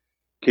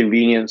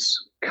convenience,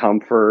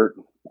 comfort,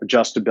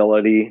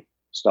 adjustability,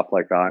 stuff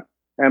like that,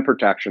 and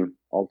protection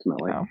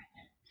ultimately. Wow.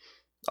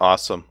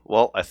 Awesome.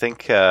 Well, I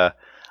think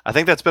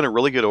that's been a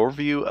really good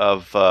overview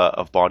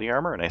of body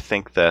armor, and I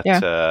think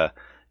that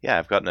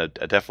I've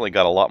definitely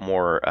got a lot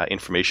more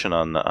information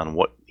on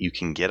what you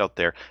can get out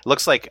there. It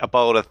looks like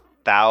about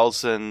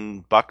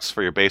 $1,000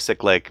 for your basic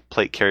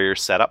plate carrier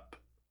setup.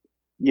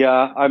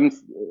 Yeah, I'm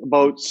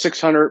about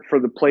 $600 for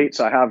the plates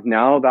I have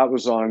now. That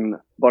was on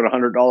about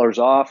 $100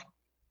 off.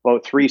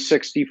 About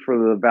 $360 for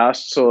the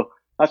vest, so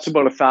that's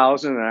about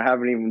 $1,000, and I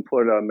haven't even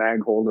put a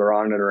mag holder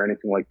on it or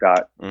anything like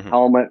that. Mm-hmm.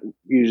 Helmet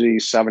usually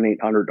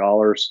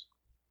 $700-800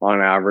 on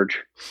average.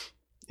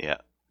 Yeah,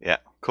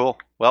 cool.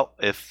 Well,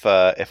 if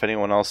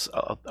anyone else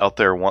out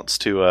there wants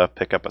to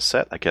pick up a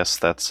set, I guess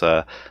that's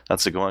a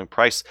going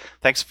price.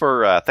 Thanks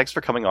for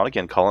coming on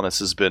again, Colin. This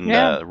has been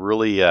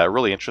really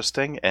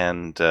interesting,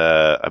 and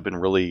I've been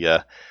really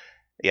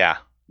Now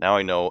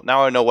I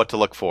know what to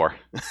look for.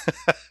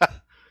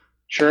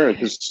 Sure,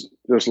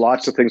 there's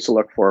lots of things to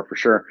look for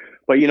sure.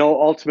 But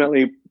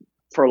ultimately,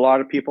 for a lot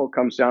of people, it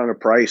comes down to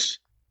price.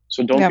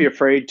 So don't be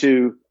afraid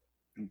to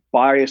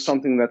buy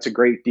something that's a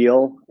great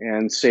deal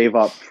and save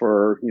up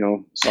for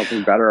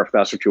something better if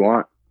that's what you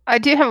want. I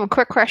do have a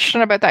quick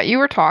question about that. You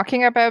were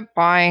talking about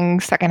buying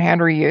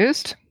secondhand or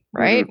used,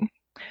 right? Mm-hmm.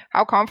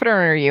 How confident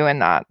are you in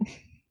that?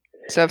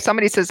 So if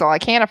somebody says, "Well, I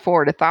can't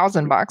afford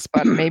 $1,000,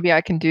 but maybe I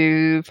can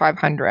do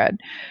 $500,"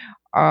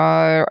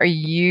 are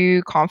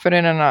you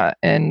confident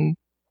in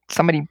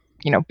somebody,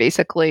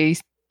 basically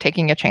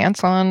taking a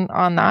chance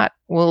on that?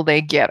 Will they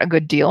get a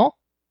good deal?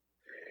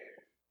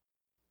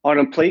 On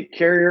a plate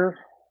carrier,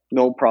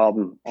 no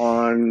problem.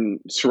 On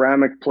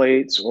ceramic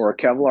plates or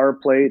Kevlar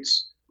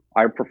plates,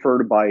 I prefer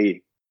to buy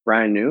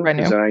brand new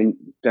because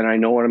then I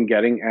know what I'm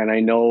getting, and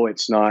I know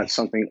it's not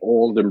something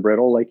old and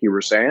brittle like you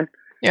were saying.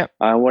 Yeah.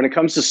 When it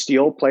comes to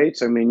steel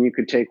plates, I mean, you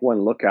could take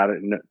one look at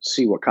it and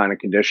see what kind of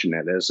condition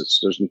it is.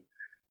 There's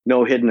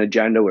no hidden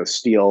agenda with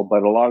steel,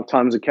 but a lot of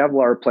times the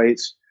Kevlar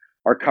plates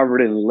are covered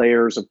in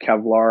layers of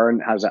Kevlar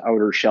and has an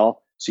outer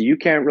shell. So you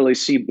can't really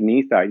see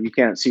beneath that. You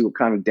can't see what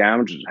kind of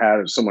damage it had.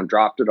 If someone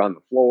dropped it on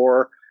the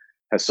floor,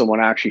 has someone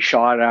actually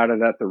shot at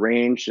it at the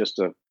range just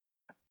to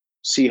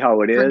see how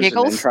it is? For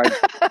giggles? And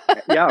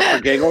then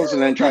for giggles,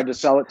 and then tried to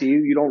sell it to you.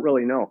 You don't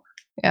really know.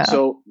 Yeah.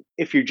 So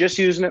if you're just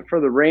using it for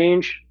the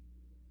range,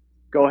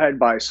 go ahead,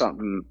 buy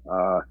something,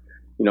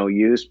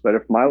 used. But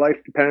if my life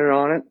depended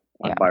on it,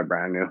 I'd buy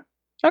brand new.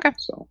 Okay.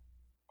 So,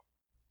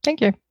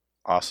 thank you.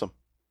 Awesome.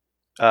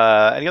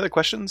 Any other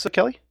questions,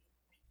 Kelly?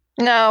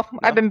 No,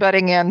 I've been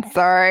butting in.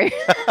 Sorry.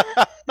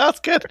 That's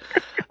good.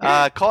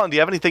 Colin, do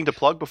you have anything to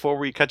plug before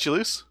we cut you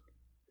loose?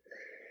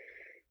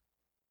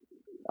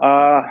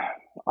 I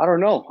don't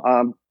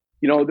know.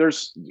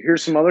 Here's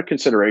some other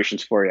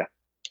considerations for you.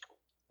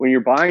 When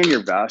you're buying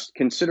your vest,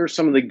 consider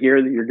some of the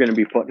gear that you're going to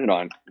be putting it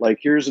on. Like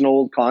here's an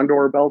old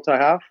Condor belt I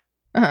have,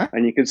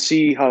 and you can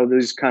see how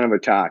these kind of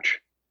attach.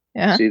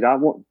 Yeah. See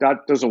that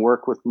doesn't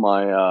work with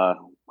my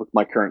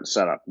current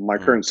setup. My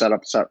current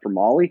setup is set for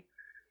Molly.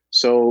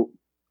 So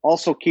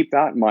also keep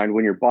that in mind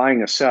when you're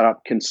buying a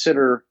setup.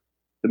 Consider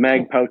the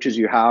mag pouches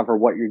you have or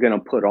what you're going to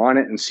put on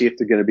it, and see if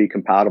they're going to be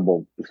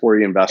compatible before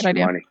you invest your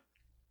money.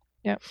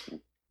 Yep.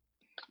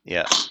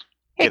 Yeah.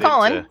 Hey,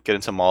 Colin. Get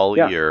into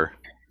Molly or.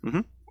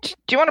 Mm-hmm. Do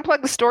you want to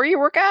plug the store you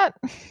work at,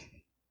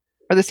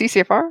 or the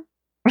CCFR?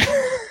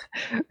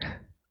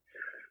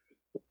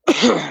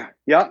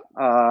 Yeah.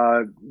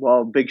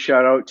 Well, big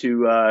shout out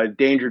to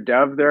Danger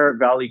Dev there at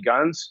Valley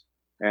Guns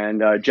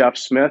and Jeff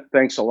Smith.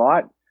 Thanks a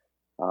lot.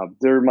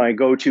 They're my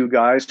go-to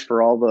guys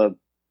for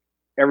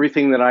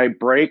everything that I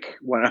break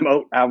when I'm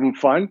out having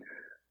fun.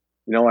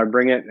 I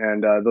bring it,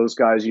 and those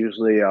guys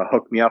usually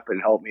hook me up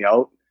and help me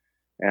out.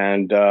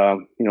 And, a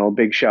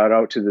big shout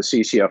out to the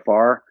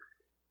CCFR,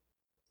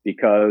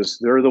 because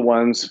they're the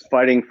ones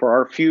fighting for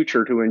our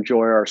future to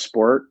enjoy our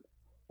sport.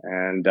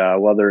 And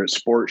whether it's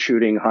sport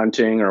shooting,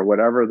 hunting, or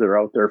whatever, they're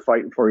out there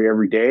fighting for you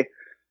every day.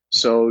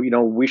 So,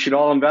 we should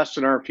all invest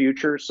in our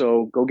future.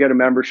 So go get a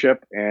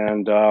membership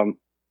and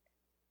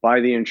buy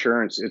the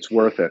insurance. It's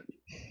worth it.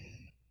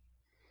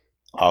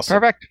 Awesome.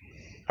 Perfect.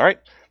 All right.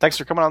 Thanks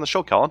for coming on the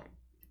show, Colin.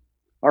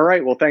 All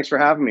right. Well, thanks for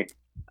having me.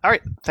 All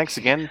right. Thanks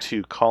again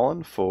to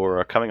Colin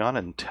for coming on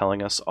and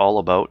telling us all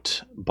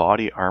about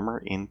body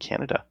armor in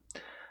Canada.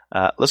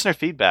 Listener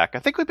feedback. I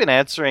think we've been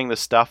answering the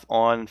stuff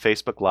on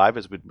Facebook Live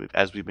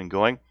as we've been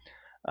going.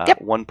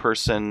 Yep. One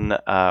person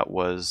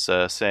was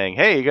saying,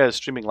 hey, you guys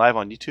streaming live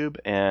on YouTube?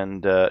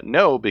 And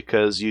no,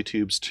 because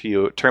YouTube's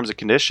terms and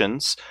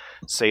conditions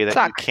say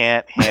that you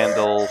can't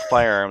handle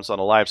firearms on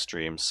a live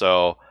stream.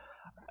 So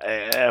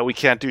we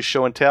can't do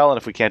show and tell. And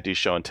if we can't do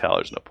show and tell,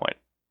 there's no point.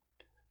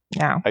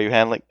 Yeah. Are you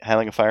handling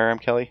a firearm,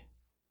 Kelly?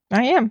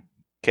 I am.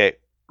 Okay,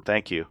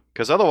 thank you.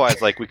 Because otherwise,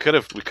 we could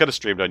have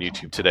streamed on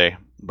YouTube today,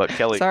 but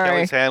Kelly's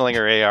handling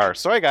her AR.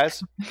 Sorry,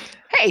 guys.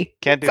 Hey,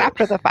 can't do it's it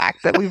after the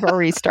fact that we've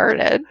already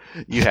started.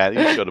 You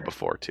showed it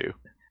before too.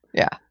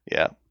 Yeah.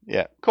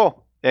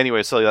 Cool.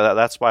 Anyway, so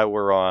that's why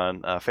we're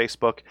on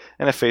Facebook,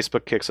 and if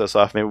Facebook kicks us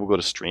off, maybe we'll go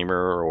to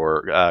Streamer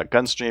or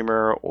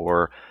Gunstreamer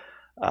or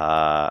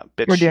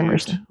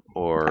BitChute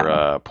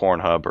or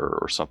Pornhub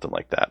or something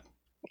like that.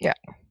 Yeah.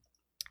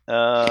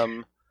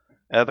 Or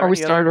we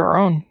start our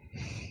own.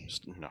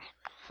 No.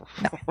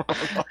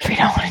 We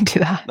don't want to do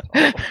that.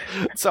 No.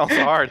 It sounds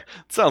hard.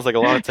 It sounds like a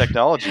lot of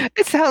technology.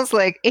 It sounds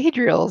like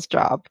Adriel's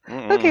job.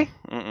 Okay.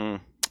 Do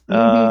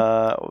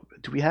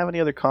we have any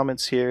other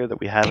comments here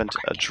that we haven't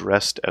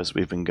addressed as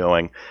we've been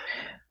going?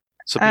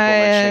 So people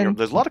mentioning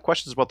there's a lot of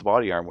questions about the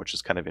body arm, which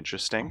is kind of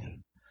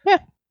interesting. Yeah.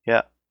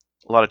 A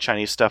lot of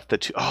Chinese stuff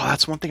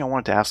that's one thing I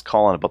wanted to ask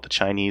Colin about the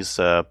Chinese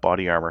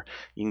body armor.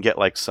 You can get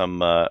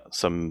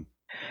some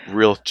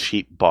real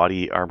cheap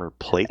body armor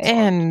plates,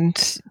 and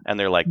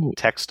they're like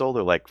textile,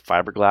 they're like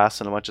fiberglass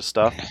and a bunch of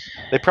stuff.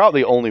 They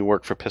probably only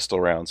work for pistol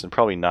rounds and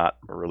probably not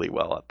really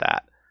well at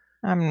that.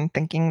 I'm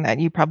thinking that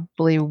you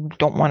probably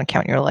don't want to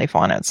count your life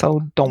on it,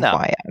 so don't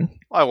buy it.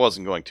 I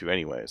wasn't going to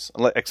anyways,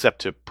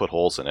 except to put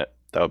holes in it.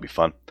 That would be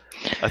fun.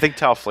 I think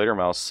Tal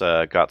Flatermouse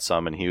got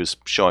some, and he was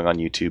showing on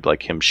YouTube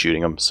like him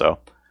shooting them. So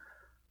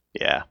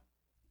yeah.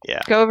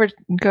 Go over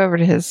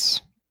to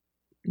his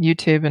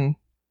YouTube and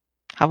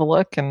have a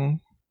look, and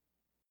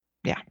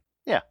yeah.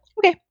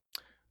 Okay.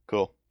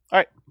 Cool. All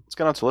right. Let's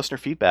get on to listener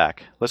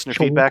feedback. Listener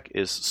feedback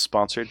is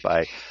sponsored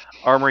by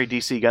Armory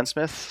DC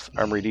Gunsmith.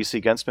 Armory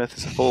DC Gunsmith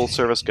is a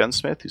full-service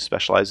gunsmith who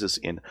specializes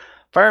in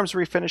firearms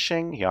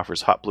refinishing. He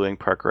offers hot bluing,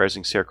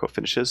 parkerizing, Cerakote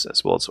finishes,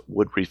 as well as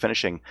wood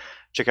refinishing.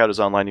 Check out his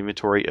online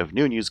inventory of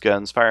new and used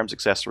guns, firearms,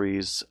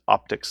 accessories,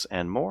 optics,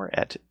 and more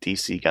at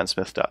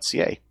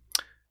dcgunsmith.ca.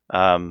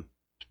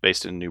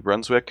 Based in New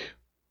Brunswick.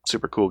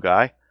 Super cool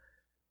guy.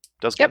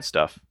 Does good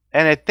stuff.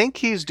 And I think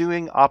he's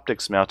doing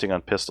optics mounting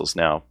on pistols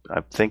now.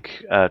 I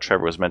think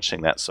Trevor was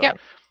mentioning that. So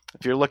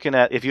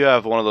if you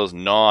have one of those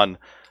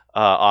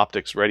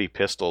non-optics ready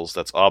pistols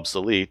that's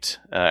obsolete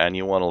and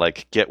you want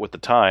to get with the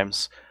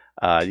times,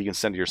 you can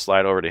send your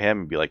slide over to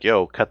him and be like,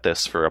 yo, cut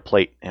this for a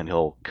plate. And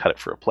he'll cut it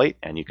for a plate,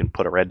 and you can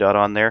put a red dot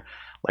on there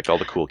like all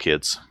the cool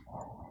kids.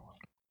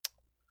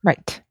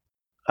 Right.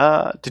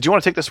 Did you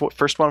want to take this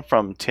first one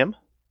from Tim?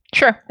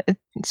 Sure.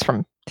 It's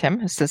from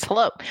Tim. It says,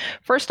 hello.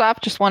 First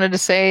off, just wanted to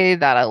say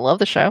that I love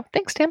the show.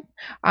 Thanks, Tim.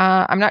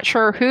 I'm not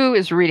sure who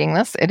is reading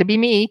this. It'd be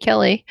me,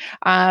 Kelly.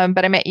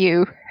 But I met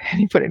you, and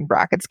he put in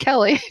brackets,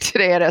 Kelly,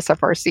 today at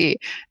SFRC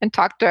and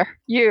talked to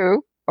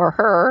you or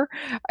her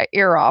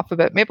ear off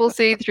about Maple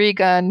City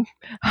 3-gun,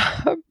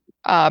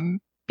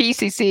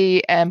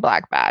 PCC, and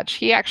Black Badge.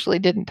 He actually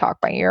didn't talk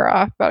my ear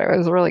off, but it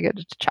was really good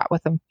to chat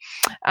with him.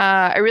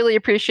 I really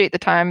appreciate the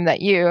time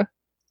that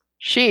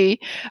she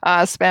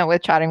spent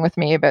with chatting with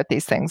me about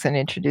these things and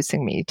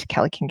introducing me to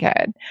Kelly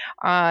Kincaid.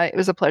 It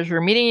was a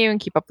pleasure meeting you, and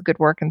keep up the good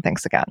work, and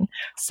thanks again.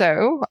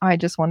 So I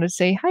just wanted to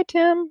say hi,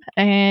 Tim,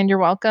 and you're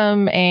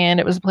welcome, and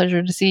it was a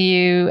pleasure to see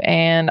you,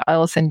 and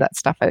I'll send that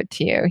stuff out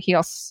to you.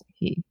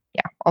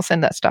 I'll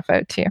send that stuff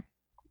out to you.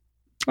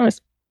 Anyways,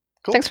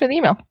 cool. Thanks for the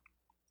email.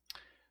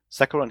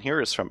 Second one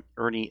here is from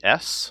Ernie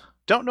S.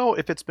 Don't know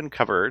if it's been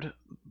covered,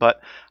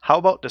 but how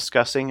about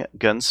discussing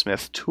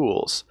gunsmith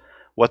tools?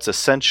 What's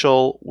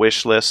essential,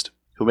 wish list,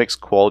 who makes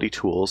quality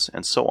tools,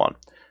 and so on.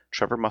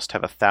 Trevor must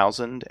have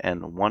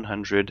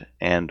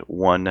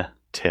 1,101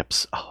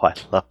 tips. Oh, I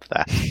love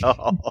that.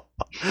 Oh,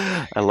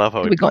 I love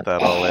how we put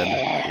that all in.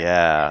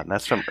 Yeah,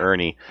 that's from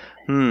Ernie.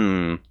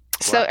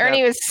 So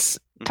Ernie was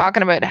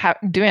talking about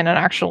doing an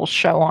actual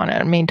show on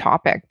a main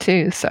topic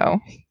too. So,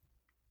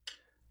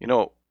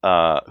 who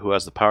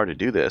has the power to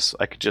do this?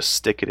 I could just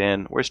stick it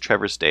in. Where's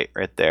Trevor's date?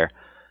 Right there.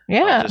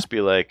 Yeah. I'll just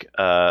be like,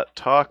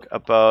 talk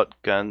about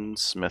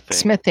gunsmithing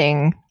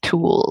Smithing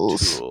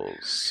tools.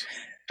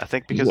 I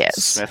think because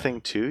it's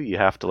smithing too, you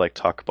have to like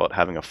talk about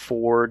having a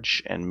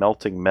forge and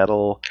melting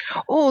metal.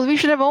 Oh, we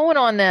should have Owen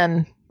on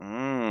then.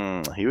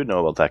 He would know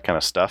about that kind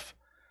of stuff.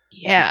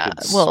 Yeah. He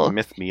could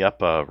smith me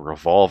up a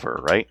revolver,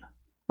 right?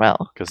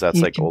 Well, because that's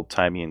like old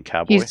timey and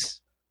cowboy.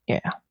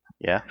 Yeah.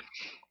 Yeah.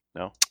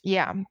 No.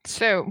 Yeah.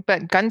 So,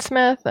 but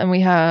gunsmith, and we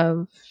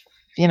have,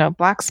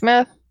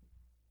 blacksmith.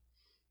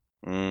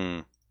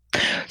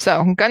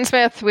 So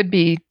gunsmith would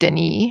be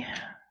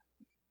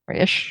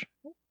Denny-ish.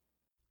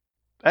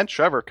 And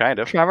Trevor, kind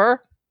of.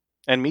 Trevor?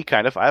 And me,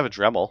 kind of. I have a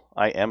Dremel.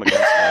 I am a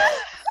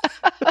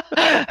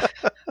gunsmith.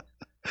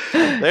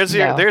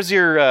 There's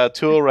your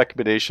tool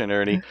recommendation,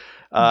 Ernie.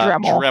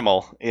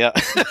 Dremel. Yeah.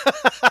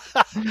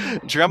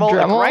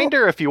 Dremel, a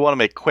grinder if you want to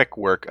make quick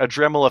work. A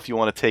Dremel if you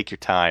want to take your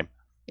time.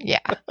 Yeah.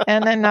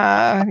 And then,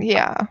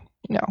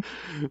 no.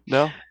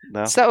 No?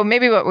 So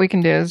maybe what we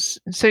can do is,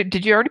 so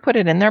did you already put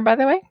it in there, by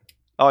the way?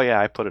 Oh, yeah,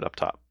 I put it up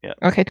top. Yeah.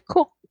 Okay,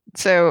 cool.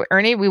 So,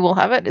 Ernie, we will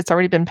have it. It's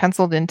already been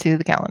penciled into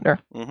the calendar.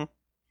 Mm-hmm.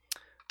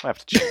 I have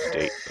to change the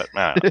date, but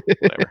whatever.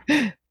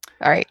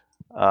 All right.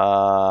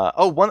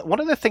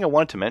 One other thing I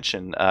wanted to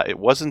mention. It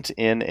wasn't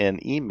in an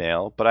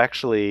email, but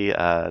actually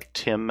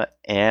Tim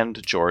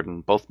and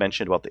Jordan both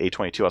mentioned about the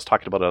A22. I was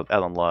talking about it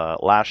on the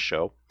last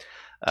show.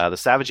 The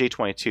Savage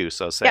A22.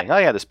 So I was saying, oh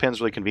yeah, this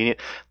pin's really convenient.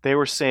 They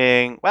were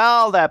saying,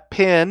 well, that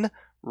pin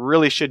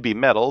really should be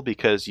metal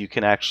because you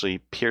can actually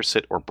pierce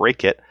it or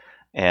break it,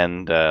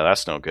 and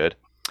that's no good.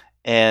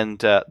 And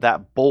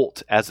that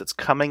bolt, as it's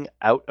coming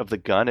out of the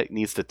gun, it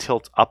needs to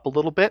tilt up a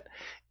little bit.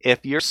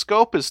 If your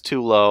scope is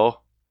too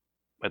low,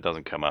 it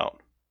doesn't come out.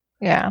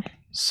 Yeah.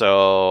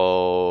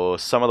 So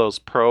some of those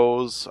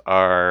pros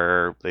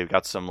they've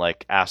got some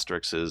like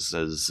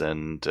asterisks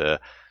and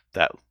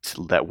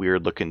that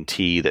weird looking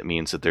T that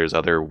means that there's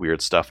other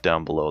weird stuff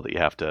down below that you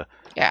have to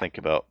think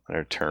about,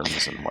 their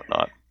terms and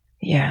whatnot.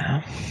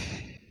 Yeah.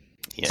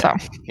 Yeah. So.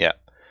 Yeah.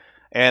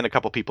 And a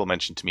couple people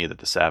mentioned to me that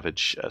the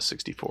Savage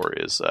 64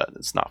 is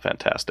it's not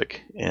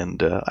fantastic,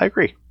 and I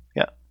agree.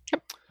 Yeah.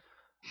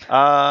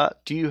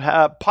 Do you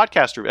have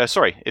podcast?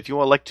 Sorry, if you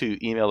would like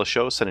to email the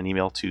show, send an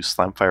email to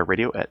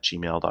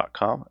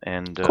slamfireradio@gmail.com,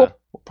 and we'll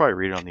probably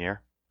read it on the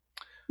air.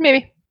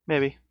 Maybe.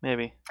 We'll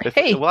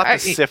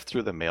have to sift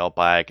through the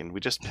mailbag, and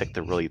we just pick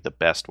the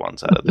best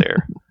ones out of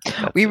there.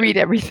 We read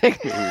everything.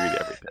 We read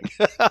everything.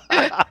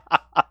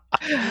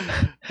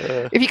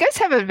 If you guys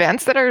have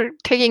events that are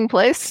taking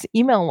place,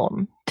 email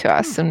them to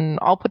us, and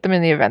I'll put them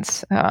in the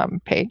events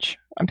page.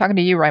 I'm talking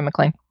to you, Ryan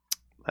McLean.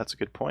 That's a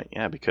good point.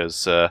 Yeah,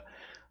 because we're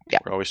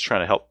always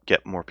trying to help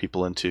get more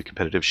people into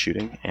competitive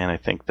shooting, and I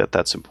think that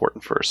that's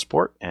important for our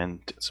sport, and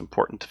it's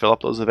important to fill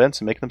up those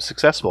events and make them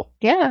successful.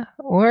 Yeah,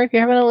 or if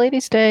you're having a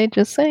ladies' day,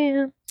 just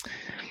saying.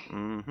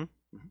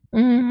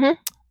 Yeah.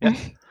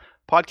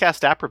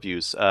 Podcast app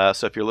reviews.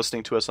 So if you're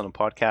listening to us on a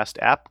podcast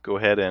app, go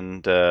ahead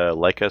and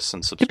like us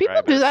and subscribe. Do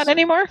people do that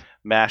anymore?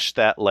 Mash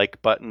that like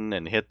button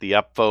and hit the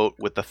upvote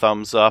with the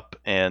thumbs up,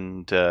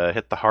 and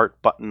hit the heart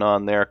button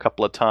on there a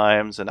couple of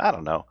times. And I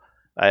don't know.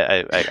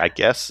 I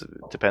guess it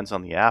depends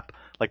on the app.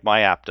 Like my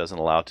app doesn't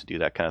allow to do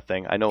that kind of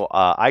thing. I know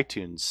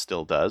iTunes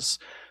still does,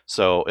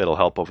 so it'll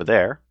help over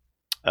there.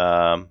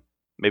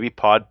 Maybe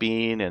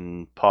Podbean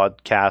and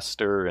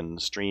Podcaster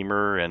and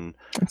Streamer and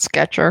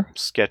Sketcher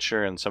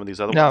and some of these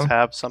other ones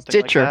have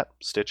something like that.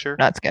 Stitcher?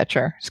 Not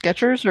Sketcher.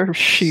 Sketchers are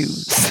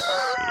shoes.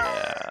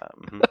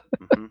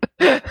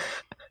 Yeah.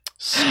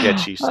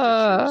 Sketchy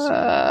Stitchers.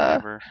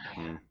 Whatever.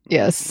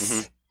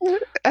 Yes.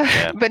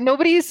 But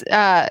nobody's...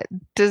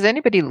 does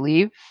anybody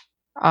leave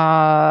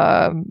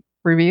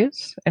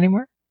reviews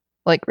anymore?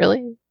 Like,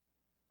 really?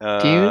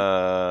 Do you?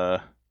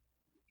 I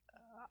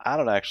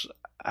haven't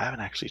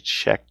actually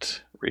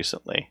checked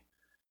recently.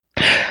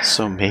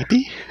 So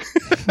maybe?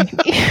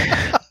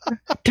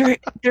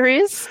 There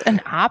is an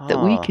app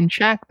that we can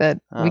check that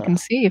we can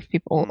see if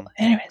people...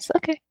 Anyways,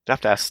 okay. You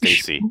have to ask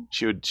Stacy.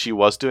 She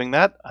was doing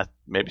that.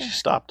 Maybe she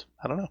stopped.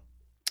 I don't know.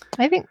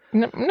 I think...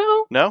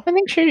 No? I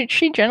think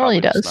she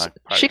generally does.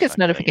 She gets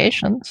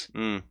notifications.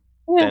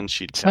 Then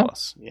she'd tell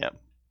us. Yeah.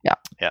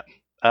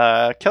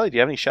 Kelly, do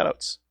you have any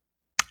shout-outs?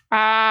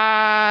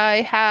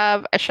 I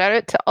have a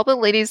shout-out to all the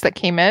ladies that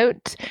came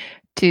out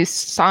to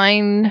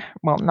sign,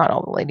 well, not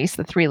all the ladies,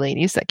 the 3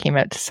 ladies that came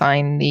out to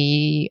sign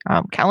the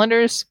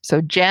calendars.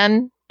 So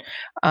Jen,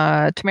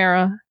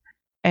 Tamara,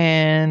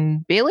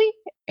 and Bailey,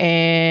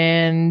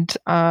 and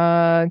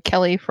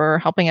Kelly for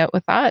helping out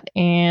with that,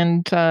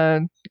 and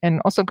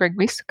also Greg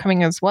Weiss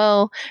coming as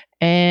well,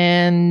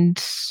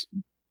 and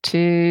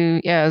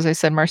as I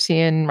said, Marcy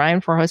and Ryan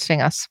for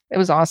hosting us. It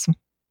was awesome,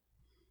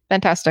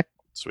 fantastic,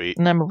 sweet.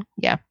 And then, what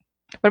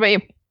about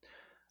you?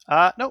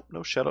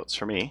 No shout-outs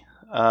for me.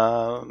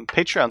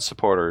 Patreon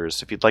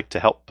supporters, if you'd like to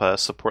help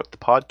support the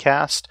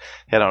podcast,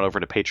 head on over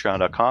to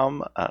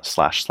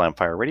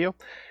patreon.com/slamfireradio,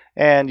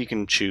 and you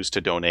can choose to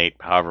donate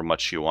however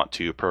much you want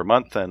to per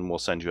month, and we'll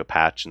send you a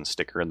patch and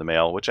sticker in the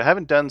mail, which I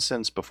haven't done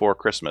since before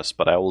Christmas,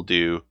 but I will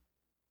do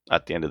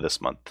at the end of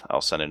this month.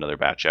 I'll send another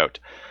batch out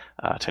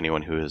to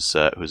anyone who's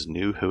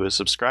new, who is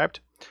subscribed.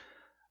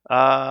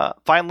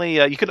 Finally,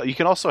 you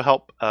can also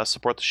help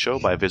support the show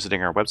by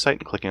visiting our website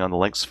and clicking on the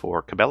links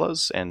for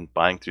Cabela's and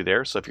buying through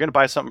there. So if you're going to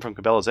buy something from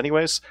Cabela's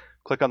anyways,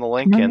 click on the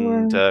link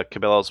and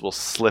Cabela's will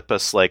slip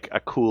us like a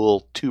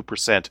cool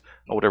 2%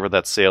 or whatever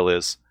that sale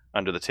is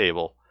under the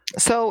table.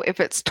 So if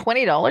it's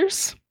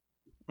 $20,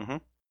 Mm-hmm.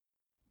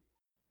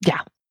 yeah,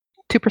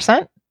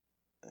 2%.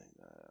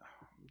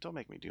 Don't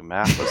make me do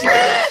math. It's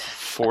like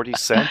 40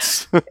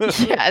 cents.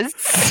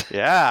 Yes.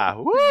 Yeah.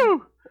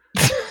 Woo.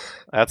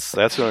 That's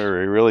when we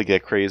really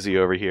get crazy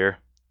over here.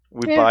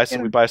 We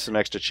buy some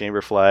extra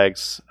chamber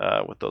flags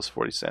with those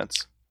 40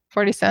 cents.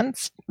 40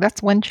 cents?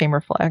 That's one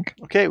chamber flag.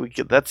 Okay,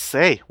 let's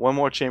say one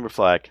more chamber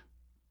flag.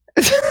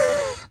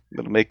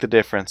 It'll make the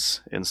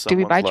difference in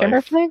someone's life. Do we buy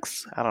chamber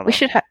flags? I don't know. We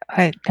should have.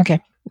 Okay.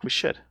 We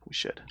should.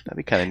 That'd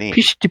be kind of neat.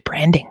 We should do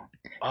branding.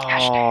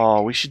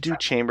 Oh, we should do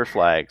chamber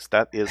flags.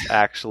 That is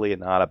actually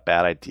not a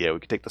bad idea. We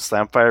could take the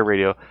Slamfire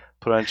radio,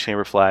 put on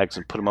chamber flags,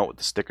 and put them out with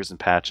the stickers and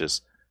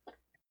patches.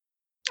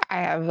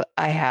 I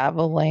have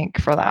a link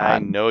for that. I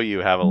know you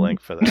have a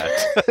link for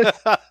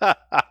that.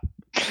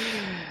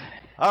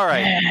 All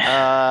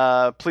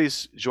right.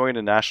 Please join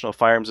a National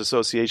Firearms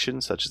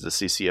Association such as the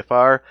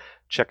CCFR.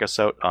 Check us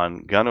out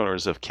on Gun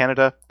Owners of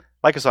Canada.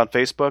 Like us on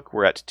Facebook.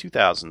 We're at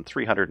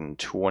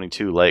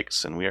 2,322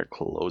 likes, and we are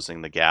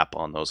closing the gap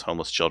on those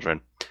homeless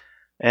children.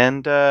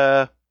 And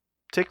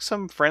take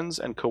some friends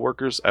and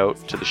coworkers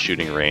out to the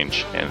shooting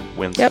range and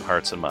win some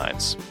hearts and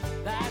minds.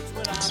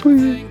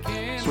 Sweet.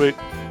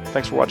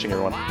 Thanks for watching,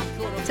 everyone.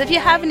 So if you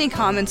have any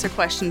comments or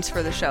questions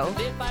for the show,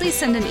 please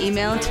send an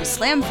email to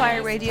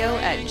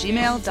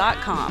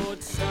slamfireradio@gmail.com.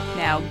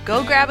 Now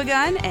go grab a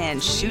gun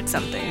and shoot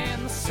something.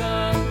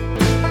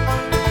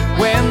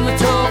 When the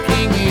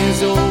talking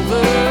is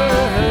over,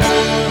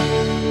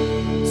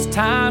 it's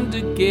time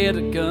to get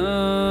a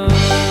gun.